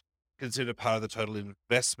that's considered part of the total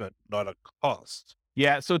investment, not a cost.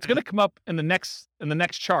 Yeah. So it's going to come up in the next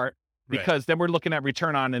chart, because then we're looking at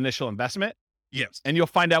return on initial investment. Yes. And you'll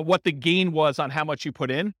find out what the gain was on how much you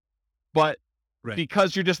put in. But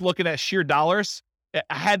because you're just looking at sheer dollars,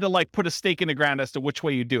 I had to put a stake in the ground as to which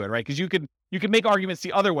way you do it, right? Because you could make arguments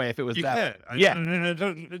the other way if it was that. Yeah.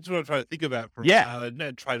 That's what I'm trying to think about. And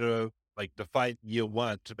then try to define year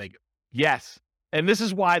 1 to make it. Yes. And this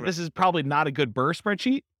is why this is probably not a good BRRRR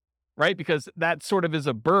spreadsheet, right? Because that sort of is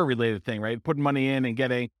a BRRRR related thing, right? Putting money in and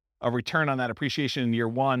getting a return on that appreciation in year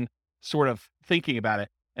 1, sort of thinking about it.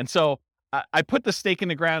 And so I put the stake in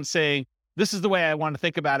the ground saying, this is the way I want to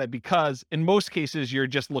think about it, because in most cases, you're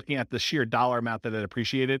just looking at the sheer dollar amount that it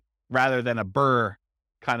appreciated rather than a BRRRR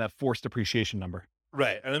kind of forced appreciation number.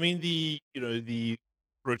 Right. And I mean, the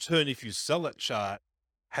return, if you sell that chart,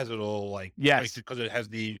 has it all because it has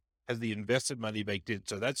the invested money baked in.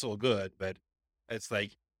 So that's all good. But it's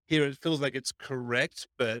here it feels like it's correct,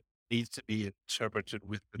 but needs to be interpreted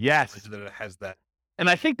with the knowledge that it has that. And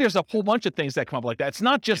I think there's a whole bunch of things that come up like that. It's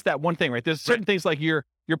not just that one thing, right? There's certain things like you're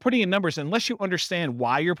putting in numbers, unless you understand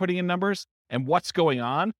why you're putting in numbers and what's going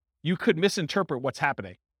on, you could misinterpret what's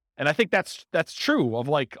happening. And I think that's true of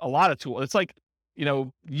a lot of tools. It's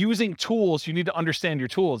using tools, you need to understand your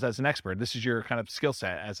tools as an expert. This is your kind of skill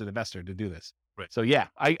set as an investor to do this. Right. So yeah,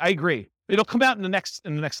 I agree. It'll come out in the next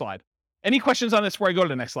slide. Any questions on this before I go to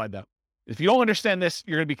the next slide though? If you don't understand this,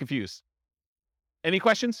 you're going to be confused. Any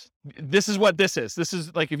questions? This is what this is. This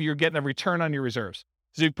is like if you're getting a return on your reserves.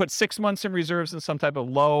 So you put 6 months in reserves in some type of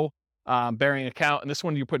low bearing account. And this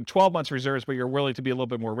one, you're putting 12 months reserves, but you're willing to be a little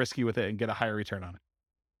bit more risky with it and get a higher return on it.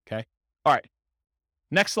 Okay. All right.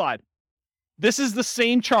 Next slide. This is the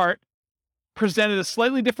same chart presented a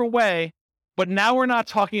slightly different way, but now we're not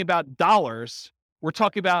talking about dollars. We're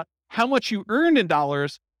talking about how much you earned in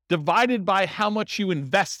dollars divided by how much you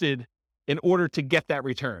invested in order to get that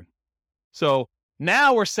return. So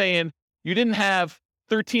now we're saying you didn't have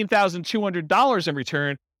 $13,200 in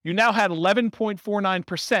return. You now had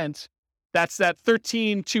 11.49%. That's that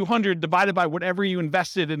 13,200 divided by whatever you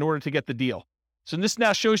invested in order to get the deal. So this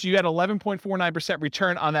now shows you had 11.49%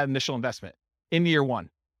 return on that initial investment in year one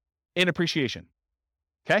in appreciation.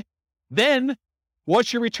 Okay. Then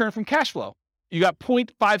what's your return from cash flow? You got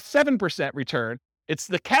 0.57% return. It's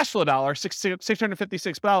the cash flow dollar,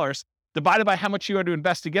 $656 divided by how much you had to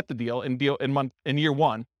invest to get the deal in year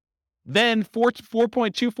one. Then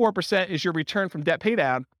 4.24% is your return from debt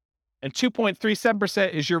paydown, and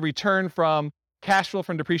 2.37% is your return from cash flow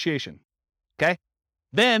from depreciation. Okay.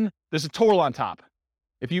 Then there's a total on top.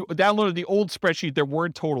 If you downloaded the old spreadsheet, there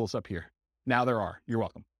weren't totals up here. Now there are. You're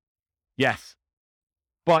welcome. Yes.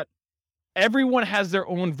 But everyone has their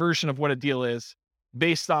own version of what a deal is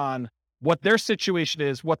based on what their situation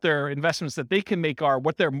is, what their investments that they can make are,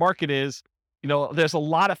 what their market is. You know, there's a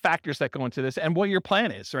lot of factors that go into this and what your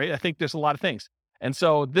plan is, right? I think there's a lot of things. And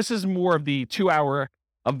so this is more of the 2 hour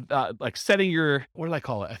of like setting your, what did I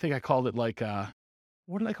call it? I think I called it like,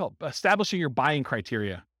 what did I call it? Establishing your buying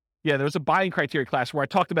criteria. Yeah, there was a buying criteria class where I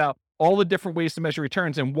talked about all the different ways to measure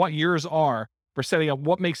returns and what yours are for setting up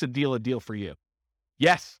what makes a deal for you.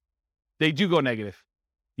 Yes, they do go negative.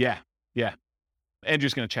 Yeah.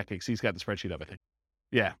 Andrew's going to check it because he's got the spreadsheet up, I think.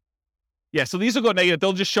 Yeah. So these will go negative.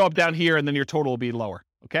 They'll just show up down here and then your total will be lower.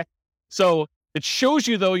 Okay. So it shows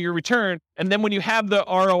you though your return. And then when you have the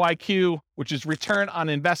ROIQ, which is return on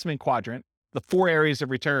investment quadrant, the 4 areas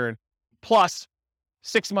of return plus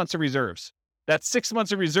 6 months of reserves. That 6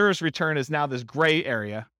 months of reserves return is now this gray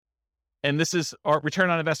area. And this is our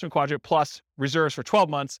return on investment quadrant plus reserves for 12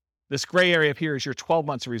 months. This gray area up here is your 12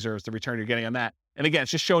 months of reserves, the return you're getting on that. And again,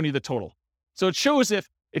 it's just showing you the total. So it shows if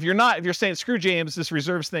you're saying, screw James, this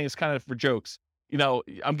reserves thing is kind of for jokes. You know,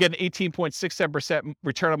 I'm getting 18.67%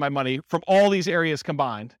 return on my money from all these areas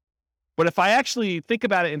combined. But if I actually think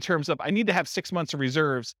about it in terms of, I need to have 6 months of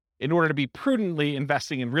reserves in order to be prudently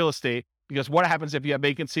investing in real estate, because what happens if you have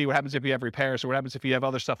vacancy? What happens if you have repairs? Or what happens if you have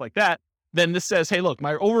other stuff like that? Then this says, hey, look,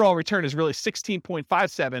 my overall return is really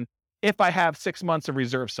 16.57 if I have 6 months of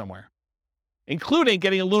reserves somewhere, including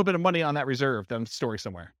getting a little bit of money on that reserve that I'm storing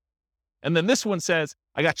somewhere. And then this one says,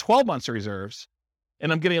 I got 12 months of reserves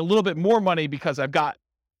and I'm getting a little bit more money because I've got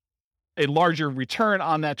a larger return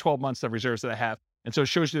on that 12 months of reserves that I have. And so it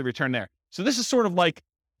shows you the return there. So this is sort of like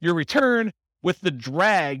your return with the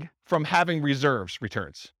drag from having reserves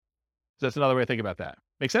returns. So that's another way to think about that.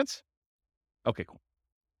 Make sense? Okay, cool.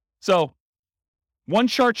 So one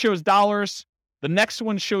chart shows dollars. The next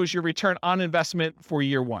one shows your return on investment for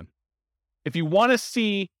year one. If you want to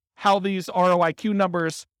see how these ROIQ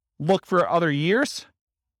numbers look for other years,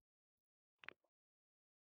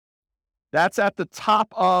 that's at the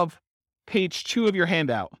top of page 2 of your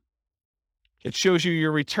handout. It shows you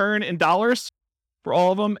your return in dollars for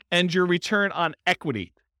all of them and your return on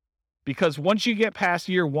equity. Because once you get past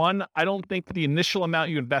year one, I don't think the initial amount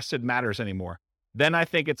you invested matters anymore. Then I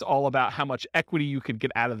think it's all about how much equity you could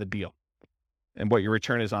get out of the deal and what your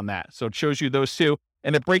return is on that. So it shows you those two,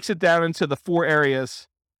 and it breaks it down into the 4 areas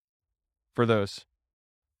for those.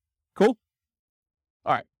 Cool?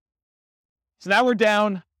 All right. So now we're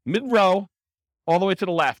down mid-row all the way to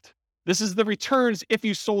the left. This is the returns if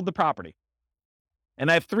you sold the property. And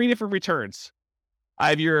I have 3 different returns. I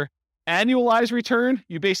have your annualized return.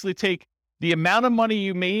 You basically take the amount of money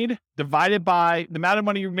you made divided by the amount of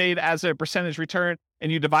money you made as a percentage return, and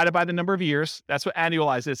you divide it by the number of years. That's what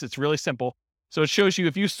annualized is. It's really simple. So it shows you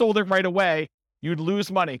if you sold it right away, you'd lose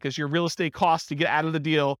money because your real estate costs to get out of the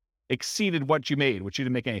deal exceeded what you made, which you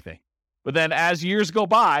didn't make anything. But then as years go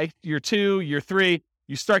by, year 2, year 3,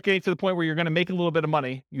 you start getting to the point where you're going to make a little bit of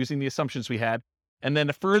money using the assumptions we had. And then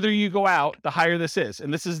the further you go out, the higher this is.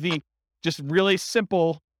 And this is the just really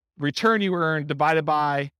simple return you earn divided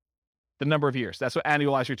by the number of years. That's what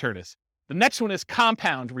annualized return is. The next one is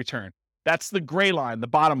compound return. That's the gray line, the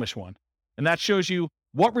bottomish one. And that shows you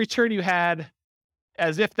what return you had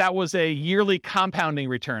as if that was a yearly compounding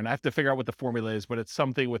return. I have to figure out what the formula is, but it's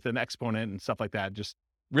something with an exponent and stuff like that. Just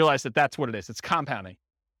realize that that's what it is. It's compounding.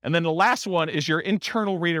 And then the last one is your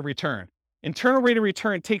internal rate of return. Internal rate of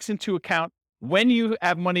return takes into account when you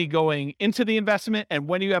have money going into the investment and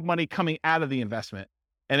when you have money coming out of the investment.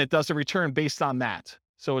 And it does a return based on that.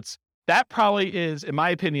 So that probably is, in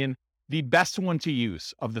my opinion, the best one to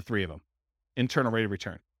use of the three of them, internal rate of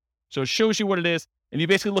return. So it shows you what it is. And you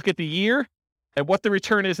basically look at the year and what the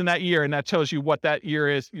return is in that year. And that tells you what that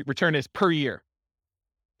return is per year.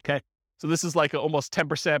 Okay. So this is like almost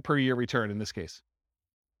 10% per year return in this case.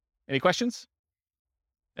 Any questions?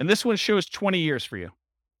 And this one shows 20 years for you.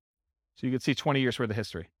 So you can see 20 years worth of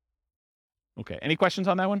history. Okay. Any questions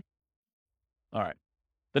on that one? All right.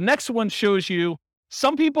 The next one shows you,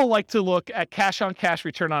 some people like to look at cash on cash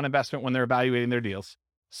return on investment when they're evaluating their deals.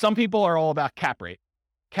 Some people are all about cap rate.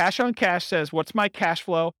 Cash on cash says, what's my cash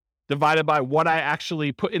flow divided by what I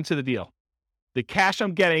actually put into the deal? The cash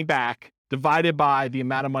I'm getting back divided by the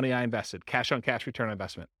amount of money I invested. Cash on cash return on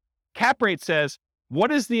investment. Cap rate says,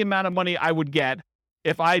 what is the amount of money I would get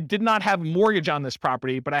if I did not have a mortgage on this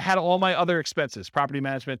property, but I had all my other expenses, property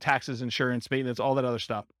management, taxes, insurance, maintenance, all that other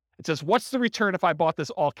stuff. It says, what's the return if I bought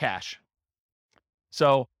this all cash?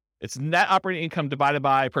 So it's net operating income divided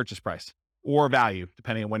by purchase price or value,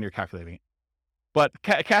 depending on when you're calculating it. But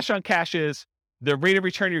cash on cash is the rate of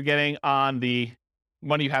return you're getting on the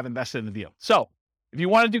money you have invested in the deal. So if you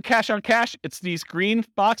want to do cash on cash, it's these green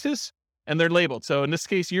boxes and they're labeled. So in this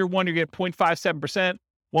case, year one, you get 0.57%, 1.14,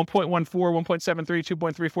 1.73,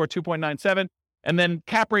 2.34, 2.97. And then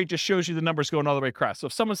cap rate just shows you the numbers going all the way across. So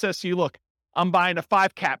if someone says to you, look, I'm buying a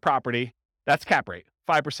 5 cap property, that's cap rate,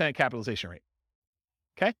 5% capitalization rate.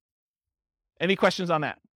 Okay? Any questions on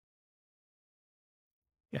that?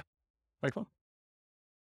 Yeah. Michael?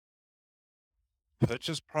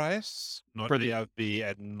 Purchase price, not for the ARV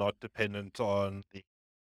and not dependent on the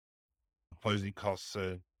closing costs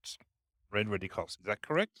and rent ready costs. Is that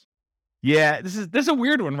correct? Yeah, this is a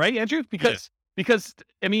weird one, right, Andrew? Because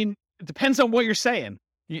I mean, it depends on what you're saying.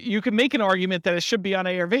 You can make an argument that it should be on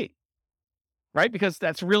ARV. Right? Because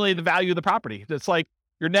that's really the value of the property. It's like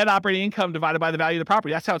your net operating income divided by the value of the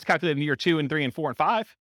property. That's how it's calculated in year 2 and 3 and 4 and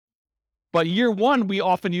 5. But year 1, we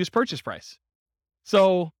often use purchase price.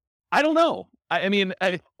 So I don't know. I mean,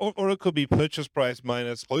 or it could be purchase price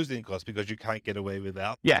minus closing costs because you can't get away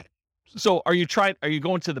without. Yeah. So are you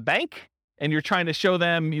going to the bank and you're trying to show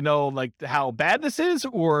them, like how bad this is,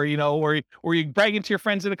 or, or you bragging to your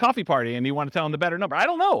friends at a coffee party and you want to tell them the better number? I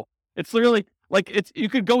don't know. It's literally you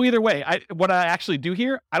could go either way. What I actually do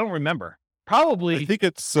here, I don't remember. Probably. I think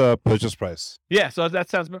it's purchase price. Yeah. So that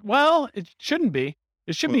sounds, well, it shouldn't be.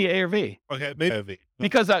 It should be ARV. Okay, maybe ARV.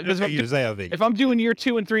 Because if I'm doing year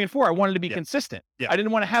 2 and 3 and 4, I wanted to be consistent. Yeah. I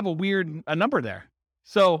didn't want to have a number there.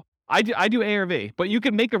 So I do ARV, but you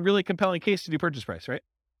can make a really compelling case to do purchase price, right?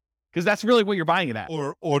 Because that's really what you're buying it at.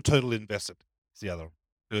 Or total invested is the other,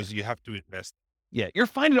 because you have to invest. Yeah, you're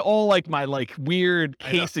finding all my weird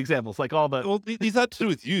case examples, like all the. Well, these are to do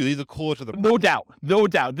with you. These are core to the. No doubt.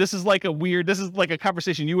 This is like a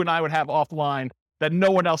conversation you and I would have offline that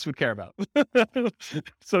no one else would care about.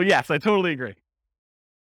 So yes, I totally agree.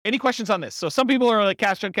 Any questions on this? So some people are like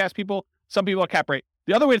cash on cash people. Some people are cap rate.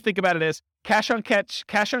 The other way to think about it is cash on cash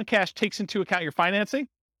takes into account your financing.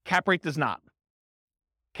 Cap rate does not.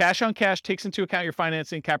 Cash on cash takes into account your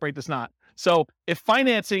financing. Cap rate does not. So if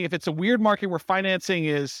it's a weird market where financing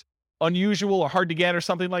is unusual or hard to get or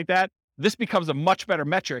something like that, this becomes a much better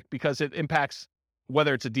metric because it impacts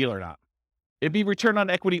whether it's a deal or not. It'd be return on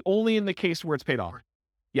equity only in the case where it's paid off.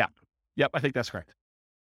 Yeah. Yep. I think that's correct.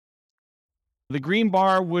 The green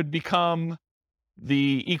bar would become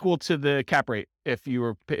equal to the cap rate if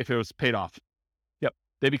it was paid off. Yep.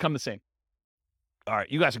 They become the same. All right.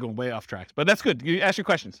 You guys are going way off track, but that's good. You ask your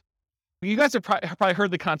questions. You guys have probably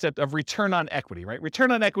heard the concept of return on equity, right?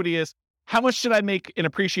 Return on equity is how much should I make in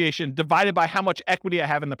appreciation divided by how much equity I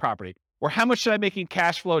have in the property? Or how much should I make in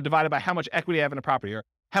cash flow divided by how much equity I have in the property? Or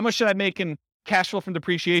how much should I make in cash flow from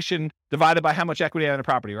depreciation divided by how much equity I have in the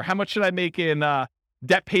property? Or how much should I make in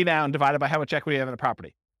debt pay down divided by how much equity I have in the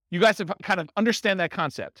property? You guys have kind of understand that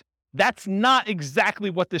concept. That's not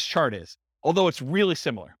exactly what this chart is, although it's really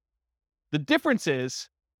similar. The difference is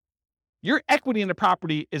your equity in the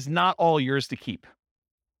property is not all yours to keep.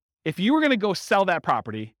 If you were going to go sell that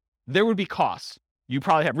property, there would be costs. You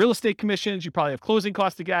probably have real estate commissions. You probably have closing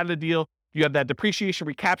costs to get out of the deal. You have that depreciation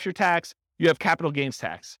recapture tax. You have capital gains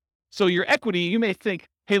tax. So your equity, you may think,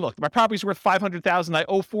 hey, look, my property's worth $500,000. I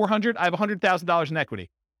owe $400,000. I have $100,000 in equity.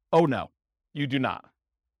 Oh, no, you do not.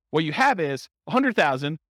 What you have is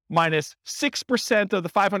 $100,000 minus 6% of the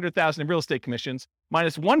 $500,000 in real estate commissions,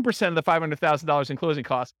 minus 1% of the $500,000 in closing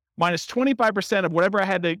costs, minus 25% of whatever I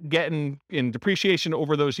had to get in depreciation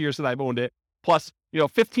over those years that I've owned it, plus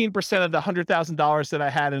 15% of the $100,000 that I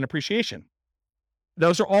had in appreciation.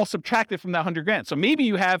 those are all subtracted from that 100 grand. So maybe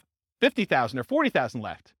you have 50,000 or 40,000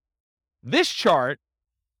 left. This chart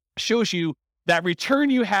shows you that return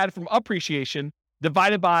you had from appreciation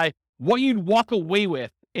divided by what you'd walk away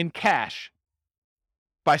with in cash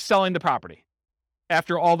by selling the property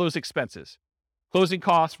after all those expenses, closing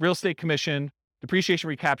costs, real estate commission, depreciation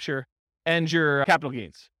recapture, and your capital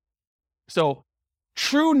gains. So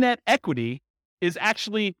true net equity is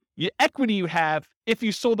actually the equity you have if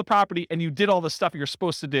you sold the property and you did all the stuff you're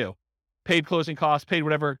supposed to do, paid closing costs, paid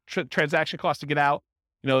whatever transaction costs to get out,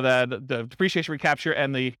 the depreciation recapture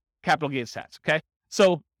and the capital gains tax. Okay.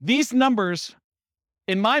 So these numbers,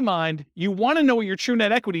 in my mind, you want to know what your true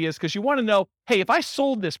net equity is because you want to know, hey, if I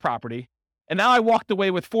sold this property and now I walked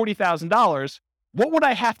away with $40,000, what would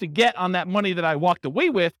I have to get on that money that I walked away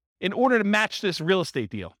with in order to match this real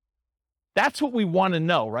estate deal? That's what we want to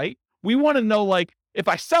know, right? We want to know, like, if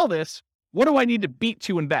I sell this, what do I need to beat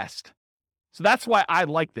to invest? So that's why I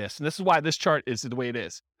like this. And this is why this chart is the way it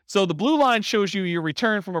is. So the blue line shows you your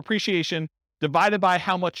return from appreciation divided by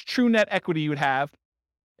how much true net equity you would have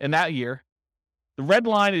in that year. The red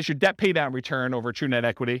line is your debt pay down return over true net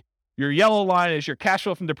equity. Your yellow line is your cash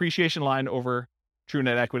flow from depreciation line over true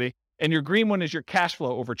net equity. And your green one is your cash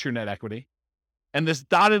flow over true net equity. And this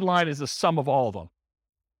dotted line is the sum of all of them.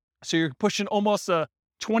 So you're pushing almost a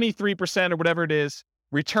 23% or whatever it is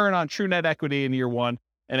return on true net equity in year one,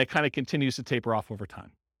 and it kind of continues to taper off over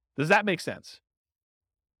time. Does that make sense?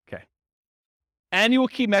 Okay. Annual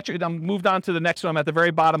key metric. I'm moved on to the next one. I'm at the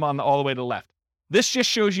very bottom all the way to the left. This just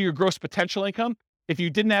shows you your gross potential income. If you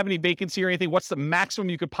didn't have any vacancy or anything, what's the maximum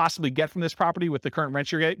you could possibly get from this property with the current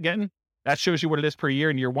rent you're getting? That shows you what it is per year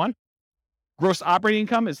in year one. Gross operating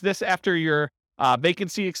income is this after your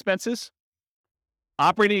vacancy expenses.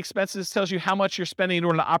 Operating expenses tells you how much you're spending in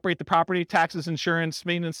order to operate the property, taxes, insurance,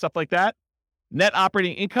 maintenance, stuff like that. Net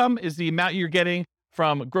operating income is the amount you're getting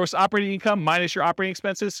from gross operating income minus your operating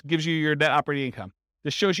expenses, gives you your net operating income.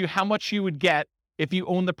 This shows you how much you would get if you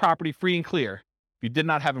owned the property free and clear, if you did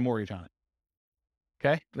not have a mortgage on it.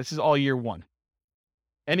 Okay, this is all year one.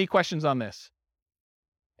 Any questions on this?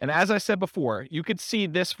 And as I said before, you could see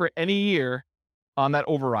this for any year on that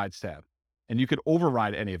overrides tab, and you could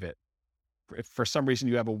override any of it if for some reason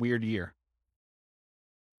you have a weird year.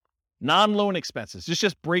 Non-loan expenses. This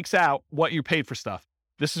just breaks out what you paid for stuff.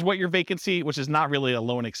 This is what your vacancy, which is not really a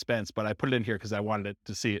loan expense, but I put it in here because I wanted it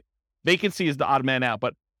to see it. Vacancy is the odd man out,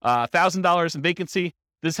 but $1,000 in vacancy.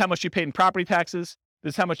 This is how much you paid in property taxes.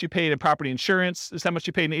 This is how much you paid in property insurance. This is how much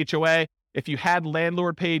you paid in HOA. If you had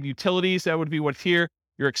landlord paid utilities, that would be what's here.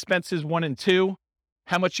 Your expenses 1 and 2.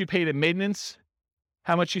 How much you paid in maintenance.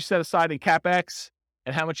 How much you set aside in CapEx.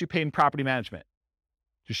 And how much you paid in property management.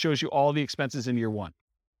 Just shows you all the expenses in year one.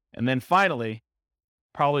 And then finally,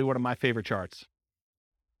 probably one of my favorite charts.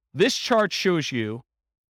 This chart shows you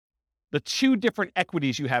the 2 different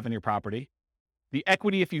equities you have in your property. The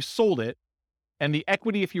equity if you sold it, and the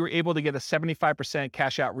equity if you were able to get a 75%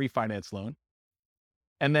 cash out refinance loan.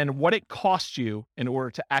 And then what it cost you in order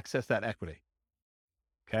to access that equity.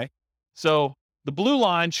 Okay. So the blue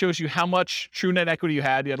line shows you how much true net equity you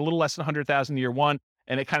had. You had a little less than 100,000 in year one,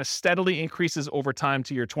 and it kind of steadily increases over time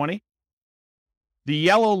to year 20. The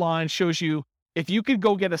yellow line shows you if you could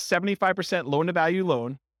go get a 75% loan to value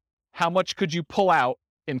loan, how much could you pull out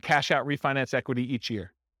in cash out refinance equity each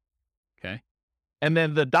year? Okay. And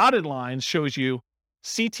then the dotted line shows you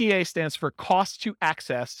CTA stands for cost to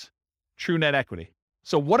access true net equity.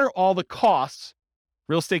 So what are all the costs,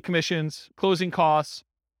 real estate commissions, closing costs,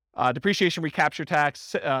 depreciation recapture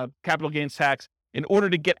tax, capital gains tax, in order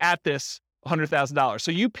to get at this $100,000.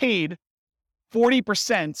 So you paid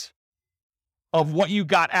 40% of what you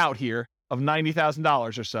got out here of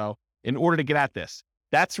 $90,000 or so in order to get at this.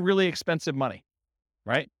 That's really expensive money,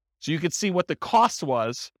 right? So you could see what the cost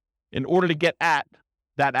was in order to get at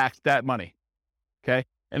that money, okay?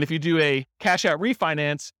 And if you do a cash out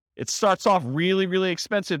refinance, it starts off really, really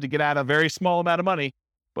expensive to get out a very small amount of money.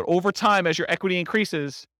 But over time, as your equity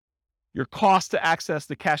increases, your cost to access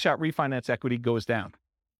the cash out refinance equity goes down.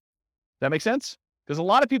 That make sense? Because a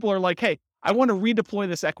lot of people are like, hey, I want to redeploy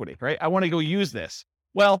this equity, right? I want to go use this.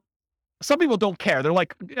 Well, some people don't care. They're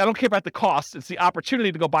like, I don't care about the cost. It's the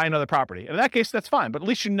opportunity to go buy another property. And in that case, that's fine. But at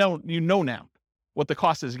least you know now what the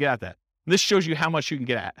cost is to get at that. And this shows you how much you can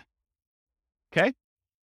get at. Okay?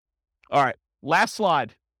 All right. Last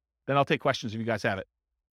slide. Then I'll take questions if you guys have it.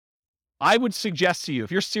 I would suggest to you,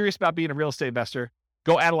 if you're serious about being a real estate investor,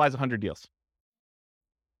 go analyze 100 deals.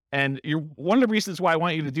 And one of the reasons why I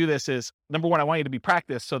want you to do this is, number one, I want you to be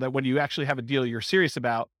practiced so that when you actually have a deal you're serious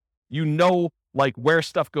about, you know like where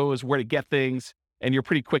stuff goes, where to get things, and you're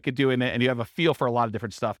pretty quick at doing it, and you have a feel for a lot of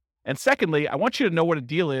different stuff. And secondly, I want you to know what a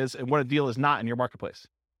deal is and what a deal is not in your marketplace.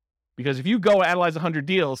 Because if you go analyze 100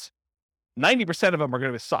 deals, 90% of them are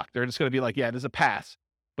going to suck. They're just going to be like, yeah, it is a pass.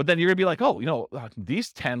 But then you're going to be like, oh,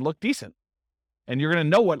 these 10 look decent. And you're going to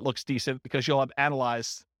know what looks decent because you'll have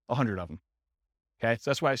analyzed 100 of them. Okay. So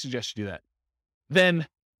that's why I suggest you do that. Then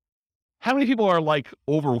how many people are like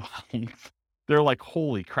overwhelmed? They're like,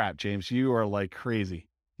 holy crap, James, you are like crazy.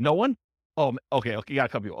 No one? Oh, okay. You got a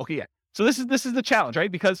couple people. Okay. Yeah. So this is the challenge,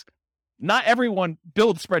 right? Because not everyone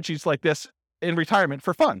builds spreadsheets like this in retirement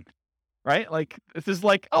for fun, right? Like this is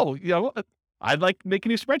like, oh, I'd like to make a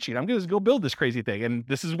new spreadsheet. I'm going to go build this crazy thing. And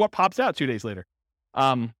this is what pops out 2 days later.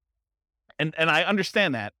 And I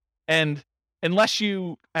understand that. And unless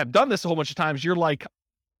you have done this a whole bunch of times, you're like,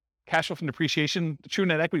 cash flow from depreciation, true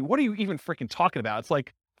net equity, what are you even freaking talking about? It's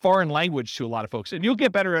like foreign language to a lot of folks. And you'll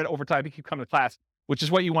get better at it over time if you keep coming to class, which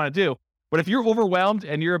is what you want to do. But if you're overwhelmed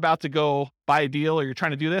and you're about to go buy a deal or you're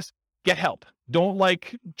trying to do this, get help. Don't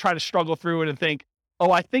like try to struggle through it and think,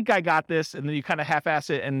 oh, I think I got this. And then you kind of half-ass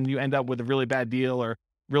it and you end up with a really bad deal or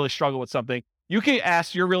really struggle with something. You can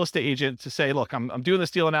ask your real estate agent to say, look, I'm doing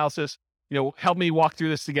this deal analysis. Help me walk through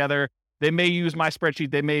this together. They may use my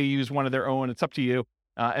spreadsheet. They may use one of their own. It's up to you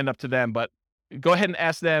and up to them. But go ahead and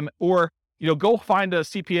ask them, or go find a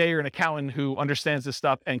CPA or an accountant who understands this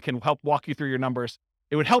stuff and can help walk you through your numbers.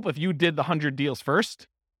 It would help if you did the 100 deals first.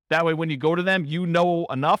 That way, when you go to them, you know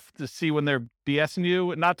enough to see when they're BSing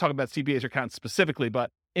you. Not talking about CPAs or accountants specifically,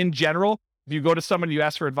 but in general, if you go to someone, you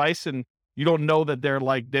ask for advice and you don't know that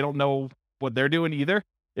they don't know what they're doing either.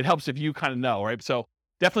 It helps if you kind of know, right? So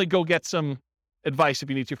definitely go get some advice if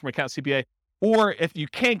you need to from accountant CPA. Or if you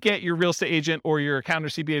can't get your real estate agent or your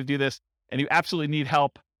accountant or CPA to do this and you absolutely need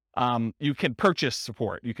help, you can purchase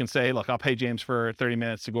support. You can say, look, I'll pay James for 30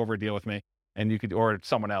 minutes to go over a deal with me. And you could, or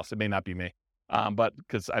someone else. It may not be me, but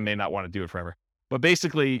because I may not want to do it forever. But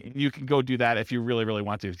basically, you can go do that if you really, really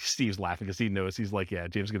want to. Steve's laughing because he knows. He's like, yeah,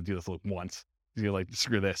 James is going to do this once. He's going to like,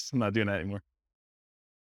 screw this. I'm not doing that anymore.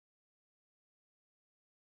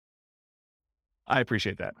 I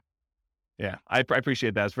appreciate that. Yeah, I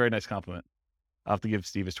appreciate that. It's a very nice compliment. I'll have to give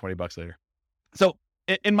Steve his $20 later. So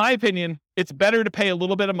in my opinion, it's better to pay a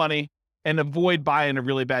little bit of money and avoid buying a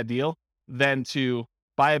really bad deal than to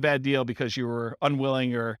buy a bad deal because you were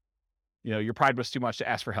unwilling or, your pride was too much to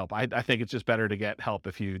ask for help. I think it's just better to get help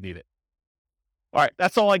if you need it. All right.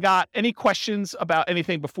 That's all I got. Any questions about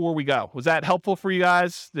anything before we go? Was that helpful for you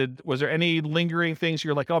guys? Was there any lingering things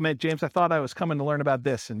you're like, oh man, James, I thought I was coming to learn about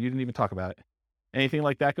this and you didn't even talk about it. Anything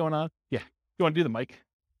like that going on? Yeah. You want to do the mic?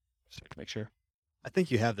 Just to make sure. I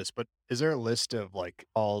think you have this, but is there a list of like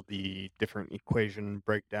all the different equation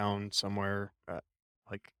breakdown somewhere?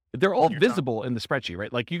 They're all visible in the spreadsheet,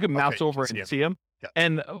 right? Like you can mouse over and see them. Yeah.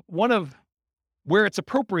 And one of where it's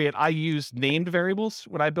appropriate, I use named variables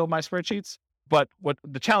when I build my spreadsheets. But what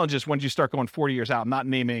the challenge is, once you start going 40 years out, I'm not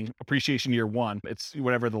naming appreciation year 1. It's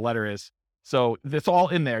whatever the letter is. So it's all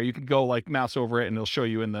in there. You can go like mouse over it and it'll show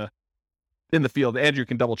you in the field. Andrew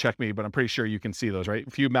can double check me, but I'm pretty sure you can see those, right?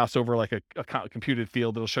 If you mouse over like a computed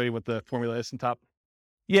field, it'll show you what the formula is on top.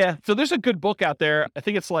 Yeah. So there's a good book out there. I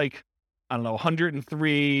think it's like,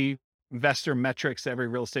 103 investor metrics every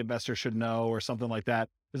real estate investor should know or something like that.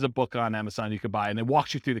 There's a book on Amazon you could buy and it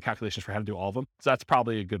walks you through the calculations for how to do all of them. So that's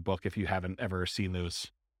probably a good book if you haven't ever seen those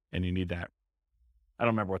and you need that. I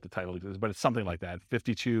don't remember what the title is, but it's something like that.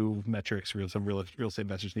 52 metrics some real estate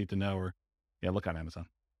investors need to know, or look on Amazon.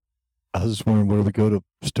 I was just wondering, where do we go to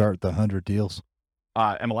start the 100 deals?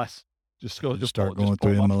 MLS. Just start going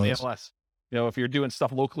through MLS. If you're doing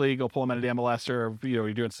stuff locally, go pull them out of the MLS, or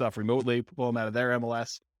you're doing stuff remotely, pull them out of their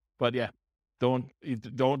MLS. But yeah, don't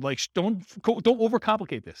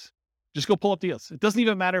overcomplicate this. Just go pull up deals. It doesn't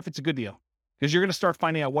even matter if it's a good deal, because you're going to start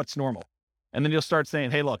finding out what's normal, and then you'll start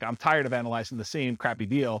saying, "Hey, look, I'm tired of analyzing the same crappy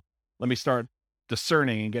deal. Let me start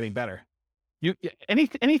discerning and getting better."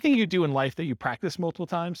 Anything you do in life that you practice multiple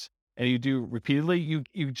times and you do repeatedly, you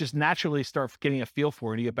just naturally start getting a feel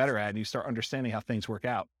for it, and you get better at it, and you start understanding how things work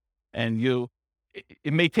out. And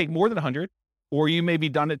it may take more than 100, or you may be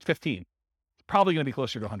done at 15. It's probably going to be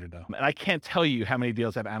closer to 100 though. And I can't tell you how many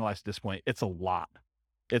deals I've analyzed at this point. It's a lot.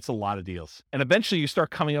 It's a lot of deals. And eventually you start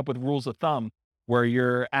coming up with rules of thumb where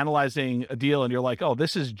you're analyzing a deal and you're like, oh,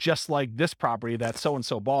 this is just like this property that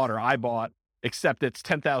so-and-so bought or I bought, except it's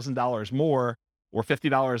 $10,000 more or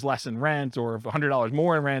 $50 less in rent or $100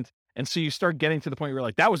 more in rent. And so you start getting to the point where you're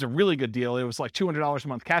like, that was a really good deal. It was like $200 a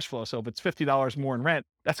month cash flow. So if it's $50 more in rent,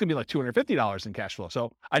 that's going to be like $250 in cash flow. So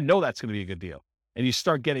I know that's going to be a good deal. And you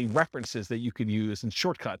start getting references that you can use and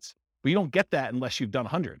shortcuts, but you don't get that unless you've done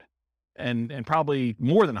 100 and probably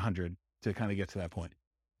more than 100 to kind of get to that point.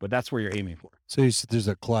 but that's where you're aiming for. So there's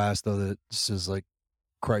a class though that says like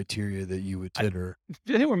criteria that you would hit, or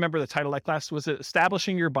do you remember the title of that class? Was it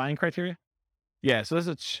Establishing Your Buying Criteria? Yeah. So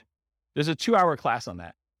there's a 2-hour class on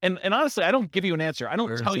that. And honestly, I don't give you an answer. I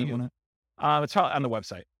don't tell you. It's on the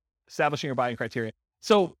website, Establishing Your Buying Criteria.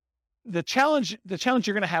 So the challenge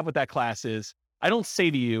you're going to have with that class is, I don't say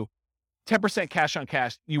to you, 10% cash on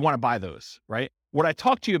cash, you want to buy those, right? What I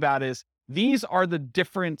talk to you about is, these are the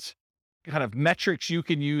different kind of metrics you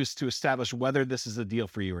can use to establish whether this is a deal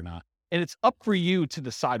for you or not. And it's up for you to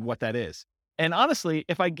decide what that is. And honestly,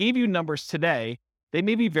 if I gave you numbers today, they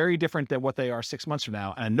may be very different than what they are 6 months from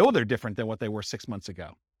now. And I know they're different than what they were 6 months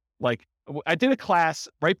ago. Like, I did a class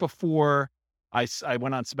right before I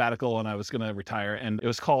went on sabbatical and I was going to retire, and it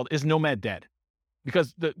was called, Is Nomad Dead?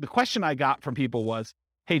 Because the question I got from people was,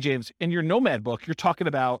 hey, James, in your Nomad book, you're talking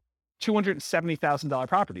about $270,000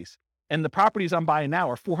 properties. And the properties I'm buying now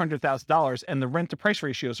are $400,000, and the rent to price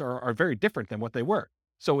ratios are very different than what they were.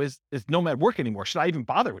 So is Nomad work anymore? Should I even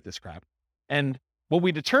bother with this crap? And what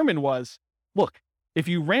we determined was, look, if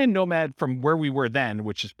you ran Nomad from where we were then,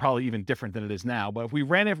 which is probably even different than it is now, but if we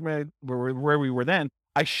ran it from where we were then,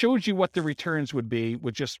 I showed you what the returns would be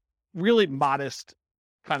with just really modest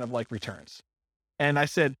kind of like returns. And I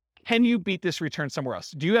said, can you beat this return somewhere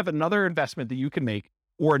else? Do you have another investment that you can make,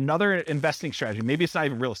 or another investing strategy? Maybe it's not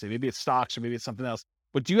even real estate, maybe it's stocks, or maybe it's something else.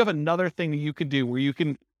 But do you have another thing that you can do where you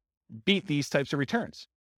can beat these types of returns?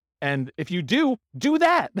 And if you do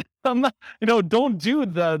that. I'm not, don't do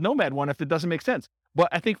the Nomad one if it doesn't make sense. But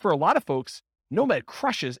I think for a lot of folks, Nomad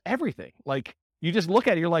crushes everything. Like, you just look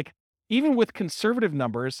at it, you're like, even with conservative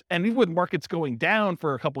numbers, and even with markets going down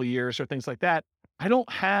for a couple of years or things like that, I don't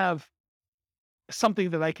have something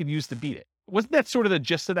that I could use to beat it. Wasn't that sort of the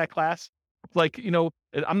gist of that class? Like,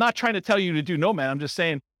 I'm not trying to tell you to do Nomad. I'm just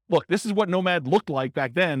saying, look, this is what Nomad looked like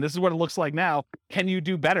back then. This is what it looks like now. Can you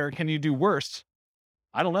do better? Can you do worse?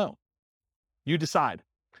 I don't know. You decide.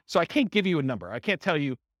 So I can't give you a number. I can't tell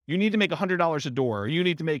you, you need to make $100 a door, or you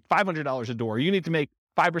need to make $500 a door, or you need to make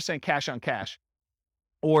 5% cash on cash,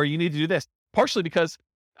 or you need to do this. Partially because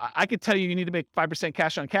I could tell you need to make 5%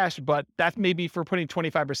 cash on cash, but that may be for putting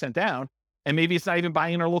 25% down. And maybe it's not even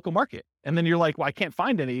buying in our local market. And then you're like, well, I can't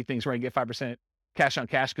find any things where I can get 5% cash on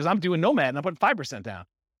cash because I'm doing Nomad and I'm putting 5% down.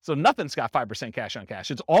 So nothing's got 5% cash on cash.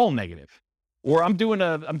 It's all negative. Or I'm doing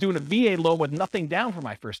a VA loan with nothing down for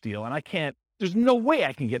my first deal. And there's no way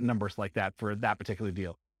I can get numbers like that for that particular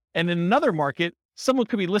deal. And in another market, someone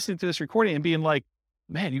could be listening to this recording and being like,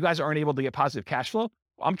 man, you guys aren't able to get positive cash flow.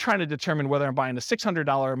 I'm trying to determine whether I'm buying a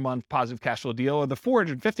 $600 a month positive cash flow deal or the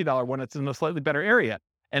 $450 one that's in a slightly better area.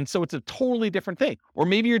 And so it's a totally different thing. Or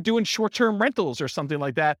maybe you're doing short-term rentals or something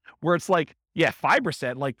like that, where it's like,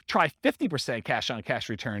 5%, like try 50% cash on cash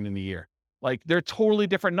return in the year. Like, they're totally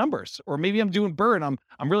different numbers. Or maybe I'm doing burn. I'm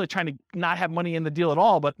really trying to not have money in the deal at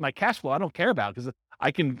all, but my cash flow I don't care about, because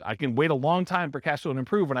I can wait a long time for cash flow to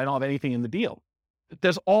improve when I don't have anything in the deal.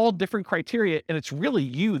 There's all different criteria, and it's really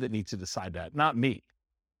you that needs to decide that, not me.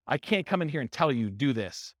 I can't come in here and tell you do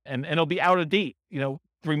this, and it'll be out of date,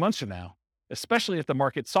 3 months from now. Especially if the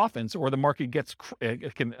market softens or the market gets,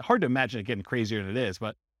 hard to imagine it getting crazier than it is,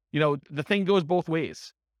 but the thing goes both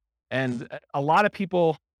ways. And a lot of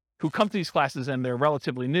people who come to these classes and they're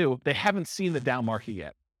relatively new, they haven't seen the down market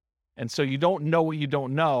yet. And so you don't know what you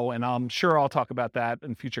don't know. And I'm sure I'll talk about that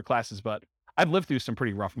in future classes, but I've lived through some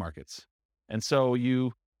pretty rough markets. And so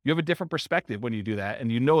you have a different perspective when you do that.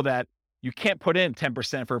 And you know that you can't put in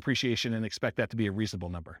 10% for appreciation and expect that to be a reasonable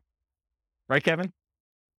number. Right, Kevin?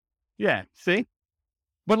 Yeah, see?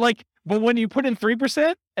 But when you put in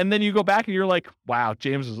 3% and then you go back and you're like, wow,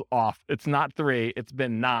 James is off. It's not 3, it's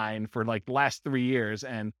been 9 for like the last 3 years,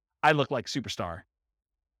 and I look like superstar.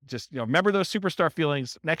 Just, remember those superstar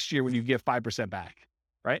feelings next year when you give 5% back,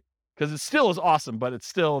 right? Because it still is awesome, but it's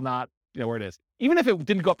still not, where it is. Even if it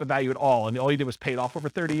didn't go up in value at all and all you did was pay it off over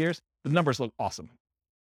 30 years, the numbers look awesome.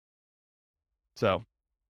 So,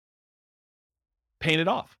 paying it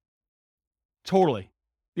off. Totally.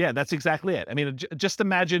 Yeah, that's exactly it. I mean, just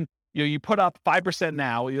imagine, you put up 5%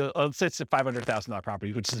 now, let's say it's a $500,000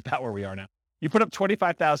 property, which is about where we are now. You put up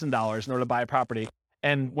 $25,000 in order to buy a property,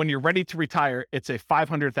 and when you're ready to retire, it's a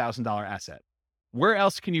 $500,000 asset. Where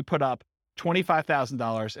else can you put up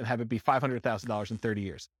 $25,000 and have it be $500,000 in 30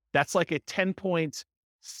 years? That's like a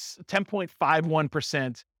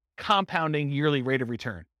 10.51% compounding yearly rate of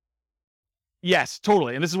return. Yes,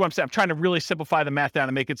 totally. And this is what I'm saying. I'm trying to really simplify the math down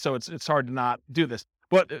and make it so it's hard to not do this.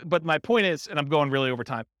 But my point is, and I'm going really over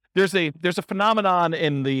time, there's a phenomenon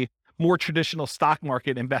in the more traditional stock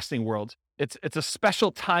market investing world. It's a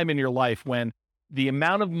special time in your life when the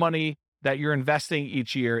amount of money that you're investing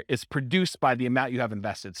each year is produced by the amount you have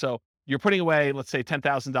invested. So you're putting away, let's say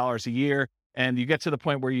 $10,000 a year, and you get to the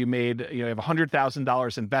point where you have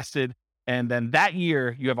 $100,000 invested. And then that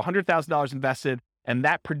year you have $100,000 invested, and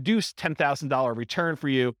that produced $10,000 return for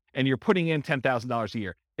you, and you're putting in $10,000 a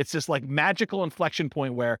year. It's this like magical inflection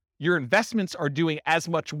point where your investments are doing as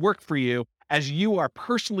much work for you as you are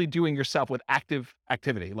personally doing yourself with active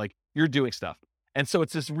activity, like you're doing stuff. And so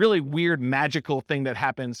it's this really weird, magical thing that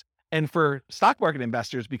happens. And for stock market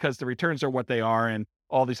investors, because the returns are what they are and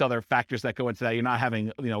all these other factors that go into that, you're not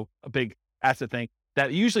having, a big asset thing,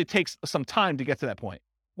 that usually takes some time to get to that point.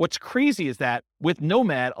 What's crazy is that with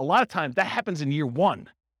Nomad, a lot of times that happens in year one,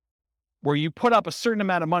 where you put up a certain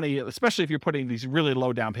amount of money, especially if you're putting these really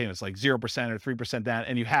low down payments, like 0% or 3% down,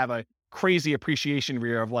 and you have a crazy appreciation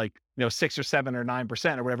year of 6 or 7 or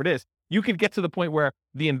 9% or whatever it is. You could get to the point where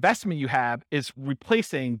the investment you have is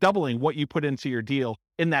doubling what you put into your deal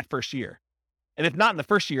in that first year. And if not in the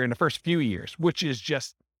first year, in the first few years, which is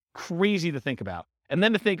just crazy to think about. And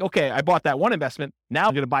then to think, okay, I bought that one investment. Now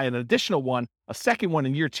I'm going to buy an additional one, a second one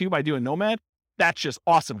in year 2 by doing Nomad. That's just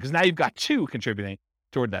awesome, because now you've got 2 contributing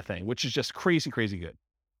toward that thing, which is just crazy, crazy good.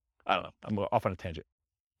 I don't know. I'm off on a tangent.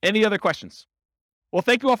 Any other questions? Well,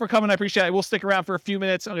 thank you all for coming. I appreciate it. We'll stick around for a few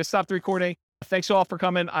minutes. I'm going to stop the recording. Thanks all for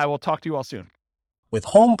coming. I will talk to you all soon. With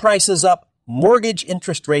home prices up, mortgage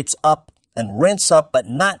interest rates up, and rents up, but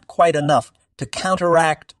not quite enough to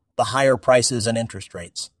counteract the higher prices and interest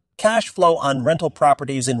rates, cash flow on rental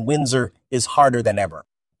properties in Windsor is harder than ever.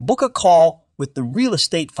 Book a call with the Real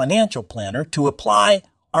Estate Financial Planner to apply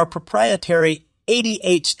our proprietary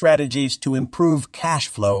 88 strategies to improve cash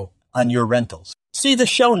flow on your rentals. See the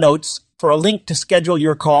show notes for a link to schedule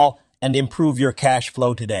your call and improve your cash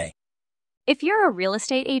flow today. If you're a real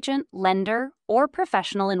estate agent, lender, or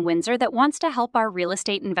professional in Windsor that wants to help our real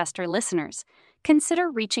estate investor listeners, consider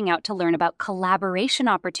reaching out to learn about collaboration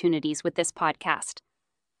opportunities with this podcast.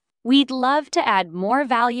 We'd love to add more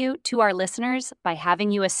value to our listeners by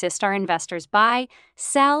having you assist our investors buy,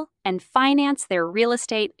 sell, and finance their real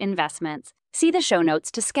estate investments. See the show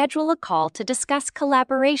notes to schedule a call to discuss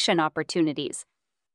collaboration opportunities.